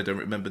glad I don't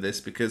remember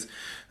this because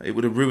it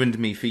would have ruined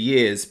me for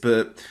years.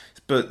 But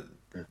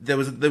there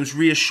was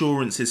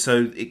reassurances,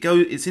 so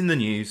it's in the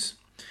news.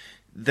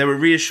 There were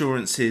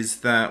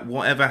reassurances that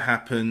whatever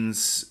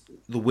happens,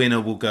 the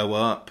winner will go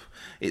up.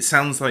 It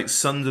sounds like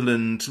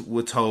Sunderland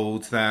were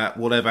told that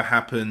whatever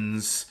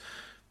happens,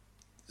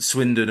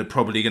 Swindon are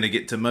probably going to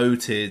get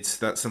demoted.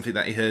 That's something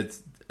that he heard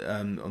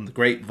on the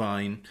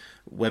grapevine.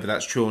 Whether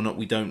that's true or not,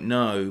 we don't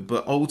know.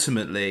 But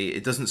ultimately,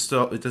 it doesn't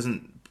stop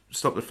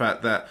the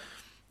fact that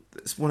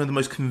it's one of the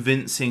most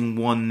convincing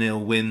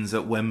 1-0 wins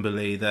at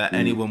Wembley that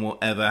anyone will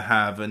ever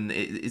have. And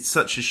it's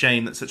such a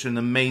shame that such an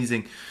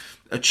amazing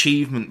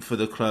achievement for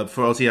the club,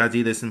 for Ozzy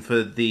Ardiles and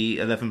for the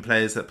 11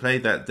 players that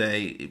played that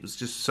day, it was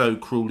just so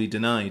cruelly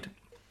denied.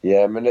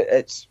 Yeah, I mean,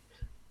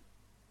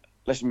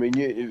 listen, we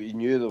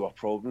knew there were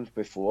problems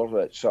before,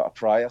 but sort of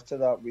prior to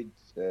that,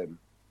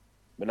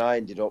 when I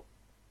ended up,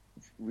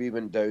 we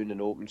went down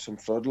and opened some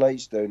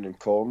floodlights down in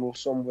Cornwall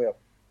somewhere,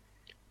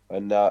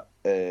 and that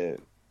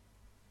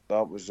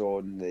was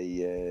on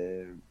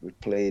we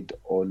played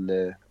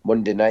on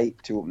Monday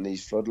night to open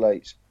these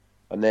floodlights,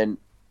 and then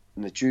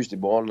on the Tuesday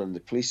morning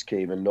the police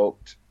came and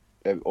knocked.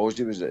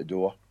 Ozzy was at the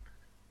door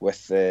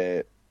with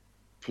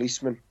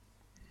policemen,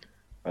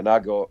 and I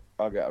got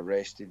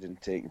arrested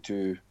and taken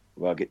to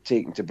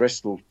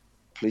Bristol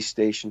police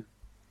station,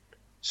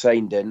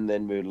 signed in.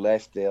 Then we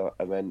left there.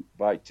 I went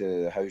back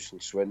to the house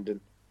in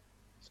Swindon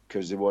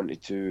because they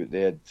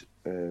had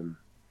the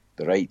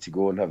right to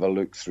go and have a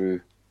look through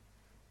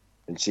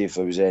and see if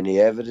there was any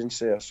evidence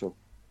there. So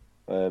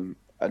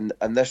and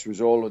this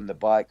was all on the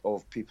back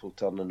of people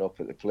turning up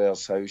at the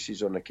players'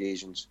 houses on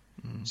occasions,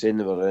 saying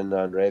they were in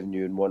on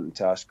revenue and wanting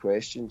to ask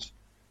questions,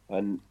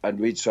 and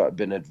we'd sort of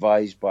been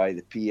advised by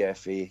the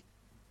PFA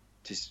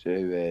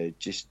to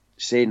just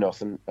say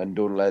nothing and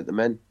don't let them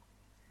in.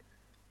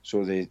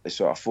 So they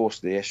sort of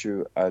forced the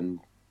issue,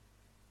 and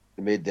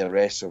they made the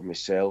arrests of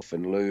myself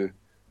and Lou,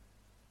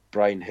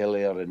 Brian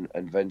Hillier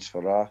and Vince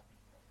Farrar,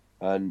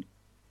 and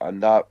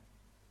that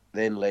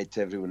then led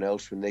to everyone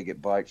else when they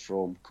get back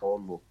from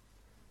Cornwall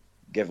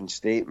giving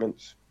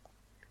statements.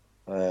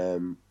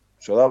 So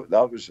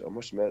that was, I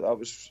must admit, that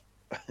was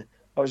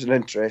was an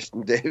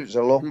interesting day. It was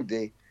a long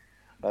day,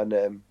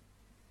 and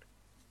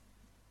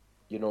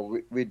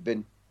we'd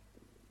been,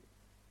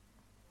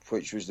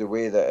 which was the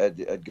way that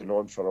it had gone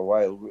on for a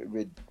while.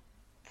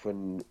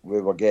 When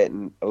we were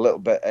getting a little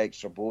bit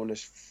extra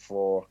bonus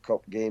for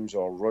cup games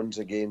or runs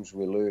of games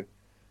with Lou,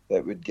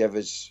 that would give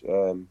us,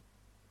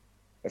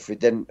 if we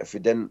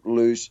didn't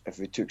lose, if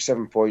we took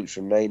 7 points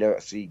from 9 out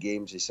of 3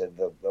 games, he said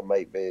there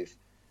might be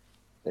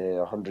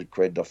 100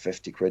 quid or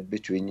 50 quid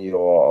between you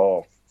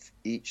or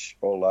each,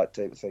 all that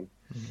type of thing.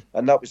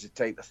 And that was the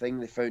type of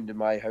thing they found in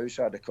my house.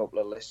 I had a couple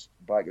of lists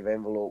back of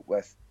envelope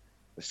with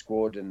the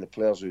squad and the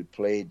players who'd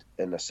played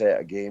in a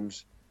set of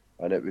games,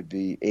 and it would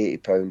be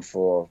 £80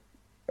 for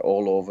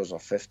all overs or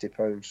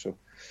 £50. So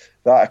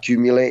that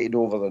accumulated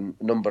over the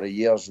number of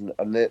years, and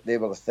they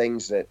were the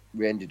things that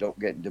we ended up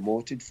getting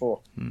demoted for.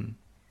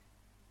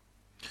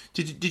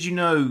 Did you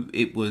know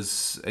it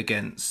was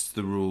against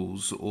the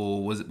rules,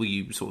 or were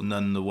you sort of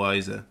none the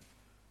wiser?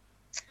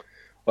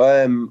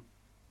 Well,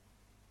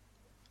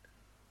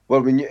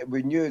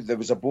 we knew there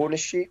was a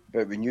bonus sheet,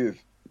 but we knew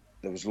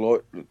there was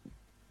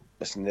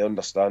listen, the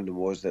understanding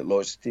was that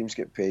lots of teams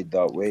get paid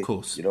that way. Of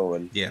course,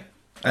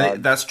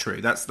 and that's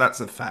true. That's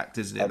a fact,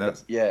 isn't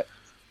it? Yeah.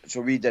 So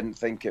we didn't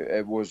think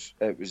it was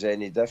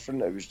any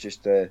different. It was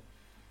just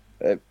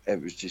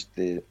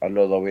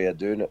another way of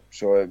doing it.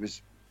 So it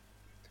was.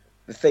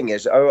 The thing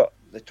is, the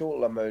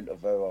total amount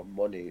of our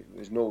money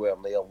was nowhere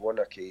near one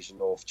occasion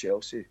of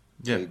Chelsea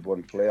paid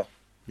one player.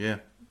 Yeah.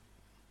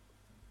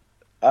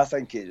 I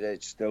think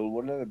it's still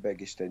one of the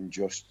biggest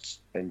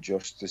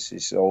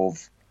injustices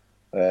of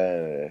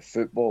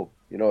football.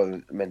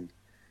 I mean,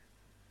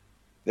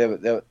 they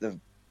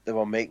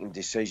were making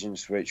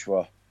decisions which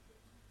were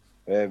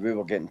we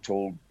were getting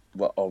told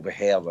what we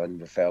heard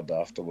and we heard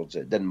afterwards.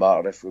 It didn't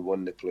matter if we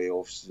won the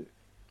playoffs.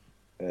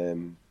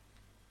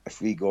 If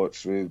we got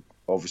through,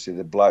 obviously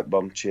the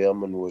Blackburn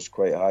chairman was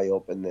quite high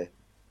up in the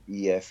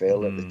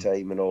EFL at the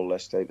time and all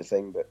this type of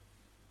thing. But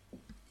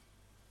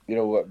we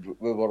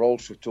were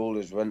also told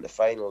as we went to the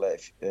final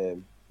that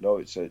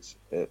it's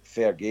a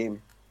fair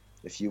game.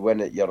 If you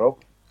win it, you're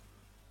up.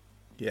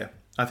 Yeah,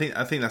 I think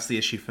that's the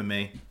issue for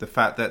me. The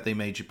fact that they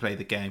made you play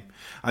the game.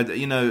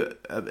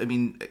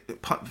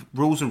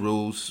 Rules are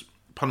rules,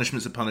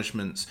 punishments are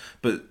punishments,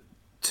 but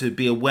to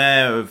be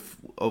aware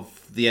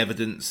of the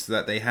evidence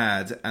that they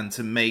had, and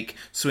to make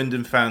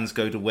Swindon fans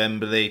go to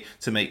Wembley,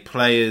 to make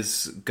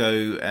players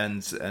go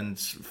and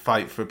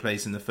fight for a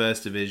place in the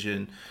First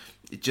Division,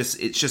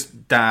 it's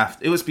just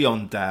daft. It was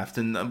beyond daft,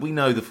 and we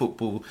know the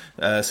Football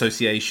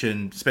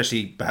Association,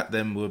 especially back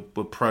then,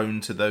 were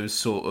prone to those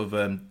sort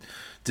of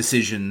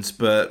decisions.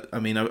 But I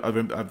mean,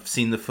 I've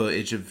seen the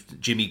footage of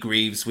Jimmy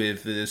Greaves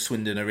with the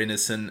Swindon are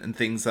innocent and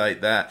things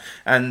like that,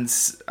 and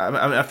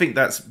I think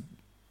that's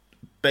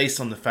based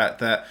on the fact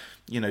that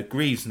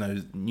Greaves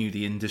knew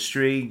the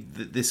industry.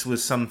 That this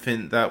was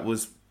something that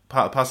was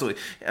part and parcel.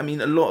 I mean,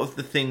 a lot of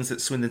the things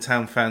that Swindon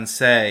Town fans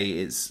say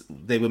is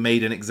they were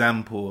made an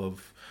example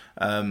of,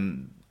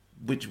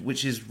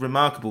 which is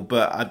remarkable.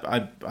 But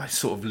I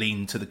sort of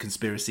lean to the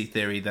conspiracy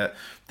theory that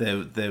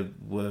there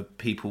were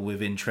people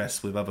with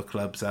interests with other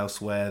clubs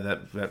elsewhere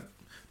that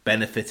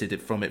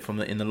benefited from it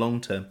in the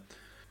long term.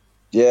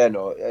 Yeah,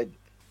 no,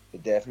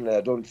 definitely.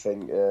 I don't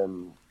think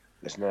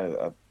it's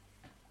now.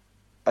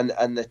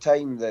 And the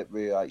time that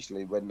we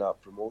actually win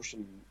that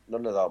promotion,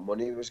 none of that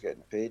money was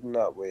getting paid in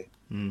that way.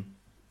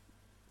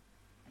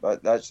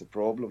 But that's the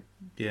problem.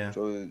 Yeah.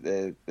 So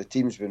the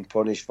team's been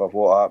punished for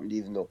what happened,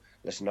 even though,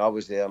 listen, I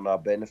was there and I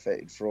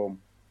benefited from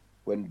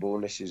win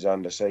bonuses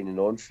and a signing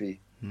on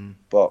fee.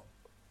 But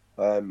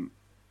that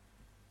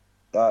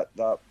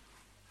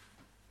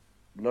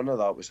none of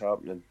that was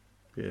happening.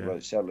 Yeah. Well,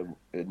 certainly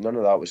none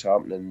of that was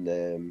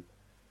happening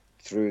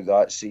through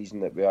that season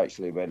that we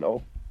actually went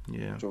up.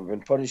 Yeah. So we've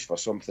been punished for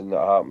something that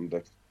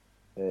happened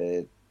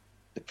the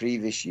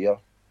previous year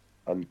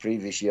and the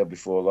previous year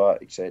before that,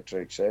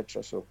 etc.,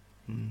 etc. So,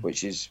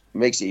 which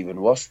makes it even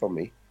worse for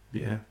me.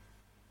 Yeah,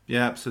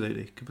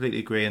 absolutely, completely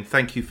agree. And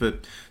thank you for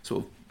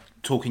sort of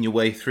talking your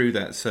way through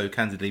that so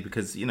candidly,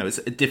 because it's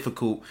a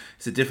difficult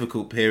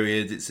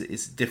period.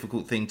 It's a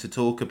difficult thing to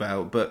talk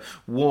about. But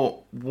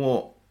what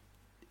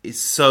is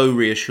so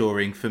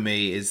reassuring for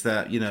me is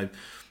that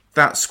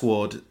that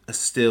squad are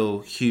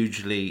still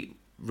hugely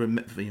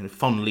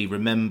fondly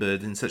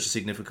remembered in such a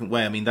significant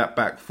way. I mean, that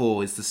back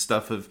four is the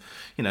stuff of,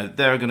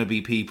 there are going to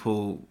be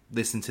people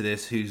listen to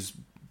this whose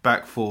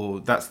back four,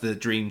 that's the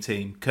dream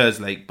team.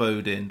 Kerslake,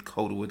 Bowden,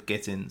 Calderwood,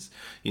 Gittins.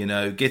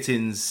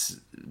 Gittins,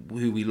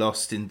 who we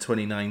lost in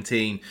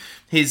 2019,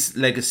 his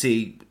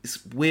legacy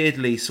is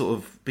weirdly sort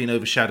of been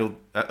overshadowed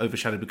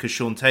because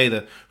Sean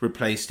Taylor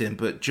replaced him,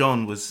 but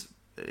John was...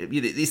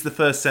 He's the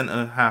first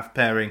centre-half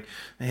pairing,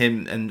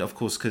 him, and of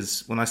course,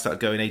 because when I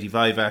started going, Adi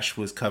Vivash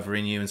was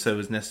covering you, and so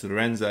was Nestor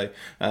Lorenzo.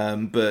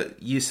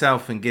 But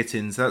yourself and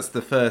Gittins, that's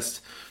the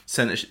first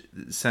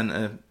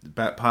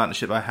centre-back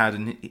partnership I had,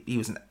 and he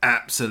was an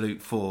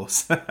absolute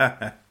force.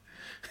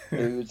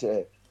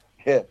 It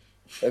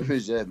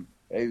was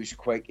he was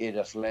quick, he had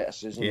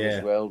athleticism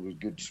as well, with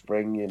good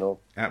spring, you know.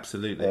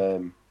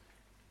 Absolutely.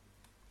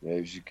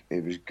 Yeah,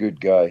 he was a good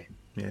guy.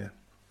 Yeah.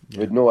 We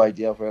had no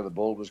idea where the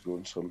ball was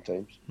going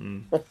sometimes.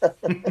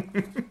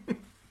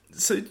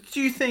 So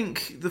do you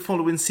think the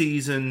following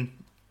season,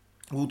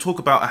 we'll talk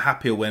about a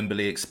happier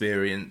Wembley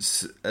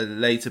experience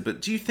later,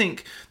 but do you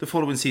think the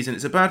following season,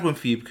 it's a bad one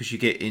for you because you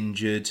get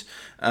injured,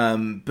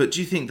 but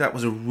do you think that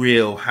was a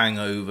real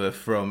hangover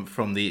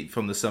from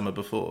the summer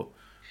before?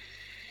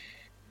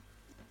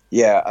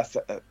 Yeah,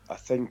 I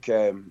think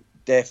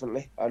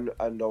definitely,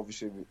 and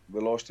obviously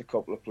we lost a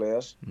couple of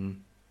players,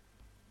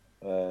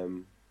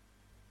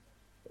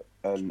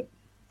 and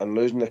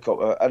losing a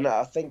couple, and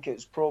I think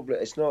it's probably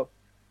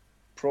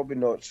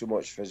not so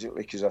much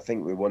physically, because I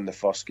think we won the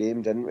first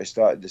game, didn't we?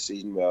 Started the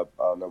season with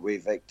an away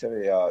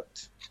victory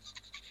at,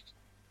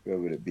 where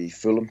would it be,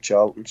 Fulham,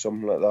 Charlton,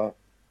 something like that.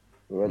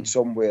 We went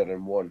somewhere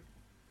and won,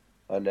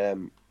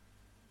 and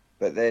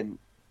but then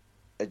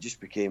it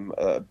just became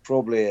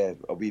probably a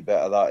wee bit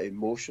of that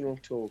emotional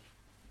toll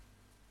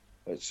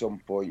at some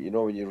point. You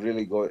know, when you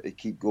really got to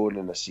keep going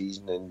in a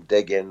season and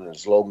dig in, and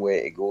there's a long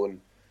way to go, and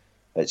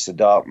it's the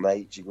dark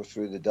nights. You go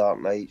through the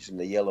dark nights, and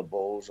the yellow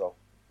balls are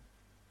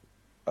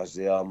as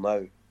they are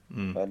now,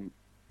 and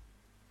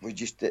we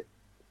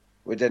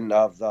didn't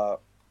have that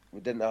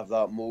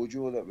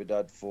mojo that we'd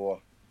had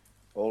for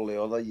all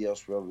the other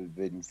years where we've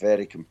been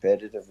very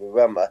competitive. We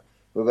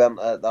weren't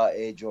at that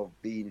age of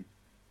being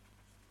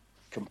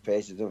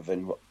competitive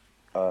and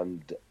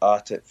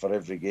at it for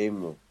every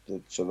game.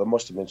 So there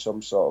must have been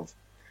some sort of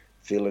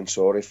feeling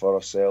sorry for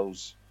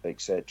ourselves,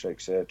 etc.,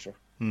 etc.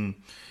 I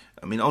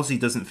mean, Ozzy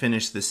doesn't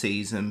finish the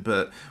season,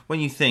 but when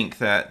you think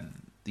that,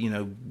 you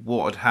know,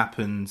 what had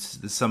happened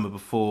the summer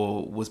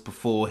before was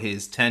before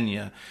his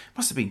tenure, it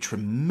must have been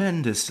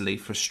tremendously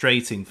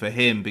frustrating for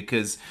him,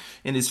 because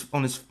in his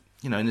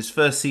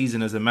first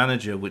season as a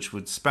manager, which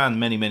would span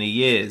many, many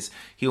years,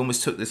 he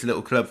almost took this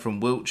little club from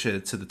Wiltshire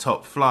to the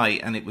top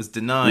flight, and it was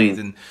denied.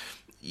 And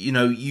you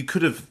know, you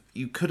could have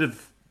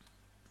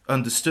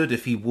understood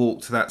if he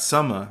walked that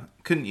summer,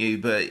 couldn't you?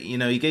 But you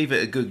know, he gave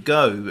it a good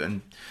go,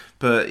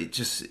 but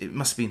it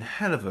must have been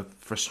hell of a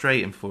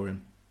frustrating for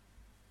him.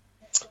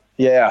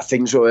 Yeah, I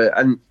think so.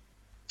 And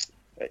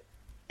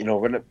you know,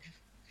 when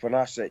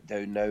I sit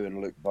down now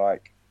and look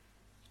back,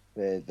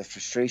 the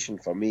frustration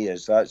for me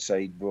is that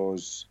side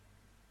was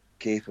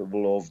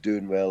capable of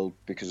doing well,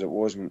 because it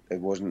wasn't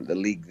the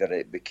league that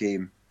it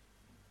became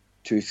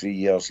 2-3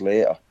 years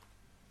later,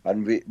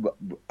 and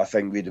I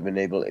think we'd have been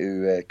able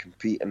to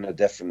compete in a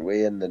different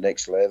way in the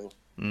next level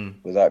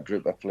with that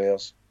group of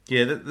players.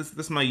 Yeah,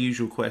 that's my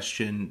usual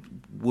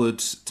question.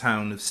 Would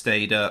Town have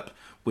stayed up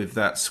with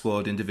that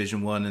squad in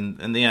Division 1?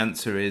 And the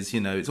answer is,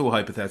 you know, it's all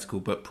hypothetical,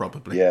 but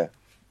probably. Yeah.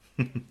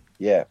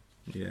 Yeah.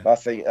 I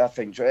think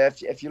so.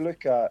 If you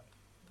look at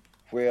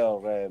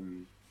where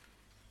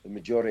the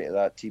majority of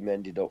that team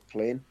ended up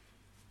playing,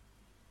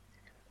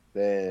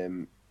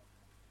 further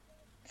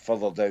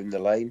down the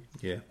line,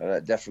 and at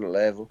a different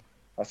level,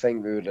 I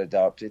think we would have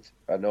adapted.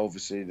 And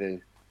obviously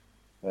the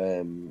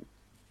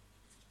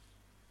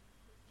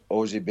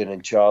Ozzy being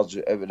in charge,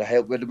 it would have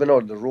helped. We'd have been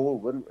on the roll,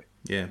 wouldn't we?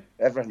 Yeah.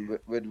 Everything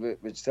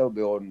would still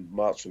be on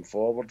marching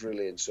forward,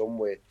 really, in some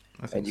way.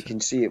 And you can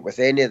see it with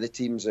any of the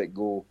teams that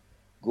go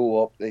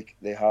up. They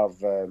have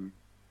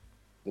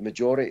the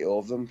majority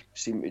of them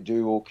seem to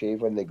do okay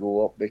when they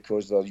go up,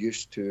 because they're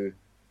used to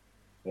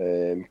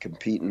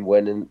competing,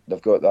 winning.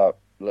 They've got that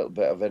little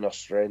bit of inner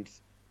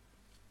strength,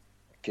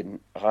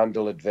 can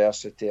handle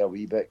adversity a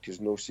wee bit,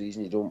 because no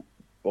season you don't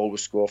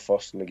always score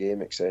first in the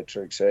game,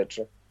 etc.,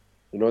 etc.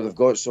 You know, they've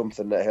got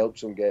something that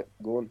helps them get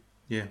going.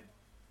 Yeah.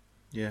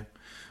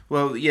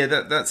 Well, yeah,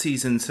 that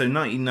season, so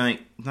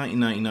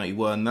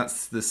 1990-91,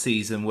 that's the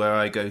season where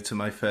I go to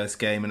my first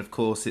game. And of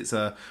course, it's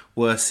a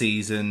worst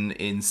season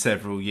in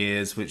several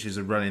years, which is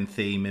a running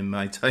theme in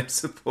my time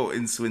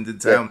supporting Swindon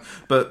Town. Yeah.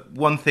 But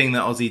one thing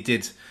that Ozzy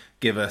did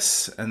give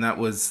us, and that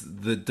was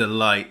the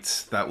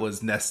delight that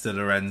was Nesta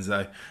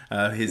Lorenzo,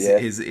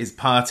 his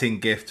parting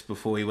gift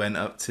before he went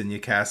up to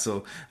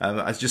Newcastle.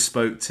 I just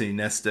spoke to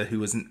Nesta, who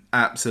was an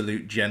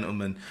absolute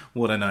gentleman.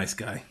 What a nice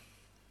guy.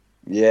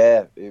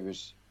 Yeah, it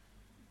was.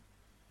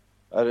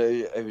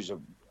 I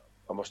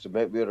must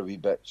admit, we were a wee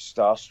bit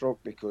starstruck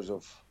because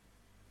of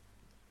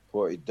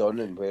what he'd done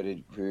and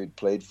who he'd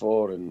played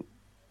for, and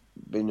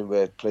being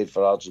where he played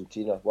for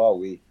Argentina.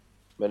 Wow, it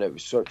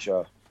was such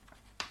a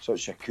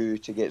coup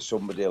to get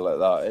somebody like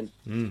that in.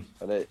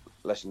 And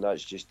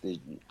that's just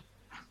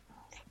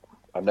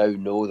I now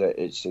know that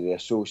it's the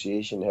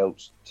association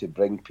helps to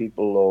bring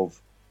people of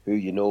who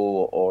you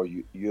know, or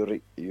you're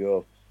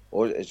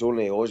it's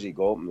only Ozzy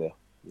got him there.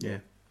 Yeah,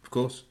 of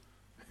course.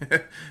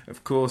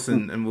 Of course,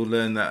 and we'll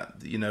learn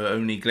that, you know,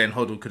 only Glenn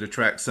Hoddle could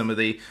attract some of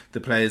the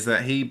players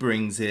that he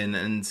brings in.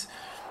 And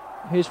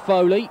here's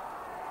Foley.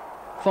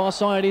 Far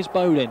side is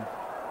Bowden.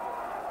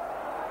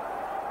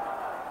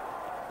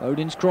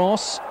 Bowden's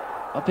cross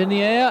up in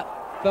the air.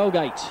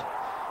 Belgate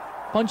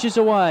punches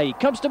away.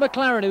 Comes to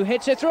McLaren, who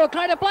hits it through a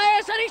crowd of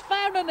players, and he's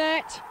found the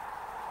net.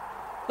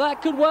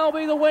 That could well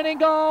be the winning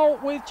goal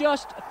with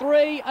just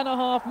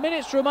 3.5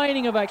 minutes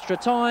remaining of extra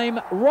time.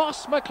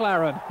 Ross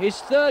McLaren, his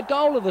third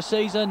goal of the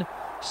season,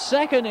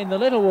 second in the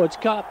Littlewoods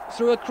Cup,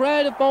 through a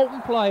crowd of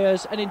Bolton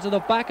players and into the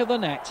back of the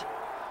net.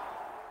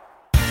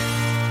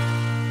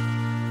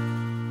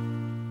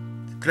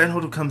 Glenn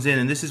Hoddle comes in,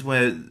 and this is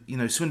where,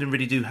 Swindon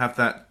really do have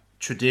that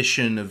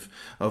tradition of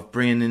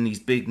bringing in these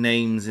big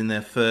names in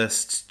their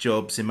first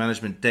jobs in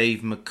management.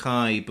 Dave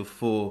Mackay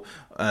before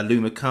Lou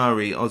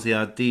Macari, Ozzy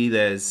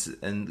Ardiles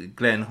and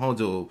Glenn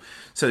Hoddle.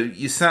 So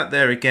you sat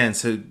there again,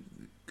 so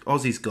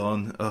Ozzy's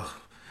gone,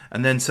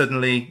 and then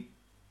suddenly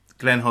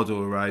Glenn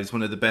Hoddle arrives,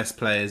 one of the best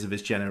players of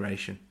his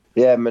generation.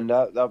 Yeah, I mean,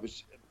 that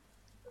was...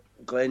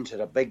 Glenn's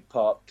had a big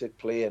part to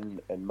play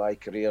in my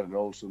career and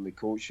also my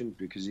coaching,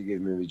 because he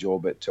gave me the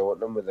job at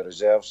Tottenham with the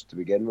reserves to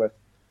begin with.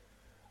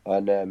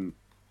 And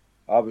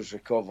I was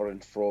recovering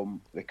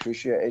from the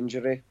cruciate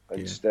injury,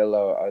 and still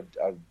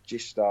I'd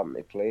just starting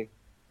to play.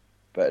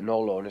 But in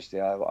all honesty,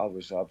 I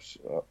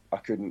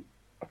couldn't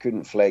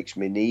flex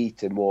my knee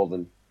to more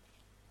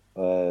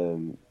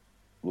than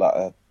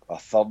like a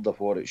third of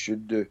what it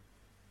should do.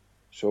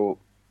 So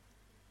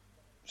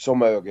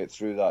somehow I get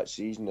through that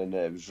season, and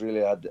it was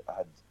really I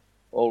had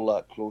all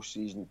that close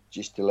season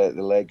just to let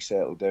the leg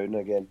settle down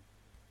again.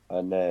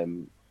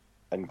 And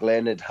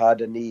Glenn had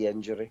a knee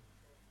injury,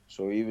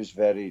 so he was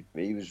very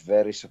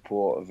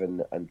supportive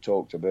and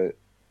talked about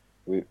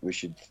we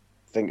should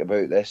think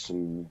about this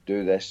and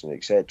do this and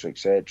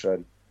etc.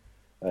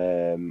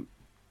 And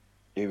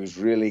he was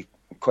really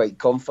quite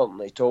comforting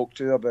to talk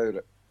to about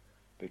it,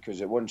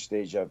 because at one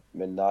stage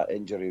that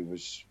injury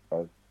was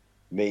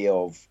may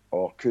have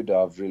or could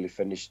have really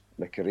finished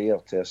my career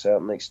to a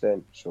certain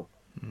extent. So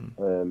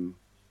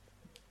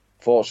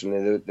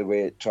fortunately, the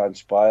way it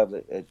transpired,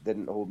 it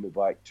didn't hold me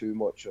back too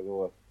much,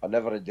 although I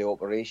never had the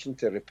operation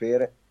to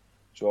repair it.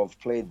 So I've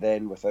played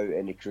then without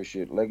any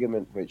cruciate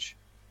ligament, which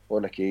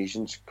on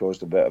occasions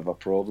caused a bit of a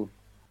problem.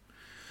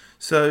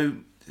 So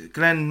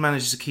Glenn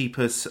manages to keep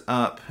us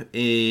up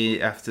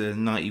after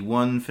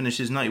 91,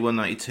 finishes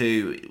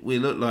 91-92. We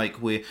look like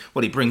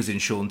he brings in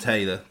Sean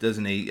Taylor,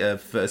 doesn't he?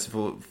 First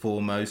and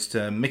foremost,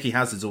 Mickey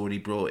Hazard's already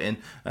brought in.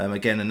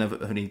 Again, another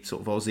only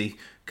sort of Aussie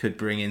could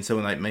bring in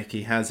someone like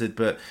Mickey Hazard,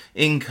 but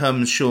in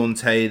comes Sean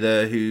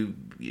Taylor, who,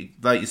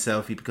 like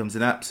yourself, he becomes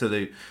an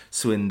absolute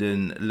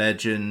Swindon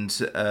legend.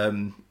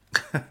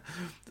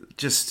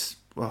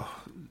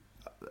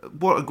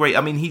 What a great...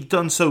 I mean, he'd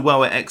done so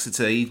well at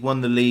Exeter. He'd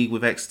won the league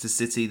with Exeter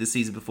City the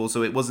season before,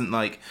 so it wasn't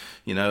like,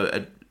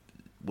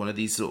 one of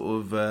these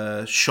sort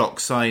of shock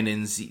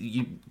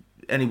signings.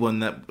 Anyone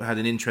that had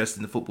an interest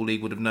in the Football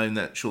League would have known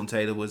that Sean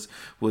Taylor was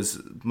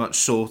much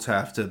sought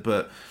after,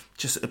 but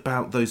just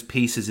about those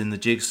pieces in the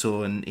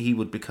jigsaw, and he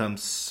would become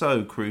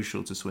so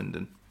crucial to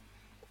Swindon.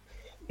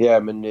 Yeah, I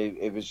mean,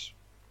 it was...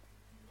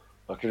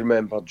 I can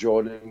remember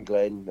John and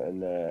Glenn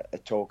and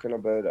talking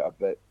about it a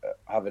bit,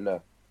 having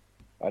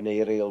an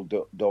aerial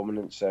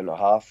dominant centre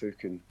half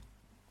who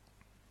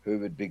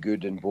would be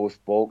good in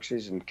both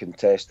boxes and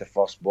contest the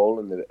first ball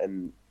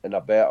in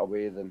a better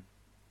way than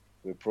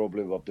we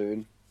probably were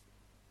doing.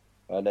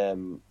 And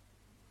then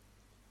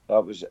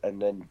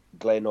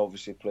Glenn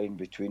obviously playing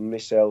between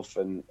myself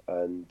and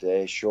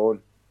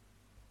Sean.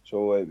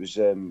 So it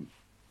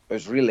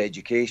was real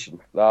education,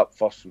 that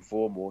first and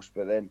foremost,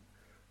 but then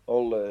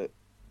all the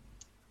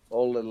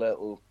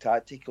little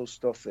tactical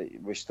stuff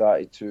that we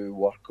started to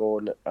work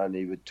on, and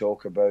he would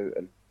talk about,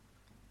 and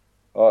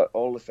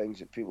all the things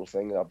that people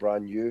think are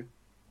brand new.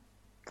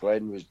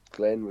 Glenn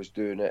was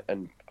doing it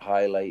and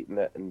highlighting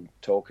it and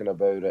talking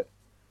about it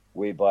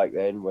way back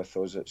then with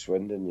us at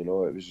Swindon. It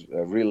was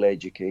a real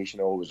education,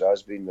 always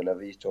has been,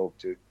 whenever you talk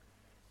to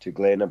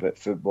Glenn about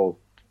football.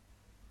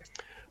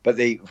 But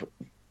he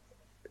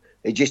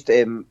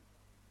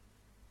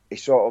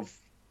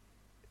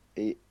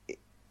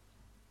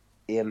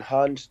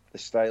enhanced the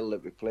style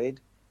that we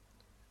played,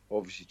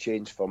 obviously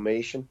changed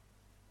formation,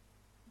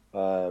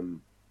 but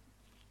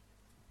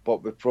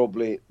we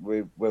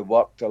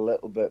worked a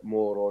little bit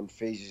more on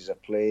phases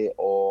of play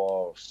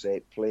or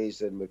set plays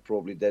than we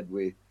probably did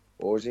with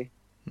Aussie.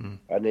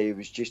 And he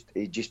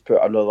just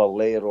put another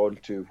layer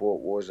onto what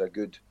was a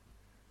good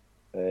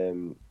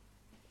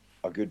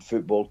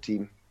football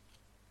team,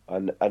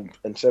 and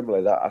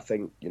similarly that, I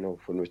think,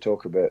 when we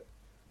talk about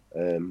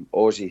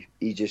Aussie,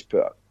 he just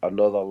put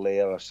another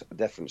layer, a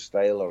different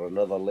style or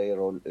another layer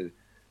onto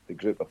the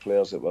group of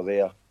players that were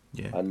there.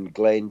 Yeah. And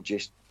Glenn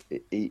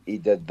he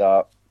did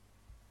that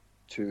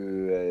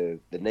to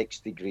the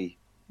next degree.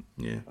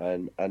 Yeah.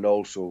 And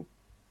also,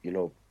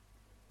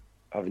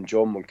 having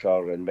John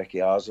Moncur and Mickey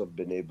Hazard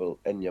been able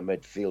in your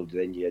midfield,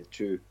 then you had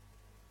two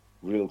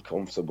real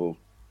comfortable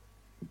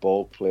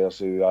ball players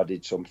who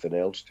added something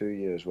else to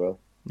you as well.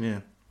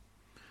 Yeah.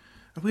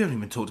 We haven't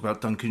even talked about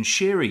Duncan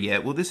Shearer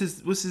yet. Well, this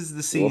is the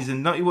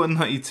season.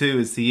 91-92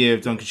 is the year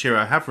of Duncan Shearer.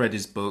 I have read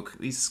his book.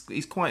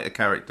 He's quite a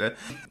character.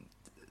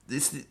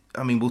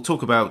 We'll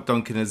talk about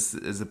Duncan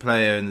as a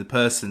player and the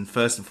person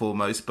first and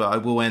foremost, but I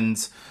will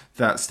end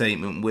that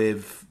statement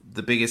with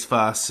the biggest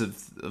fuss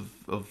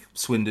of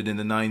Swindon in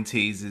the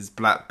 90s is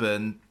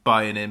Blackburn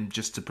buying him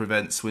just to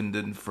prevent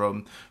Swindon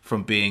from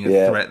being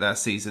a threat that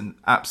season.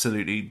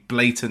 Absolutely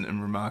blatant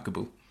and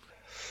remarkable.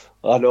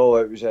 I know,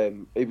 it was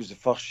he was the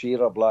first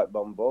Shearer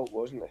Blackburn bought,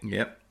 wasn't he?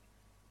 Yep.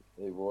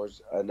 He was,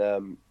 and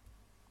it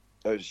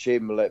was a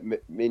shame. Like, me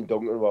and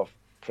Duncan were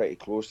pretty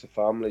close. The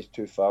families,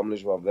 two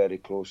families, were very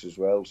close as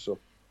well. So,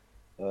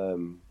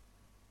 it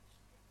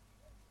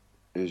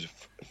was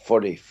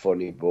a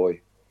funny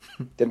boy.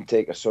 Didn't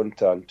take a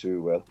suntan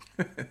too well,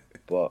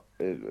 but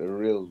a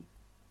real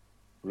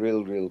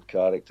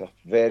character.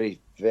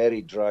 Very,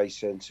 very dry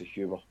sense of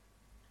humour.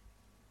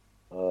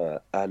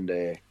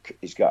 And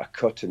he's got a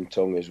cutting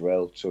tongue as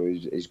well, so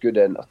he's good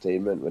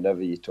entertainment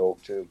whenever you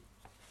talk to him.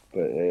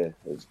 But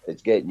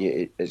it's getting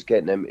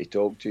him to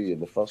talk to you in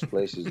the first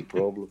place is the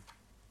problem.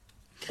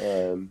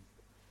 And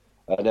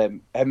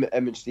him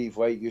and Steve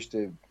White used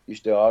to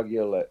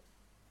argue like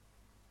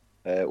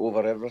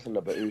over everything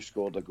about who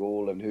scored a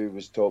goal and who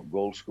was top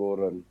goal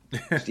scorer. And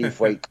Steve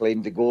White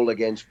claimed the goal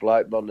against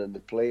Blackburn in the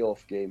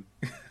playoff game.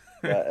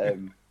 That,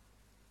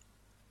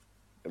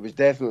 it was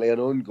definitely an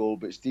own goal,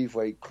 but Steve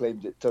White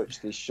claimed it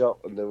touched his shirt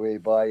on the way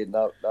by, and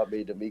that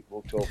made him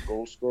equal top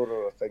goal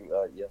scorer, I think,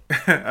 that year.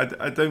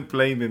 I don't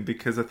blame him,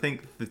 because I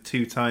think the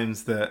two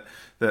times that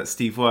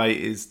Steve White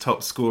is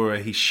top scorer,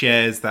 he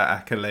shares that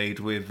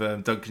accolade with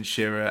Duncan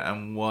Shearer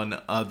and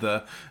one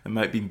other. It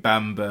might be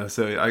Bamba,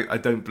 so I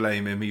don't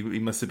blame him. He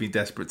must have been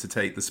desperate to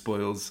take the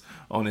spoils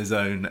on his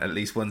own at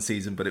least one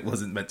season, but it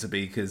wasn't meant to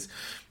be, because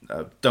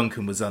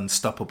Duncan was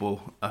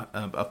unstoppable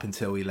up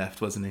until he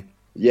left, wasn't he?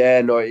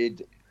 Yeah, no,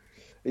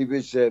 he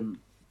was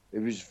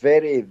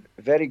very,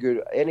 very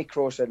good. Any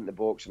cross into the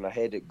box and a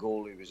head at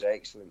goal, he was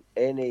excellent.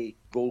 Any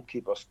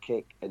goalkeeper's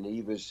kick and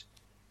he was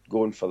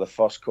going for the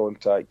first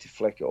contact to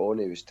flick it on,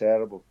 he was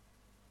terrible.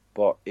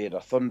 But he had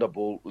a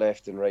thunderbolt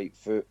left and right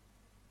foot,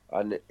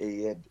 and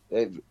he had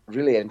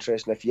really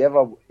interesting. If you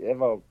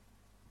ever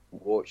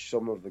watch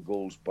some of the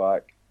goals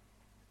back,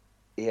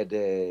 he had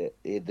the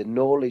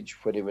knowledge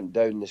when he went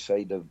down the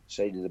side of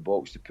the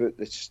box to put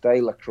the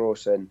style of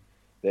cross in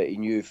that he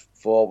knew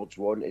forwards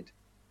wanted.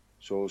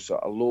 So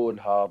sort of low and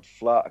hard,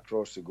 flat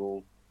across the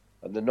goal.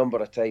 And the number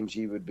of times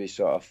he would be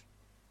sort of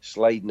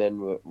sliding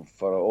in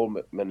for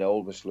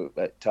almost looked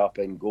like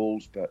tap-in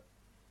goals. But,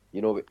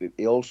 you know,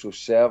 he also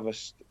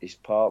serviced his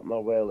partner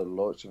well on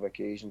lots of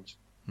occasions.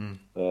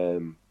 And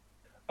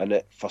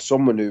for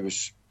someone who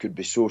could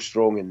be so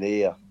strong in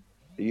the air,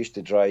 it used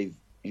to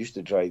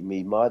drive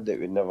me mad that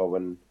we'd never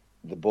win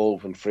the ball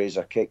when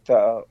Fraser kicked it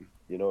at him.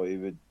 You know,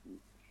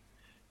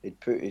 he'd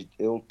put his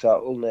old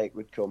turtleneck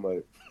would come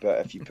out,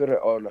 but if you put it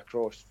on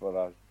across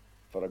for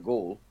a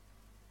goal,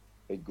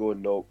 he'd go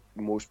and knock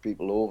most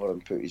people over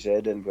and put his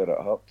head in where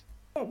it hurt.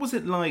 What was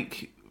it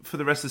like for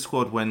the rest of the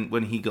squad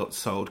when he got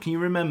sold? Can you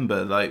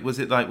remember? Like, was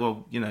it like,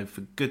 well, you know,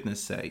 for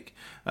goodness sake,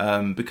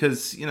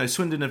 because, you know,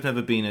 Swindon have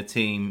never been a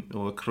team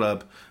or a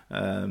club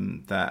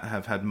that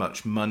have had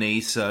much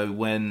money. So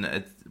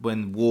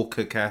when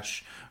Walker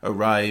cash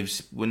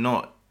arrives, we're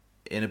not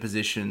in a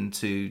position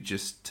to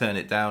just turn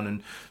it down,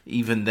 and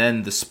even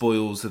then the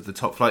spoils of the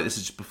top flight, this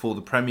is just before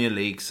the Premier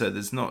League, so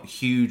there's not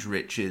huge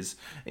riches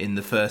in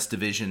the first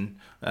division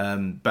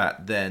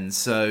back then,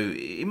 so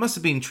it must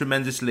have been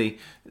tremendously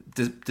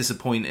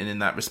disappointing in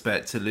that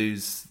respect to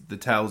lose the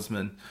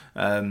talisman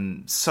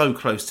so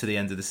close to the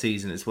end of the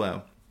season as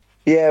well.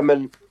 Yeah, I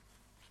mean,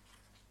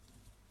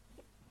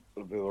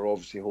 we were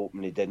obviously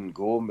hoping he didn't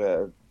go,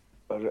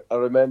 but I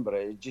remember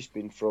it had just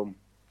been from,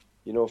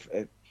 you know,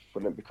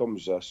 when it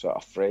becomes a sort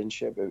of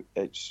friendship,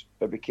 it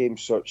became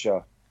such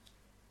a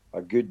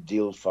good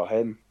deal for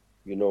him,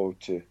 you know,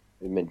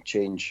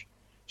 change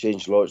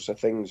lots of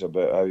things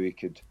about how he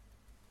could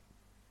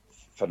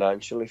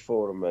financially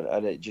for him,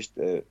 and it just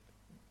it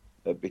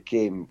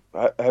became.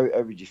 How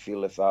would you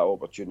feel if that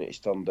opportunity's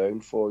turned down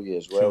for you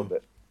as well?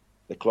 Sure. But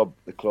the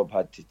club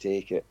had to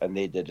take it, and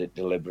they did it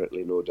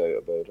deliberately, no doubt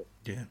about it.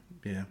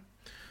 Yeah.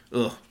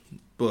 Ugh.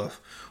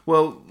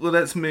 Well,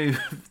 let's move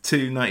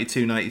to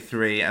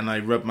 92-93, and I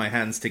rub my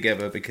hands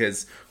together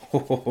because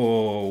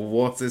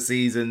what a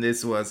season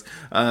this was.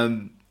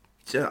 I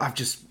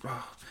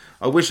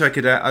wish I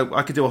could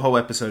do a whole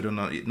episode on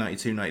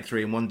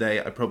 92-93, and one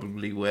day I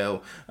probably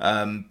will.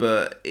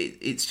 But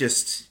it's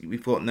just,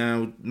 we've got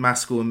now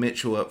Maskell and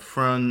Mitchell up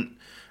front.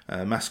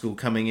 Maskell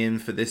coming in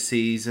for this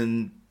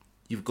season.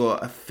 You've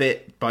got a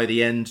fit by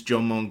the end,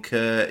 John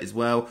Moncur as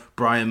well.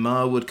 Brian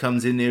Marwood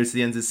comes in near to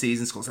the end of the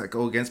season, scores that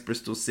goal against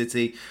Bristol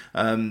City.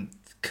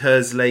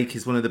 Kerslake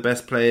is one of the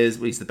best players.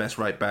 Well, he's the best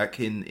right back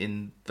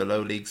in the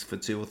low leagues for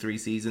 2 or 3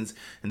 seasons,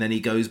 and then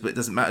he goes, but it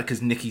doesn't matter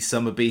because Nicky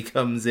Summerby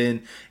comes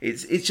in.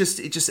 It's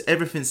just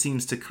everything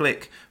seems to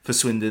click for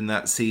Swindon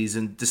that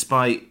season,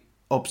 despite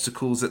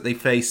obstacles that they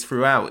faced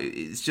throughout.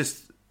 It's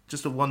just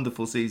a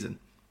wonderful season.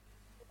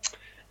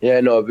 Yeah,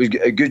 no, it was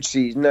a good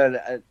season,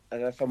 and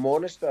if I'm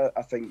honest,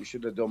 I think we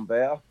should have done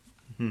better.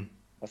 Mm-hmm.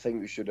 I think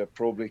we should have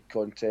probably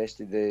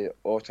contested the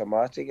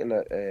automatic and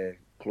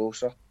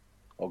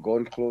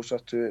gone closer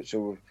to it.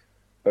 So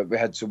but we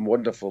had some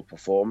wonderful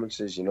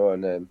performances, you know,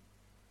 and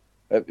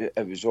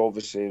it was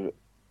obviously.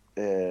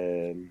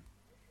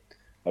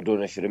 I don't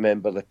know if you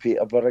remember the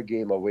Peterborough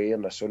game away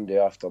on a Sunday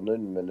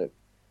afternoon when it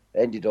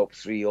ended up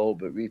 3-3,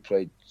 but we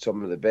played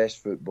some of the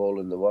best football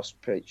in the worst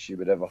pitch you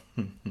would ever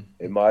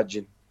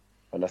imagine.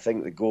 And I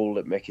think the goal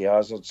that Mickey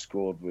Hazard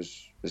scored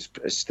is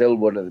still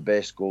one of the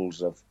best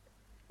goals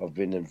I've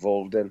been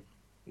involved in,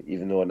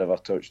 even though I never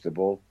touched the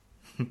ball.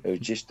 It was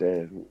just...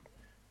 and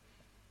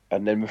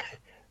then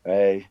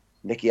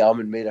Nicky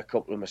Armand made a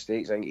couple of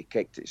mistakes. I think he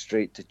kicked it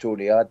straight to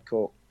Tony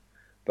Adcock.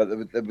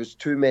 But there was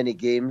too many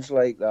games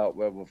like that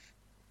where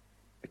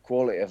the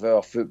quality of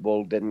our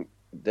football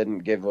didn't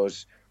give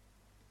us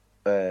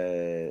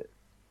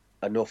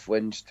enough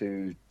wins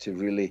to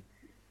really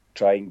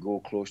try and go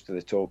close to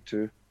the top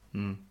two.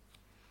 Mm.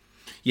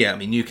 Yeah, I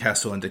mean,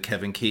 Newcastle under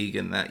Kevin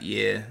Keegan that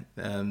year,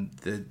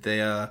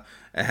 they are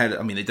ahead.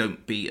 I mean, they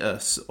don't beat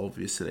us,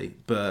 obviously,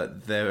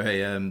 but they're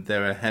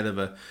a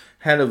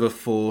hell of a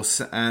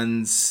force,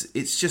 and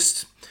it's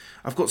just.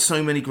 I've got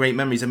so many great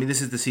memories. I mean,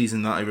 this is the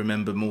season that I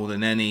remember more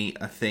than any,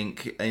 I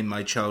think, in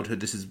my childhood.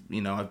 This is,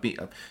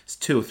 it's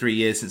 2 or 3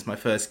 years since my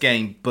first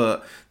game,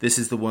 but this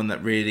is the one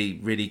that really,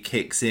 really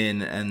kicks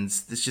in, and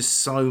there's just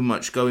so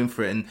much going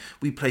for it. And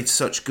we played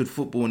such good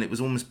football, and it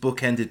was almost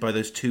bookended by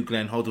those 2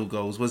 Glenn Hoddle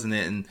goals, wasn't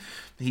it? And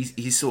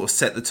he sort of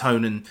set the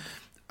tone. And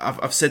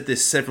I've said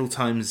this several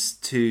times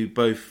to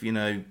both,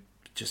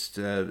 just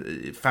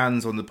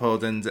fans on the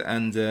pod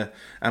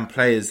and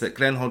players, that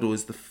Glenn Hoddle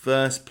is the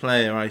first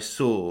player I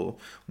saw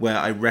where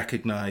I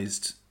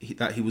recognised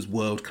that he was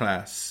world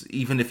class,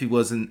 even if he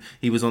was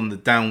on the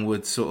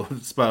downward sort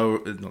of spiral,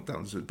 not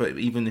downward, but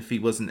even if he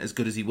wasn't as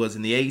good as he was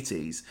in the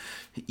 80s,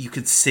 you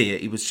could see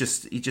it.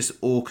 He just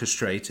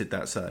orchestrated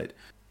that side.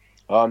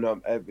 Oh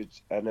no, it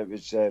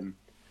was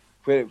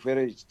where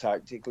it's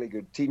tactically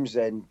good. Teams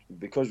then,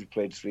 because we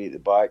played 3 at the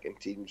back, and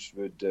teams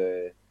would.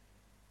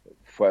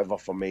 Whatever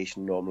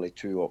formation, normally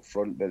 2 up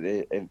front, but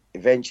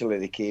eventually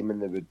they came and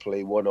they would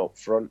play 1 up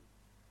front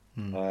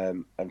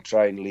and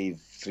try and leave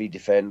 3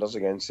 defenders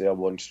against their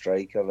 1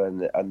 striker,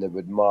 and they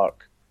would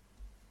mark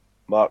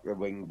the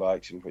wing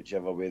backs in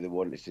whichever way they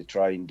wanted to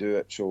try and do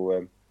it.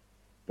 So,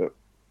 but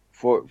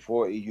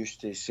what he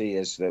used to say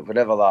is that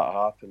whenever that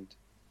happened,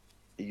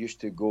 he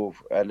used to go,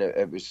 and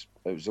it was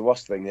the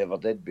worst thing they ever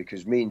did,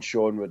 because me and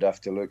Sean would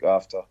have to look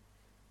after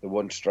the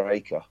 1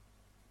 striker.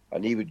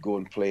 And he would go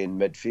and play in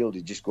midfield.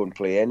 He'd just go and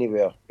play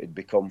anywhere. It'd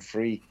become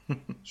free.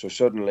 So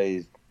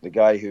suddenly, the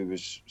guy who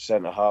was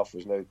centre-half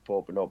was now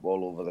popping up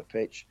all over the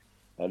pitch.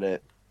 And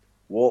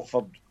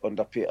Watford,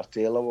 under Peter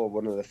Taylor, were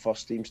one of the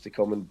first teams to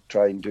come and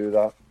try and do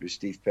that with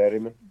Steve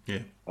Perryman.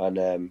 Yeah.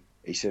 And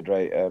he said,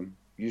 right,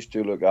 you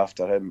two look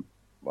after him.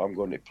 I'm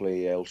going to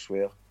play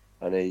elsewhere.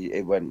 And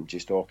he went and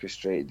just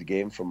orchestrated the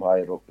game from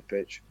higher up the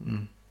pitch.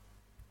 Mm.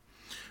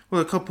 Well,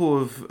 a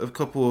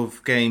couple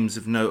of games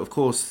of note. Of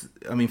course,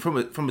 I mean, from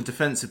a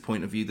defensive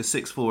point of view, the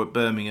 6-4 at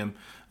Birmingham,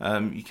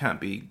 you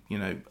can't be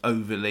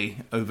overly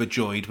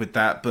overjoyed with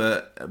that.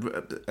 But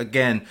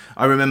again,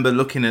 I remember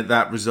looking at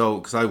that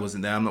result because I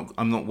wasn't there.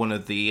 I'm not one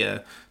of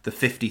the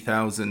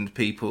 50,000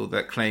 people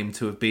that claim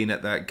to have been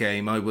at that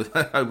game. I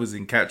was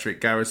in Catterick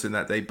Garrison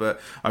that day,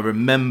 but I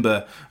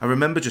remember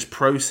just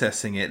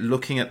processing it,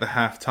 looking at the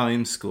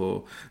half-time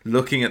score,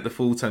 looking at the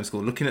full-time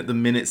score, looking at the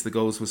minutes the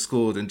goals were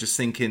scored, and just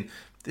thinking,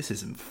 this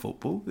isn't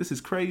football. This is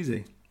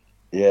crazy.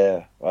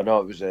 Yeah, I know.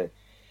 It was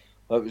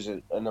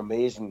an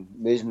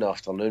amazing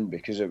afternoon,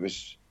 because it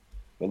was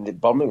when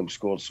Birmingham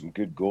scored some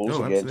good goals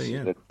against,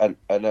 yeah.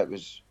 and it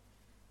was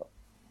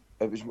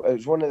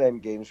one of them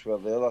games where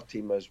the other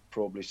team has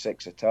probably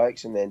 6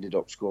 attacks and they ended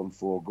up scoring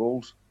 4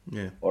 goals.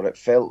 Yeah, or it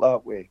felt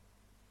that way,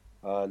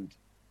 and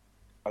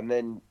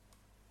then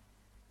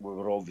we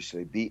were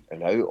obviously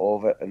beaten out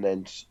of it, and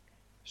then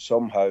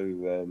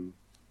somehow.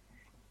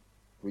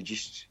 We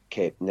just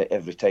kept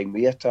every time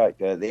we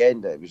attacked. At the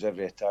end, it was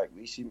every attack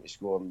we seemed to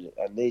score, and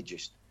they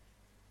just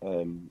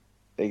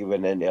they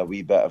went into a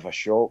wee bit of a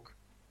shock.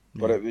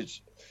 Yeah. But it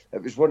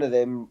was one of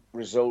them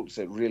results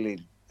that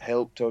really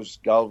helped us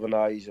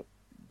galvanise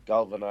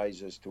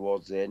us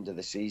towards the end of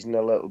the season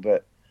a little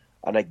bit.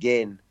 And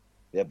again,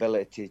 the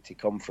ability to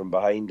come from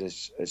behind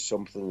is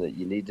something that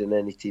you need in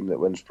any team that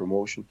wins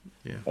promotion.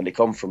 Yeah. And to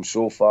come from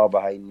so far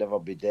behind, never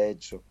be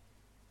dead. So,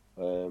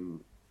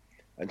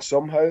 and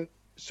somehow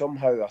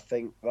I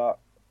think that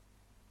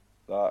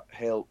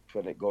helped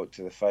when it got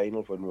to the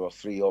final, when we were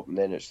 3 up and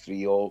then it's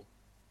 3-3.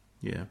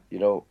 Yeah.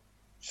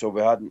 So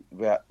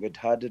we'd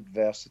had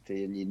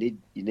adversity, and you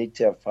need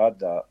to have had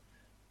that.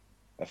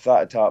 If that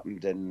had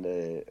happened,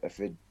 if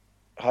we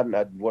hadn't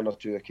had 1 or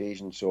 2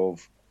 occasions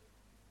of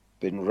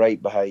been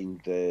right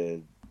behind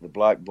the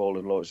black ball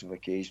in lots of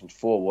occasions,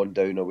 4-1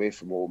 down away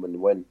from home and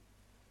win,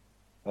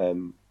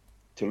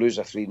 to lose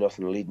a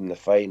 3-0 lead in the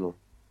final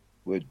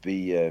would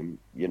be,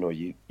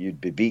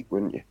 you'd be beat,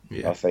 wouldn't you?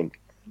 Yeah. I think.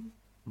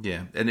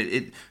 Yeah,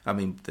 and I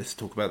mean, let's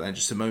talk about that in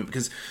just a moment,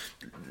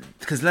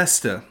 because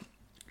Leicester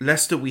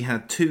Leicester, we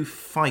had two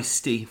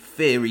feisty,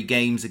 fiery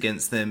games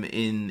against them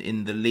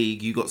in the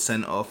league. You got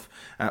sent off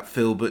at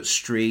Filbert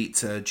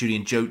Street.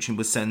 Julian Joachim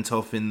was sent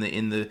off in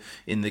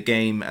the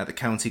game at the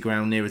County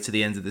Ground nearer to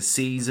the end of the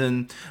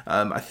season.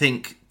 I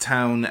think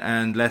Town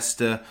and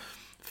Leicester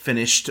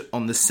finished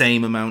on the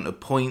same amount of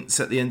points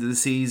at the end of the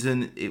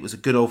season. It was a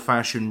good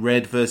old-fashioned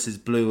red versus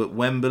blue at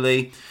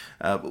Wembley.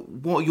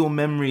 What are your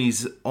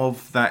memories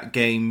of that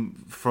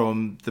game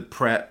from the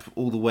prep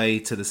all the way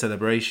to the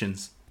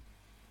celebrations?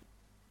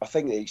 I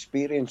think the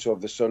experience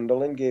of the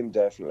Sunderland game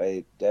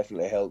definitely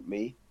helped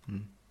me,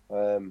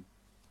 and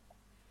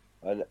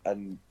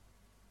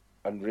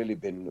really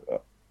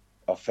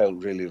I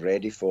felt really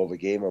ready for the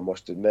game, I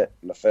must admit,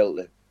 and I felt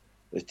that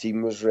the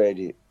team was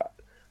ready.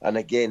 And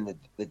again,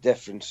 the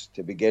difference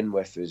to begin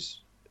with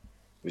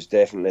was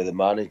definitely the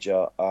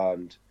manager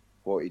and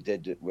what he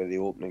did with the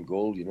opening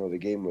goal. You know, the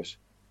game was.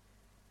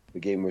 I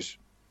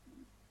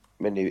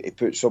mean, he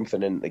put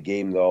something into the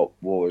game that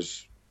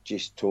was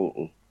just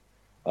total.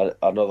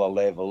 Another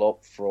level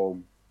up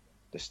from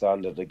the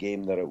standard of the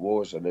game that it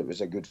was, and it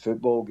was a good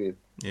football game.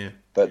 Yeah.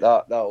 But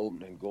that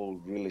opening goal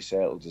really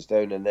settled us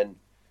down, and then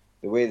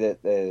the way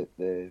that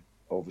the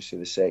obviously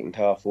the second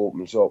half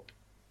opens up,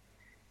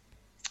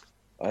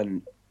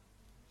 and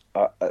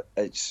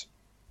it's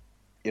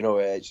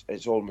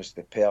almost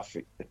the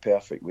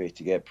perfect way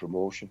to get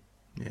promotion.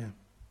 Yeah.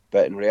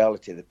 But in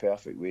reality, the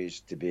perfect way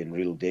is to be in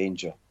real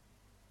danger,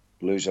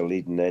 lose a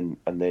lead and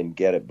then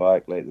get it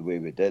back like the way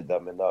we did. I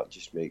mean, that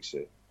just makes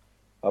it.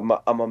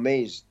 I'm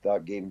amazed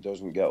that game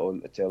doesn't get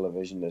on the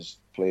television as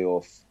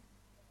playoff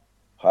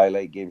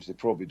highlight games. They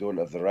probably don't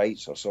have the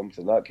rights or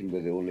something. That can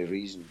be the only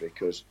reason,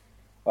 because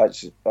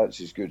that's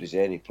as good as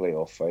any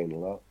playoff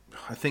final. That.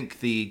 I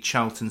think the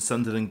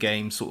Charlton-Sunderland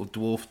game sort of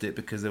dwarfed it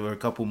because there were a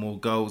couple more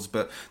goals,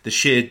 but the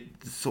sheer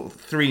sort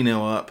of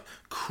 3-0 up,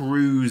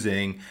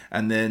 cruising,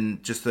 and then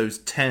just those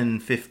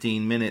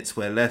 10-15 minutes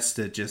where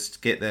Leicester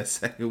just get their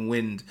second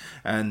wind.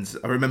 And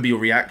I remember your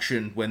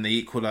reaction when they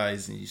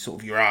equalised, and you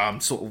sort of your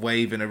arms sort of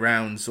waving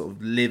around, sort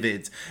of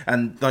livid.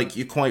 And like,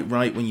 you're quite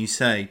right when you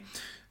say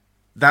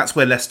that's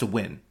where Leicester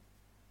win.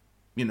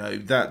 You know,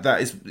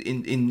 that is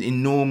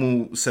in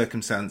normal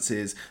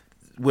circumstances.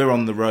 We're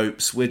on the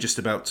ropes. We're just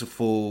about to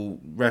fall.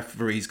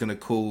 Referee's going to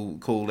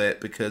call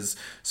it because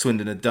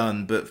Swindon are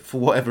done. But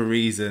for whatever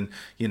reason,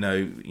 you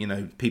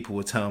know, people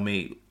will tell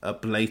me a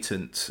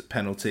blatant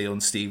penalty on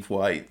Steve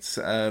White,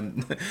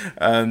 and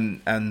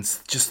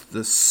just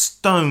the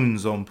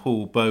stones on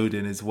Paul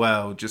Bowden as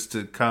well, just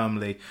to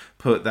calmly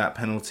put that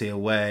penalty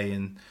away.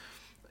 And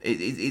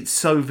it's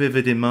so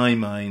vivid in my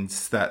mind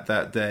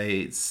that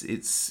day. It's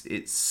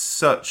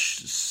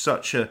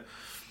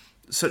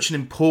such an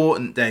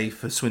important day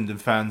for Swindon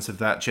fans of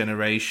that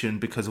generation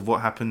because of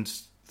what happened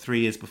 3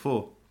 years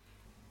before.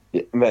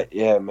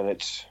 Yeah, I mean,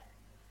 it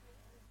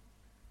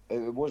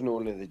wasn't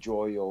only the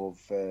joy of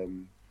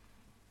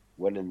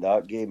winning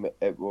that game.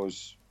 It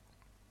was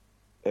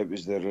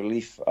the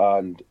relief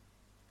and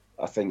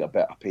I think a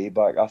bit of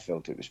payback. I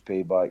felt it was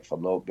payback for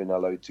not being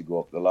allowed to go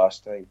up the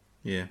last time.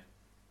 Yeah,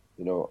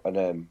 you know, and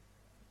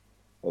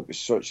it was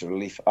such a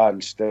relief,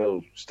 and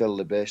still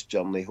the best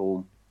journey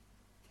home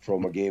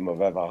from a game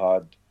I've ever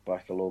had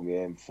back along the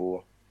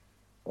M4,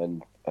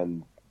 and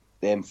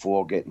the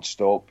M4 getting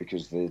stopped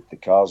because the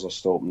cars are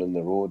stopping in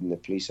the road and the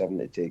police having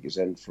to take us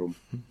in from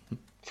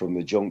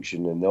the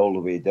junction and all the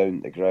way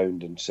down the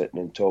ground and sitting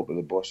on top of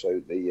the bus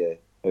out the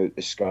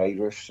sky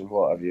roofs and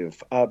what have you.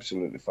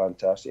 Absolutely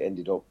fantastic.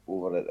 Ended up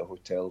over at the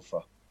hotel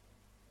for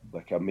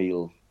like a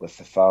meal with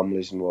the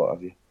families and what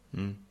have you.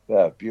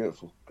 Yeah,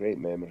 beautiful, great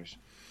memories.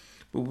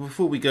 But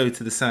before we go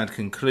to the sad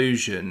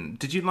conclusion,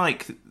 did you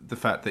like the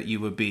fact that you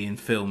were being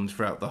filmed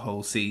throughout the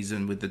whole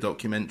season with the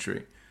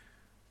documentary?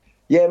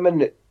 Yeah, I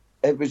mean,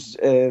 it was.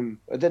 I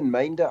didn't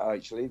mind it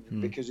actually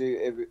because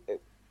it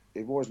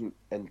wasn't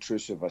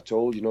intrusive at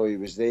all. You know, he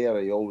was there.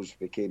 He always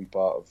became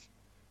part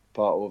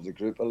of the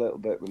group a little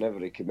bit. Whenever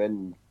he came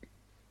in,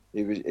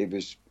 he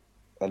was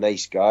a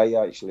nice guy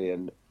actually,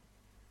 and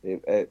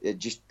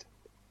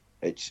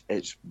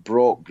it's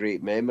brought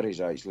great memories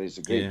actually. It's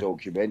a great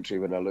documentary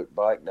when I look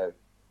back now.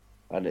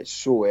 And it's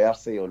so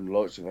earthy on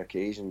lots of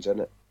occasions, isn't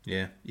it?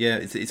 Yeah.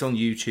 It's on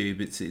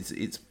YouTube.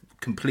 It's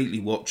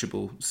completely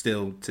watchable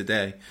still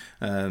today,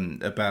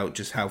 about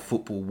just how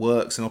football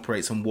works and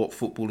operates and what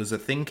footballers are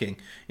thinking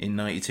in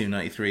 92,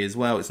 93 as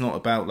well. It's not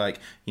about like,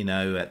 you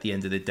know, at the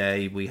end of the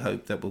day, we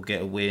hope that we'll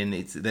get a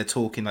win. They're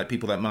talking like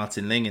people like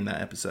Martin Ling in that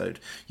episode.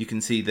 You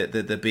can see that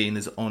they're being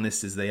as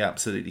honest as they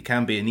absolutely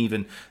can be. And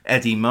even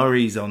Eddie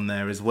Murray's on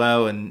there as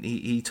well. And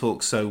he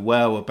talks so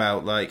well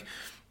about like,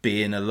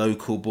 being a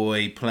local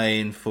boy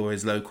playing for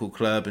his local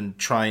club and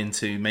trying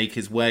to make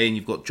his way. And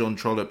you've got John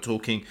Trollope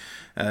talking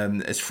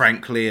as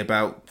frankly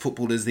about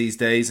footballers these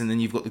days, and then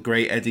you've got the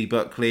great Eddie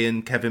Buckley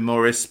and Kevin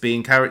Morris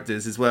being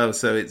characters as well.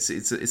 So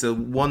it's a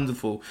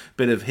wonderful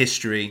bit of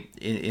history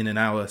in an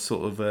hour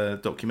sort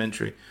of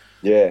documentary.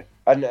 Yeah,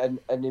 and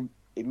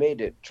he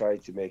made it,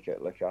 tried to make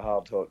it like a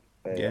hard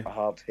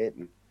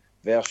hitting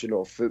version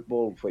of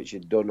football, which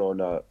he'd done on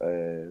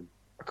a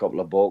couple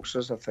of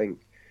boxers, I think.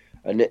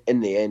 And in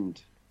the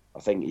end, I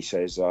think he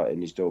says that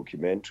in his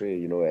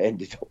documentary, it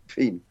ended up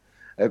being,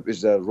 it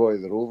was a Roy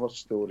the Rover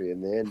story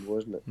in the end,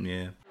 wasn't it?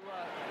 Yeah.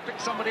 Pick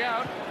somebody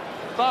out.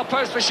 Far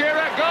post for Shearer.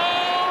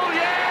 Goal,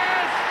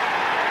 yes!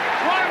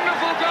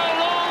 Wonderful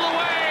goal all the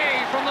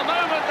way from the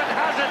moment that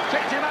Hazard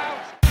picked him out.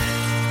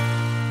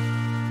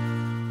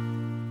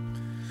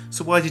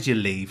 So why did you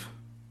leave?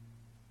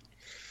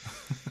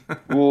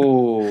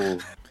 Whoa.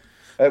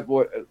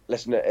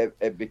 Listen,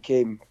 it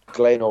became,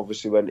 Glenn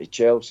obviously went to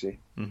Chelsea,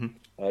 and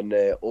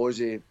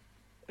Ozzy,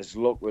 as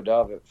luck would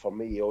have it for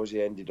me,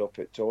 Ozzy ended up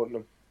at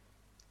Tottenham.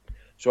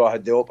 So I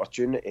had the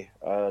opportunity,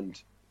 and,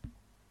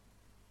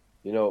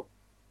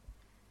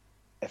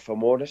 if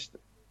I'm honest,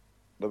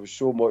 there was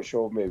so much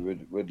of me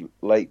would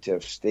like to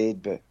have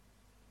stayed, but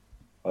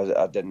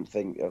I didn't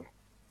think I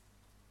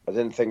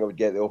would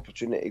get the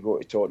opportunity to go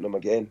to Tottenham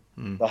again.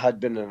 There had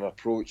been an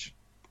approach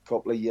a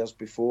couple of years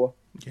before.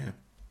 Yeah.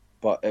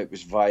 But it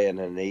was via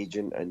an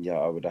agent, and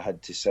I would have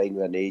had to sign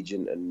with an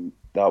agent, and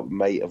that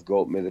might have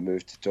got me the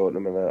move to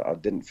Tottenham, and I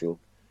didn't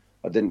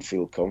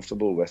feel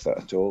comfortable with it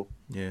at all.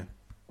 Yeah.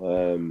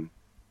 And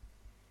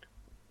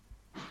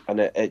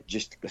it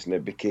just, listen,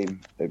 it became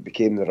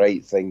the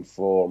right thing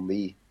for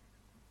me,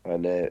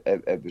 and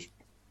it was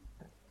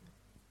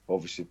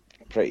obviously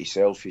a pretty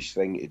selfish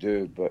thing to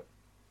do, but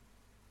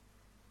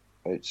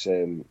it's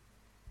I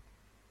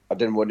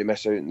didn't want to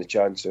miss out on the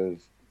chance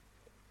of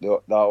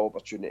that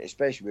opportunity,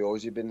 especially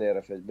with Ozzy being there.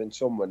 If it had been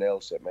someone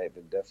else, it might have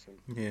been different.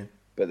 Yeah.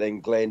 But then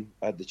Glenn,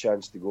 I had the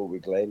chance to go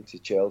with Glenn to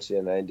Chelsea,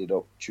 and I ended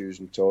up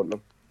choosing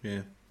Tottenham.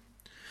 Yeah.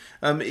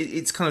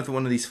 It's kind of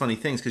one of these funny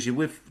things, because you're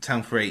with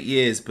Town for 8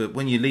 years, but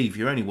when you leave,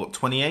 you're only,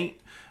 28?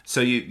 So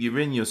you're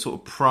in your sort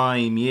of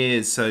prime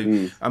years.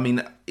 So, I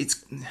mean,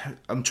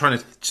 I'm trying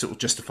to sort of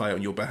justify it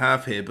on your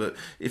behalf here, but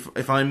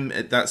if I'm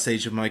at that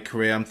stage of my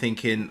career, I'm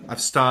thinking I've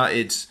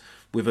started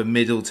with a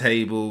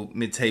mid-table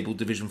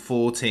Division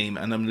 4 team,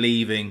 and I'm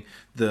leaving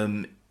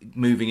them,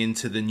 moving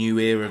into the new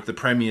era of the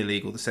Premier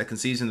League, or the second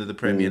season of the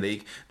Premier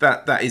League.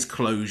 That is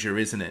closure,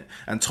 isn't it?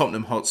 And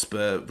Tottenham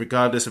Hotspur,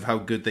 regardless of how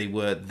good they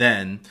were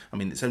then, I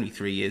mean, it's only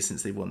 3 years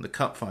since they won the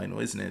cup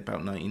final, isn't it?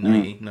 About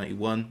 1990,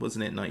 91,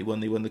 wasn't it? 91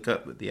 they won the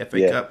cup, the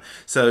FA Cup.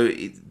 So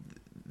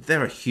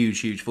they're a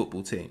huge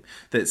football team.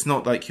 It's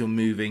not like you're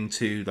moving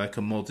to like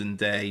a modern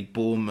day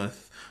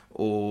Bournemouth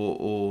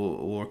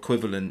or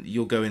equivalent.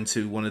 You'll go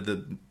into one of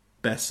the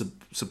best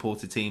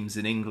supported teams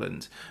in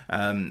England,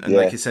 and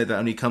like you said, that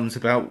only comes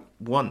about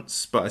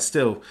once. But I'm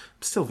still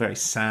very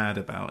sad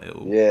about it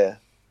all. Yeah,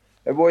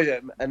 it was,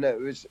 and it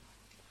was.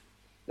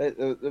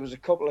 There was a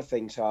couple of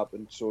things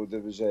happened. So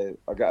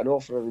I got an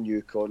offer of a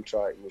new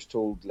contract and was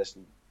told,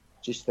 listen,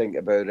 just think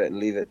about it and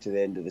leave it to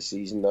the end of the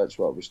season. That's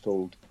what I was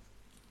told.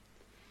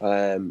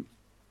 And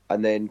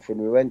then when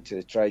we went to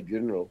the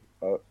tribunal,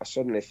 I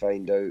suddenly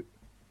find out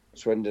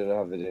Swindon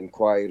have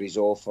inquiries,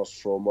 offers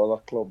from other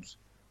clubs,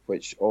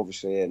 which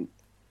obviously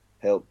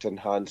helped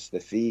enhance the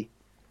fee.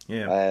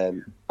 Yeah.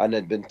 And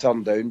had been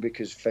turned down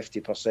because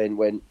 50%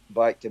 went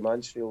back to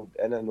Mansfield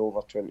in and over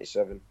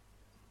 27,500.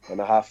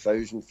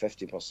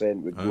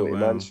 50% would go to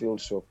Mansfield.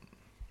 So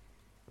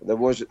there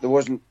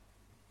wasn't.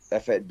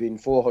 If it had been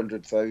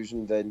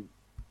 400,000, then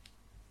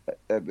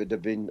it would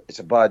have been. It's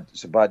a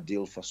bad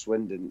deal for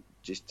Swindon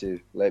just to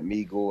let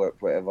me go at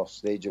whatever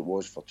stage it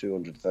was for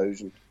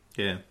 200,000.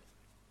 Yeah.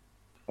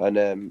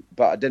 And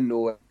but I didn't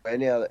know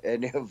any of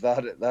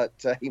that at that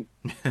time.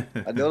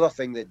 And the other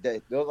thing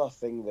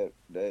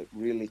that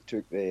really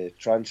took the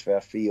transfer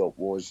fee up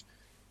was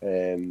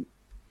John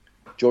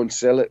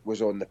Sillett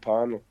was on the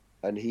panel,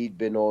 and he'd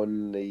been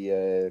on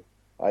the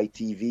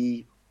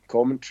ITV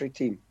commentary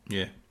team.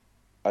 Yeah.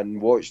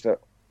 And watched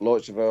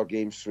lots of our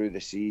games through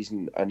the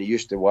season, and he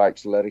used to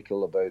wax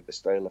lyrical about the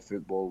style of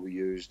football we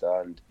used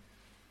and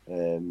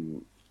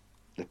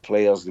the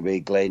players, the way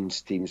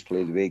Glenn's teams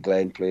played, the way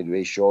Glenn played, the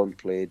way Sean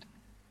played,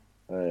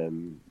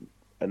 and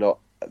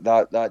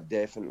that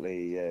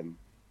definitely.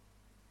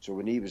 So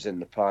when he was in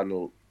the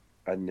panel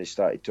and they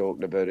started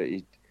talking about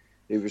it,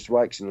 he was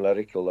waxing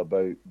lyrical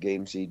about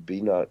games he'd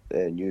been at,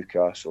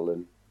 Newcastle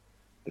and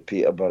the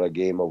Peterborough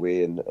game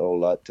away and all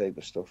that type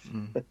of stuff,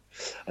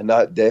 and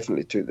that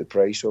definitely took the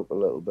price up a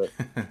little bit.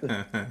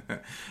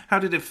 How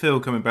did it feel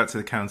coming back to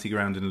the county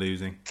ground and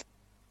losing?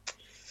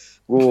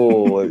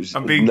 Whoa, it was.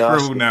 I'm being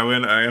nasty. cruel now,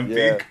 aren't I? I'm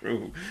being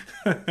cruel.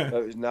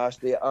 It was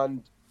nasty,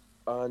 and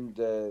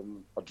a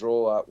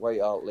draw at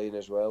White Hart Lane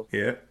as well.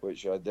 Yeah,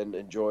 which I didn't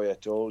enjoy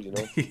at all.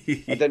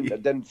 I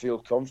didn't feel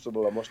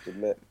comfortable, I must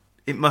admit.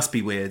 It must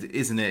be weird,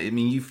 isn't it? I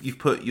mean, you've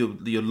put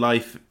your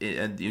life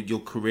and your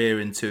career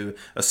into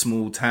a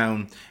small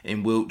town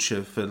in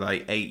Wiltshire for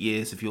like 8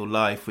 years of your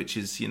life, which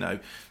is,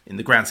 in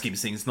the grand scheme of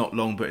things, not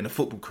long, but in a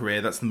football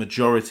career, that's the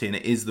majority, and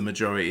it is the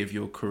majority of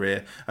your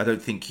career. I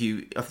don't think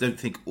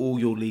all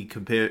your league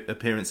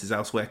appearances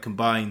elsewhere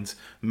combined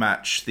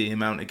match the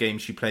amount of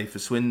games you play for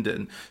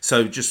Swindon.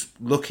 So just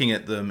looking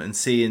at them and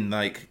seeing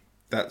like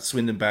that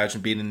Swindon badge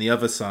and being on the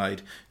other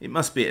side, it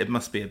must be a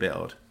bit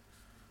odd.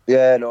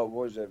 Yeah, no, it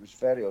was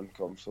very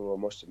uncomfortable, I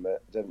must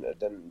admit. I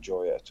didn't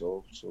enjoy it at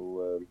all.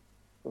 So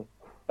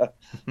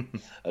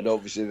And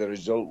obviously the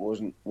result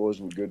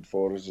wasn't good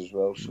for us as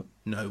well. So.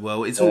 No,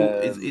 well, it's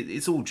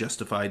all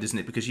justified, isn't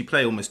it? Because you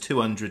play almost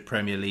 200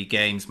 Premier League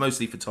games,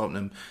 mostly for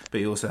Tottenham,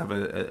 but you also have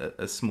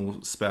a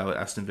small spell at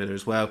Aston Villa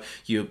as well.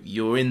 You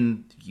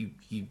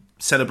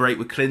celebrate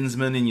with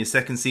Klinsmann in your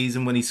second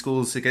season when he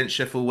scores against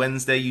Sheffield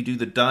Wednesday. You do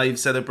the dive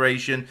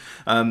celebration.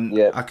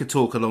 I could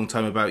talk a long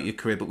time about your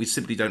career, but we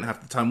simply don't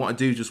have the time. What I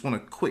do just want a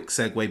quick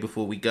segue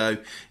before we go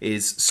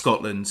is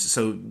Scotland.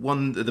 So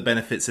one of the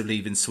benefits of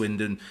leaving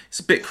Swindon, it's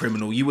a bit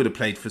criminal. You would have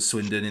played for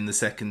Swindon in the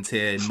second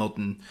tier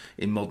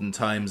in modern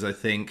times, I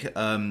think.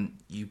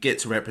 You get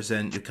to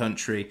represent your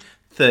country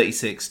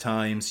 36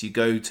 times. You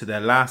go to their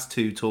last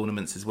two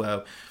tournaments as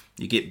well.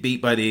 You get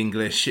beat by the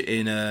English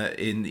in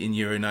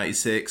Euro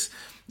 96.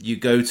 You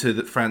go to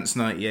the France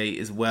 98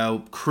 as well.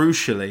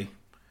 Crucially,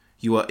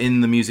 you are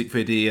in the music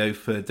video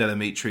for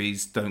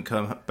Delamitri's Don't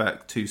Come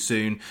Back Too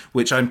Soon,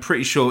 which I'm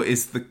pretty sure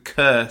is the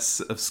curse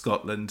of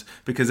Scotland,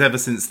 because ever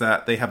since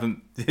that,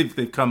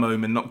 they've come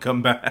home and not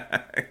come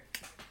back.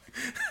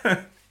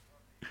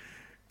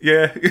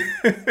 Yeah.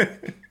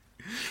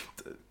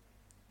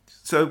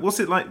 So what's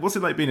it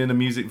like being in a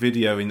music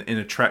video in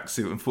a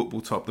tracksuit and football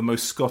top? The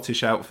most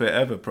Scottish outfit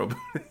ever, probably.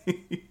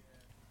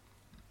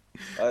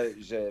 They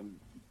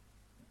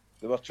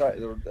were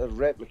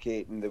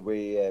replicating the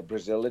way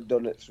Brazil had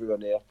done it through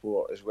an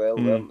airport as well,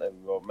 weren't they?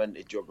 We were meant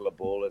to juggle a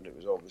ball, and it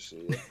was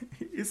obviously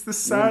it's the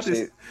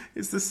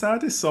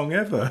saddest song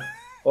ever.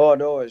 Oh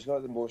no, it's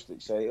not the most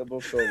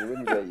excitable song. We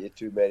wouldn't get you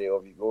too many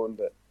of you going,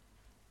 but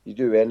you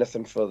do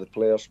anything for the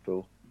players'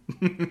 pool.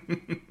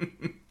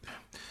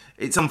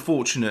 It's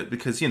unfortunate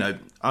because,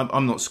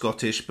 I'm not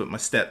Scottish, but my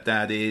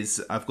stepdad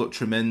is. I've got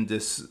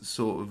tremendous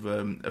sort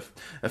of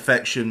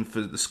affection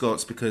for the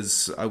Scots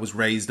because I was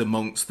raised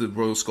amongst the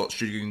Royal Scots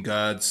Dragoon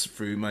Guards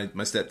through my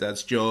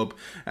stepdad's job,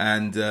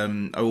 and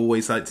I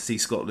always like to see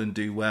Scotland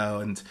do well.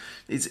 And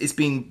it's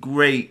been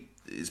great.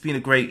 It's been a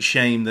great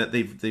shame that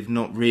they've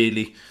not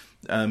really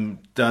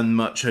done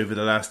much over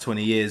the last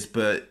 20 years,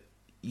 but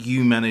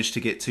you managed to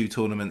get 2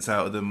 tournaments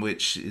out of them,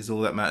 which is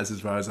all that matters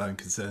as far as I'm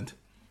concerned.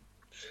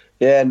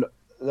 Yeah,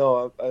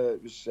 no,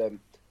 it was.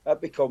 That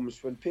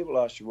becomes when people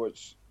ask you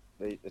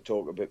they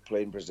talk about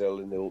playing Brazil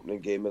in the opening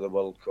game of the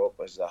World Cup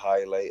as the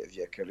highlight of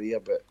your career.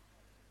 But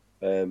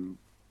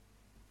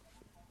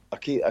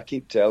I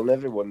keep telling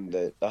everyone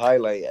that the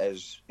highlight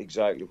is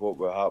exactly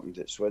what happened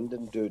at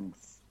Swindon, doing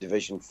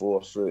Division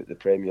 4 through the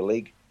Premier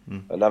League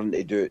and having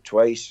to do it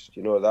twice.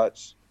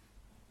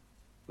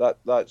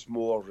 That's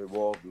more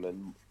rewarding,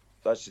 and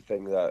that's the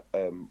thing that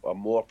I'm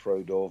more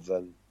proud of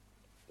than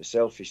the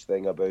selfish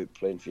thing about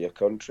playing for your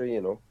country,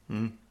 and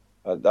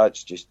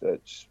that's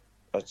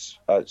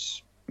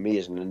me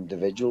as an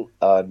individual,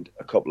 and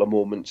a couple of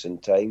moments in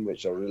time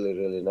which are really,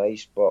 really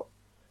nice. But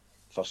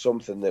for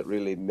something that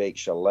really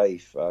makes your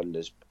life and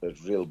is a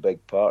real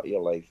big part of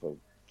your life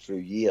through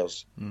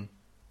years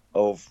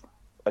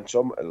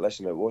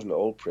listen, it wasn't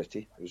all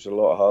pretty. There was a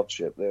lot of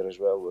hardship there as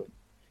well.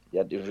 You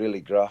had to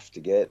really graft to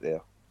get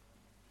there,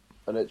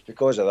 and it's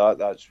because of that.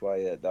 That's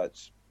why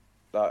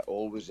that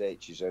always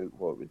etches out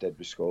what we did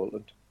with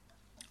Scotland.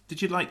 Did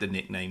you like the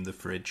nickname, The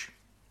Fridge?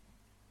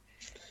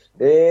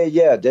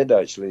 Yeah, I did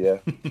actually, yeah.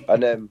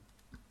 And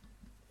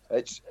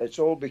it's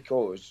all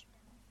because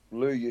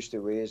Lou used to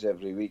weigh us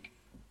every week.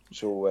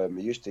 So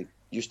he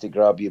used to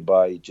grab you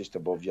by just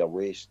above your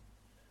waist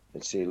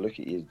and say, look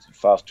at you,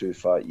 far too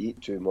fat, you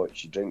eat too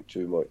much, you drink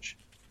too much,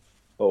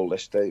 all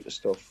this type of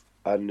stuff.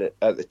 And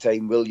at the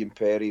time, William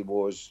Perry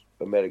was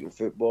American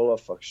footballer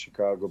for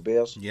Chicago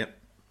Bears. Yep.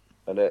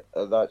 And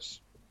that's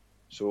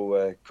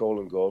so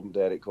Colin Gordon,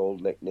 Derek Hall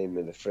nicknamed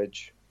me The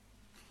Fridge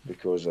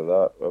because of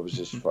that. I was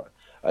just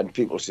and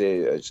people say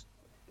it's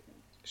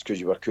because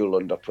you were cool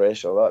under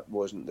pressure. That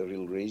wasn't the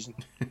real reason.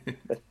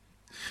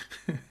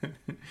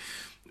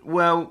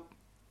 Well,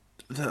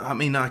 I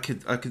mean,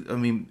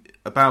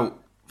 about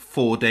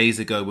 4 days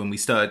ago when we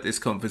started this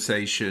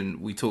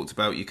conversation, we talked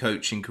about your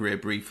coaching career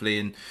briefly,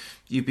 and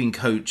you've been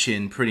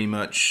coaching pretty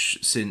much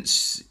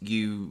since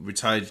you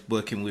retired,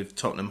 working with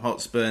Tottenham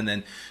Hotspur, and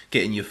then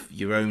getting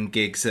your own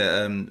gigs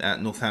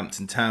at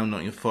Northampton Town,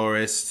 Nottingham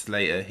Forest,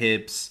 later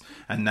Hibs,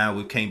 and now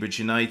with Cambridge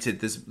United.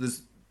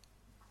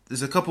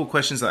 There's a couple of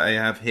questions that I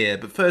have here,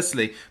 but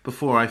firstly,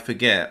 before I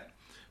forget,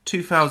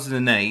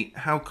 2008,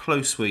 how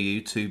close were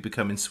you to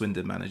becoming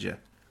Swindon manager?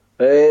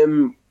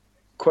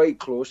 Quite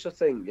close, I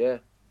think. Yeah.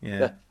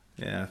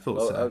 Yeah, I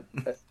thought so.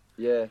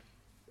 Yeah,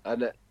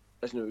 and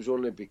listen, it was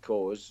only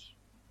because,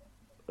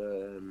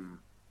 it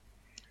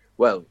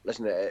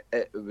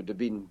would have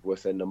been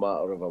within a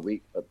matter of a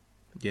week.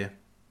 Yeah.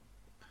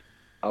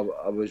 I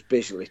was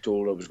basically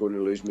told I was going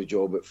to lose my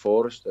job at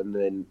Forest, and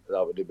then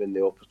that would have been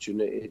the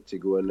opportunity to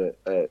go in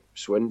at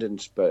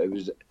Swindon's. But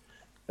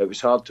it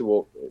was hard to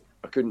walk.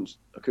 I couldn't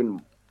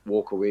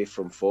walk away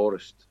from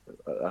Forest.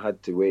 I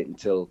had to wait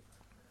until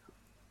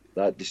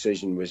that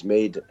decision was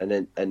made, and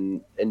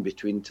then in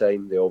between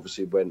time, they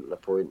obviously went and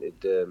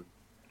appointed.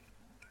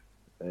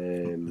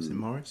 Was it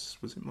Morris?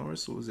 Was it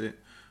Morris, or was it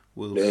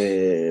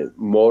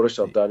Morris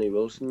or Danny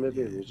Wilson,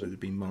 maybe. It would have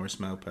been Morris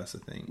Malpass, I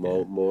think.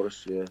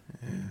 Morris, yeah.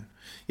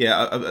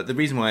 The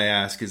reason why I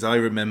ask is I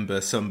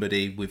remember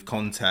somebody with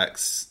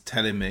contacts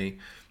telling me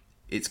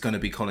it's going to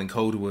be Colin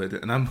Calderwood,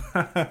 and I'm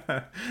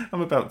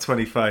I'm about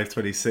 25,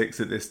 26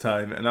 at this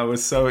time, and I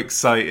was so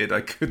excited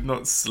I could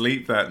not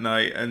sleep that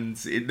night,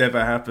 and it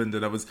never happened,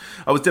 and I was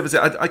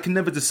devastated. I can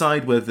never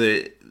decide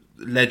whether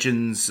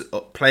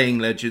playing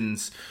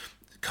legends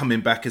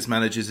coming back as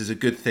managers is a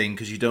good thing,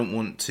 because you don't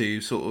want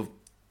to sort of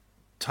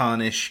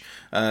tarnish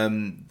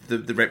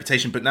the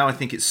reputation. But now I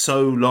think it's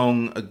so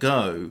long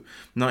ago,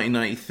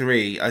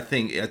 1993. I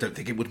don't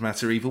think it would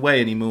matter either way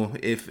anymore.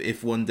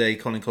 If one day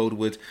Colin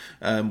Calderwood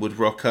would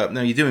rock up. Now,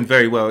 you're doing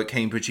very well at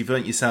Cambridge. You've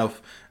earned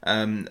yourself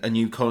a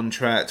new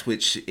contract,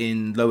 which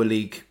in lower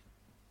league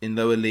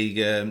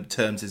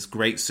terms is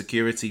great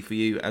security for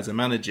you as a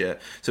manager.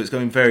 So it's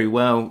going very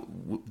well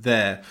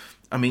there.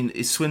 I mean,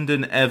 is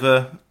it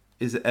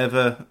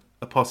ever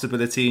a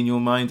possibility in your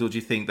mind, or do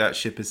you think that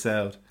ship has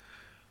sailed?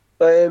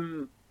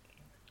 No,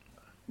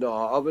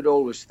 I would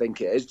always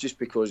think it is, just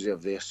because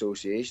of the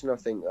association. I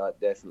think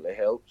that definitely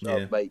helps. Yeah.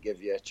 That might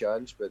give you a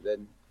chance, but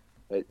then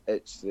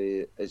it's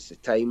the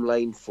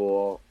timeline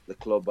for the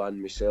club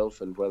and myself,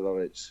 and whether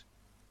we're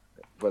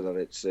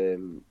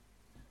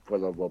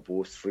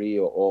both free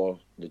or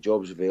the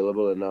job's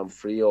available and I'm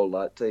free, all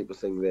that type of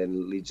thing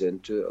then leads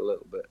into it a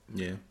little bit.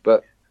 Yeah.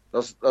 But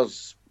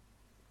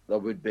there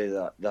would be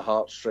the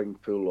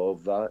heartstring pull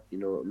of that, you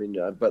know what I mean?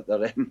 But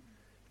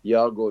you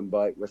are going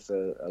back with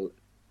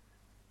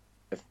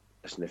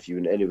if you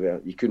went anywhere,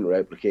 you couldn't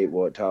replicate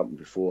what had happened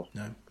before.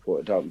 No. What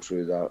had happened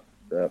through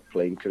that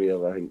playing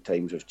career. I think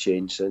times have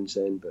changed since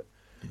then, but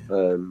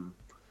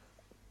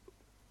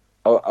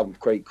I'm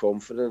quite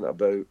confident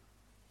about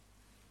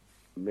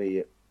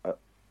my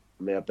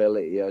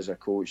ability as a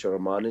coach or a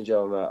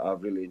manager, and I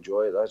really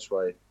enjoy it. That's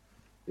why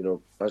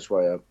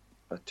I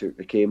took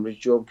the Cambridge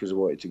job, because I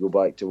wanted to go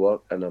back to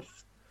work, and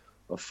I've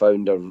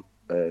found a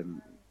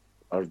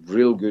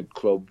real good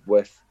club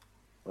with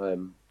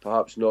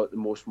perhaps not the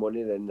most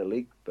money in the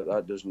league, but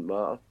that doesn't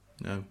matter.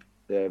 No.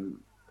 They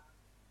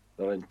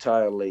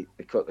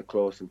cut the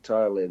cloth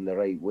entirely in the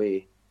right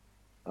way,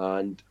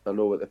 and I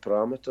know what the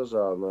parameters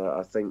are, and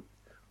I think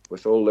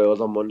with all the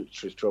other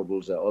monetary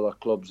troubles at other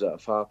clubs that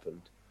have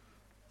happened,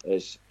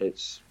 it's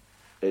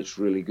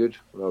really good.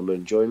 I'm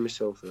enjoying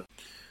myself there.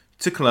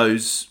 To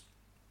close,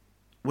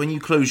 when you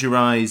close your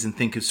eyes and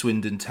think of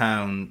Swindon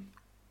Town,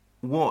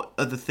 what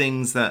are the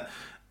things that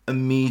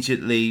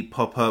immediately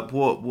pop up?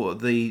 Who are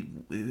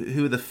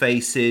the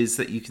faces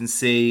that you can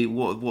see?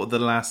 What are the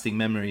lasting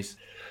memories?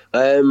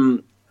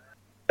 It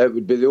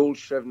would be the old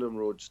Shrivenham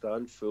Road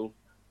stand full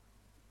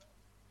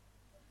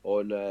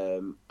on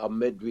a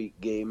midweek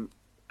game,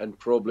 and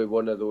probably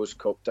one of those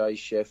cup ties,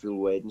 Sheffield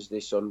Wednesday,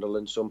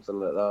 Sunderland, something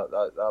like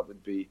that. That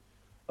would be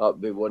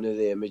one of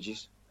the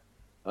images.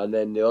 And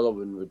then the other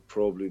one would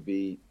probably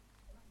be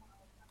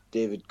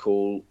David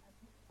Cole,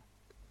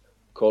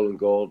 Colin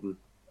Gordon,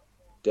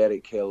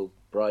 Derek Hill,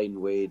 Brian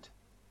Wade,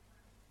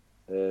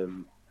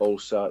 all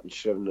sat in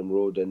Shrivenham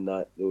Road in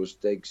those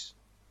digs,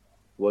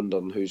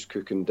 wondering who's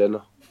cooking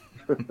dinner.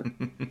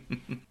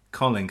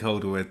 Colin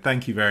Calderwood,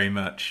 thank you very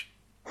much.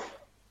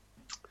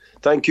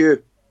 Thank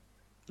you.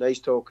 Nice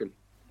talking.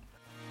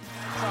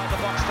 Inside the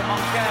box to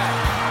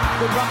Moncur.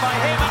 Good run by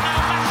him, and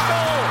now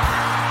Maskell.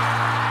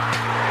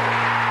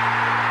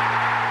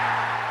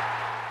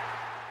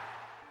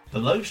 The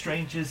Low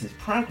Strangers is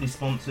proudly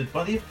sponsored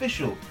by the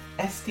official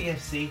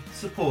STFC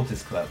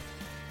Supporters Club.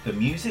 The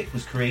music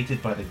was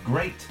created by the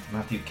great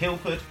Matthew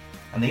Kilford,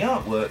 and the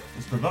artwork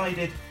was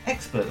provided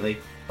expertly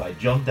by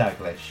John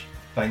Daglish.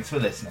 Thanks for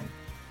listening.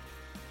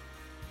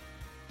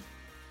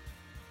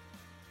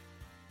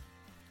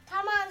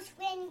 Come on,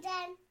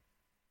 Swindon.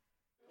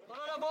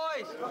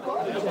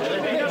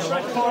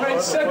 For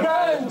it's a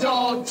grand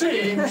old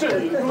team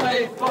to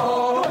play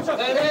for,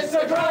 and it's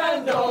a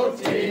grand old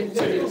team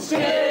to see.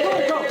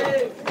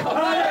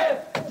 And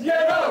if you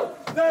know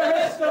the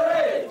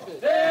history,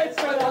 it's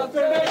enough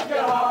to make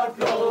your heart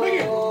glow.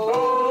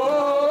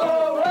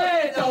 Oh,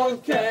 we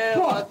don't care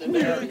what the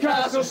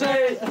Newcastle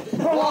say.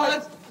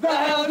 What the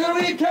hell do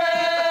we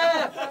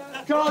care?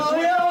 'Cause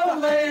we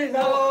only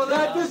know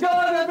that there's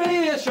gonna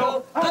be a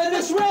show, and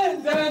the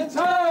Swindon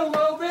Town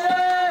will be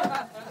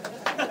there.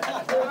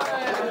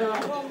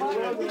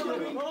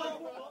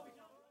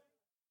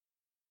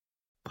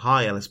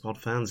 Hi Ellis Pod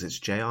fans, it's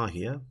JR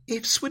here.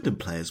 If Swindon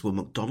players were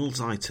McDonald's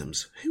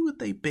items, who would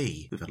they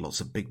be? We've had lots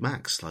of Big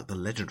Macs like the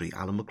legendary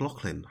Alan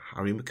McLaughlin,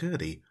 Harry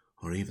McCurdy,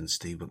 or even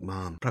Steve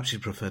McMahon. Perhaps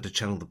you'd prefer to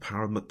channel the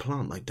power of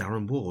McPlant like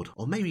Darren Ward,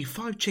 or maybe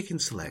 5 chicken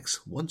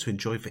selects, one to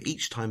enjoy for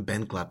each time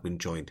Ben Gladwin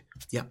joined.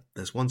 Yep,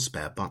 there's one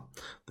spare, but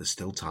there's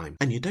still time.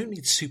 And you don't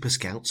need super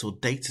scouts or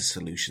data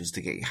solutions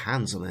to get your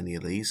hands on any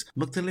of these.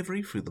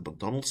 McDelivery through the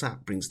McDonald's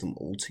app brings them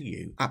all to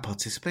you. At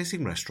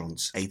participating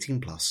restaurants,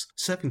 18+,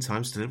 serving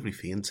times, delivery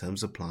fee and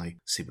terms apply.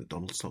 See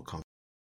mcdonalds.com.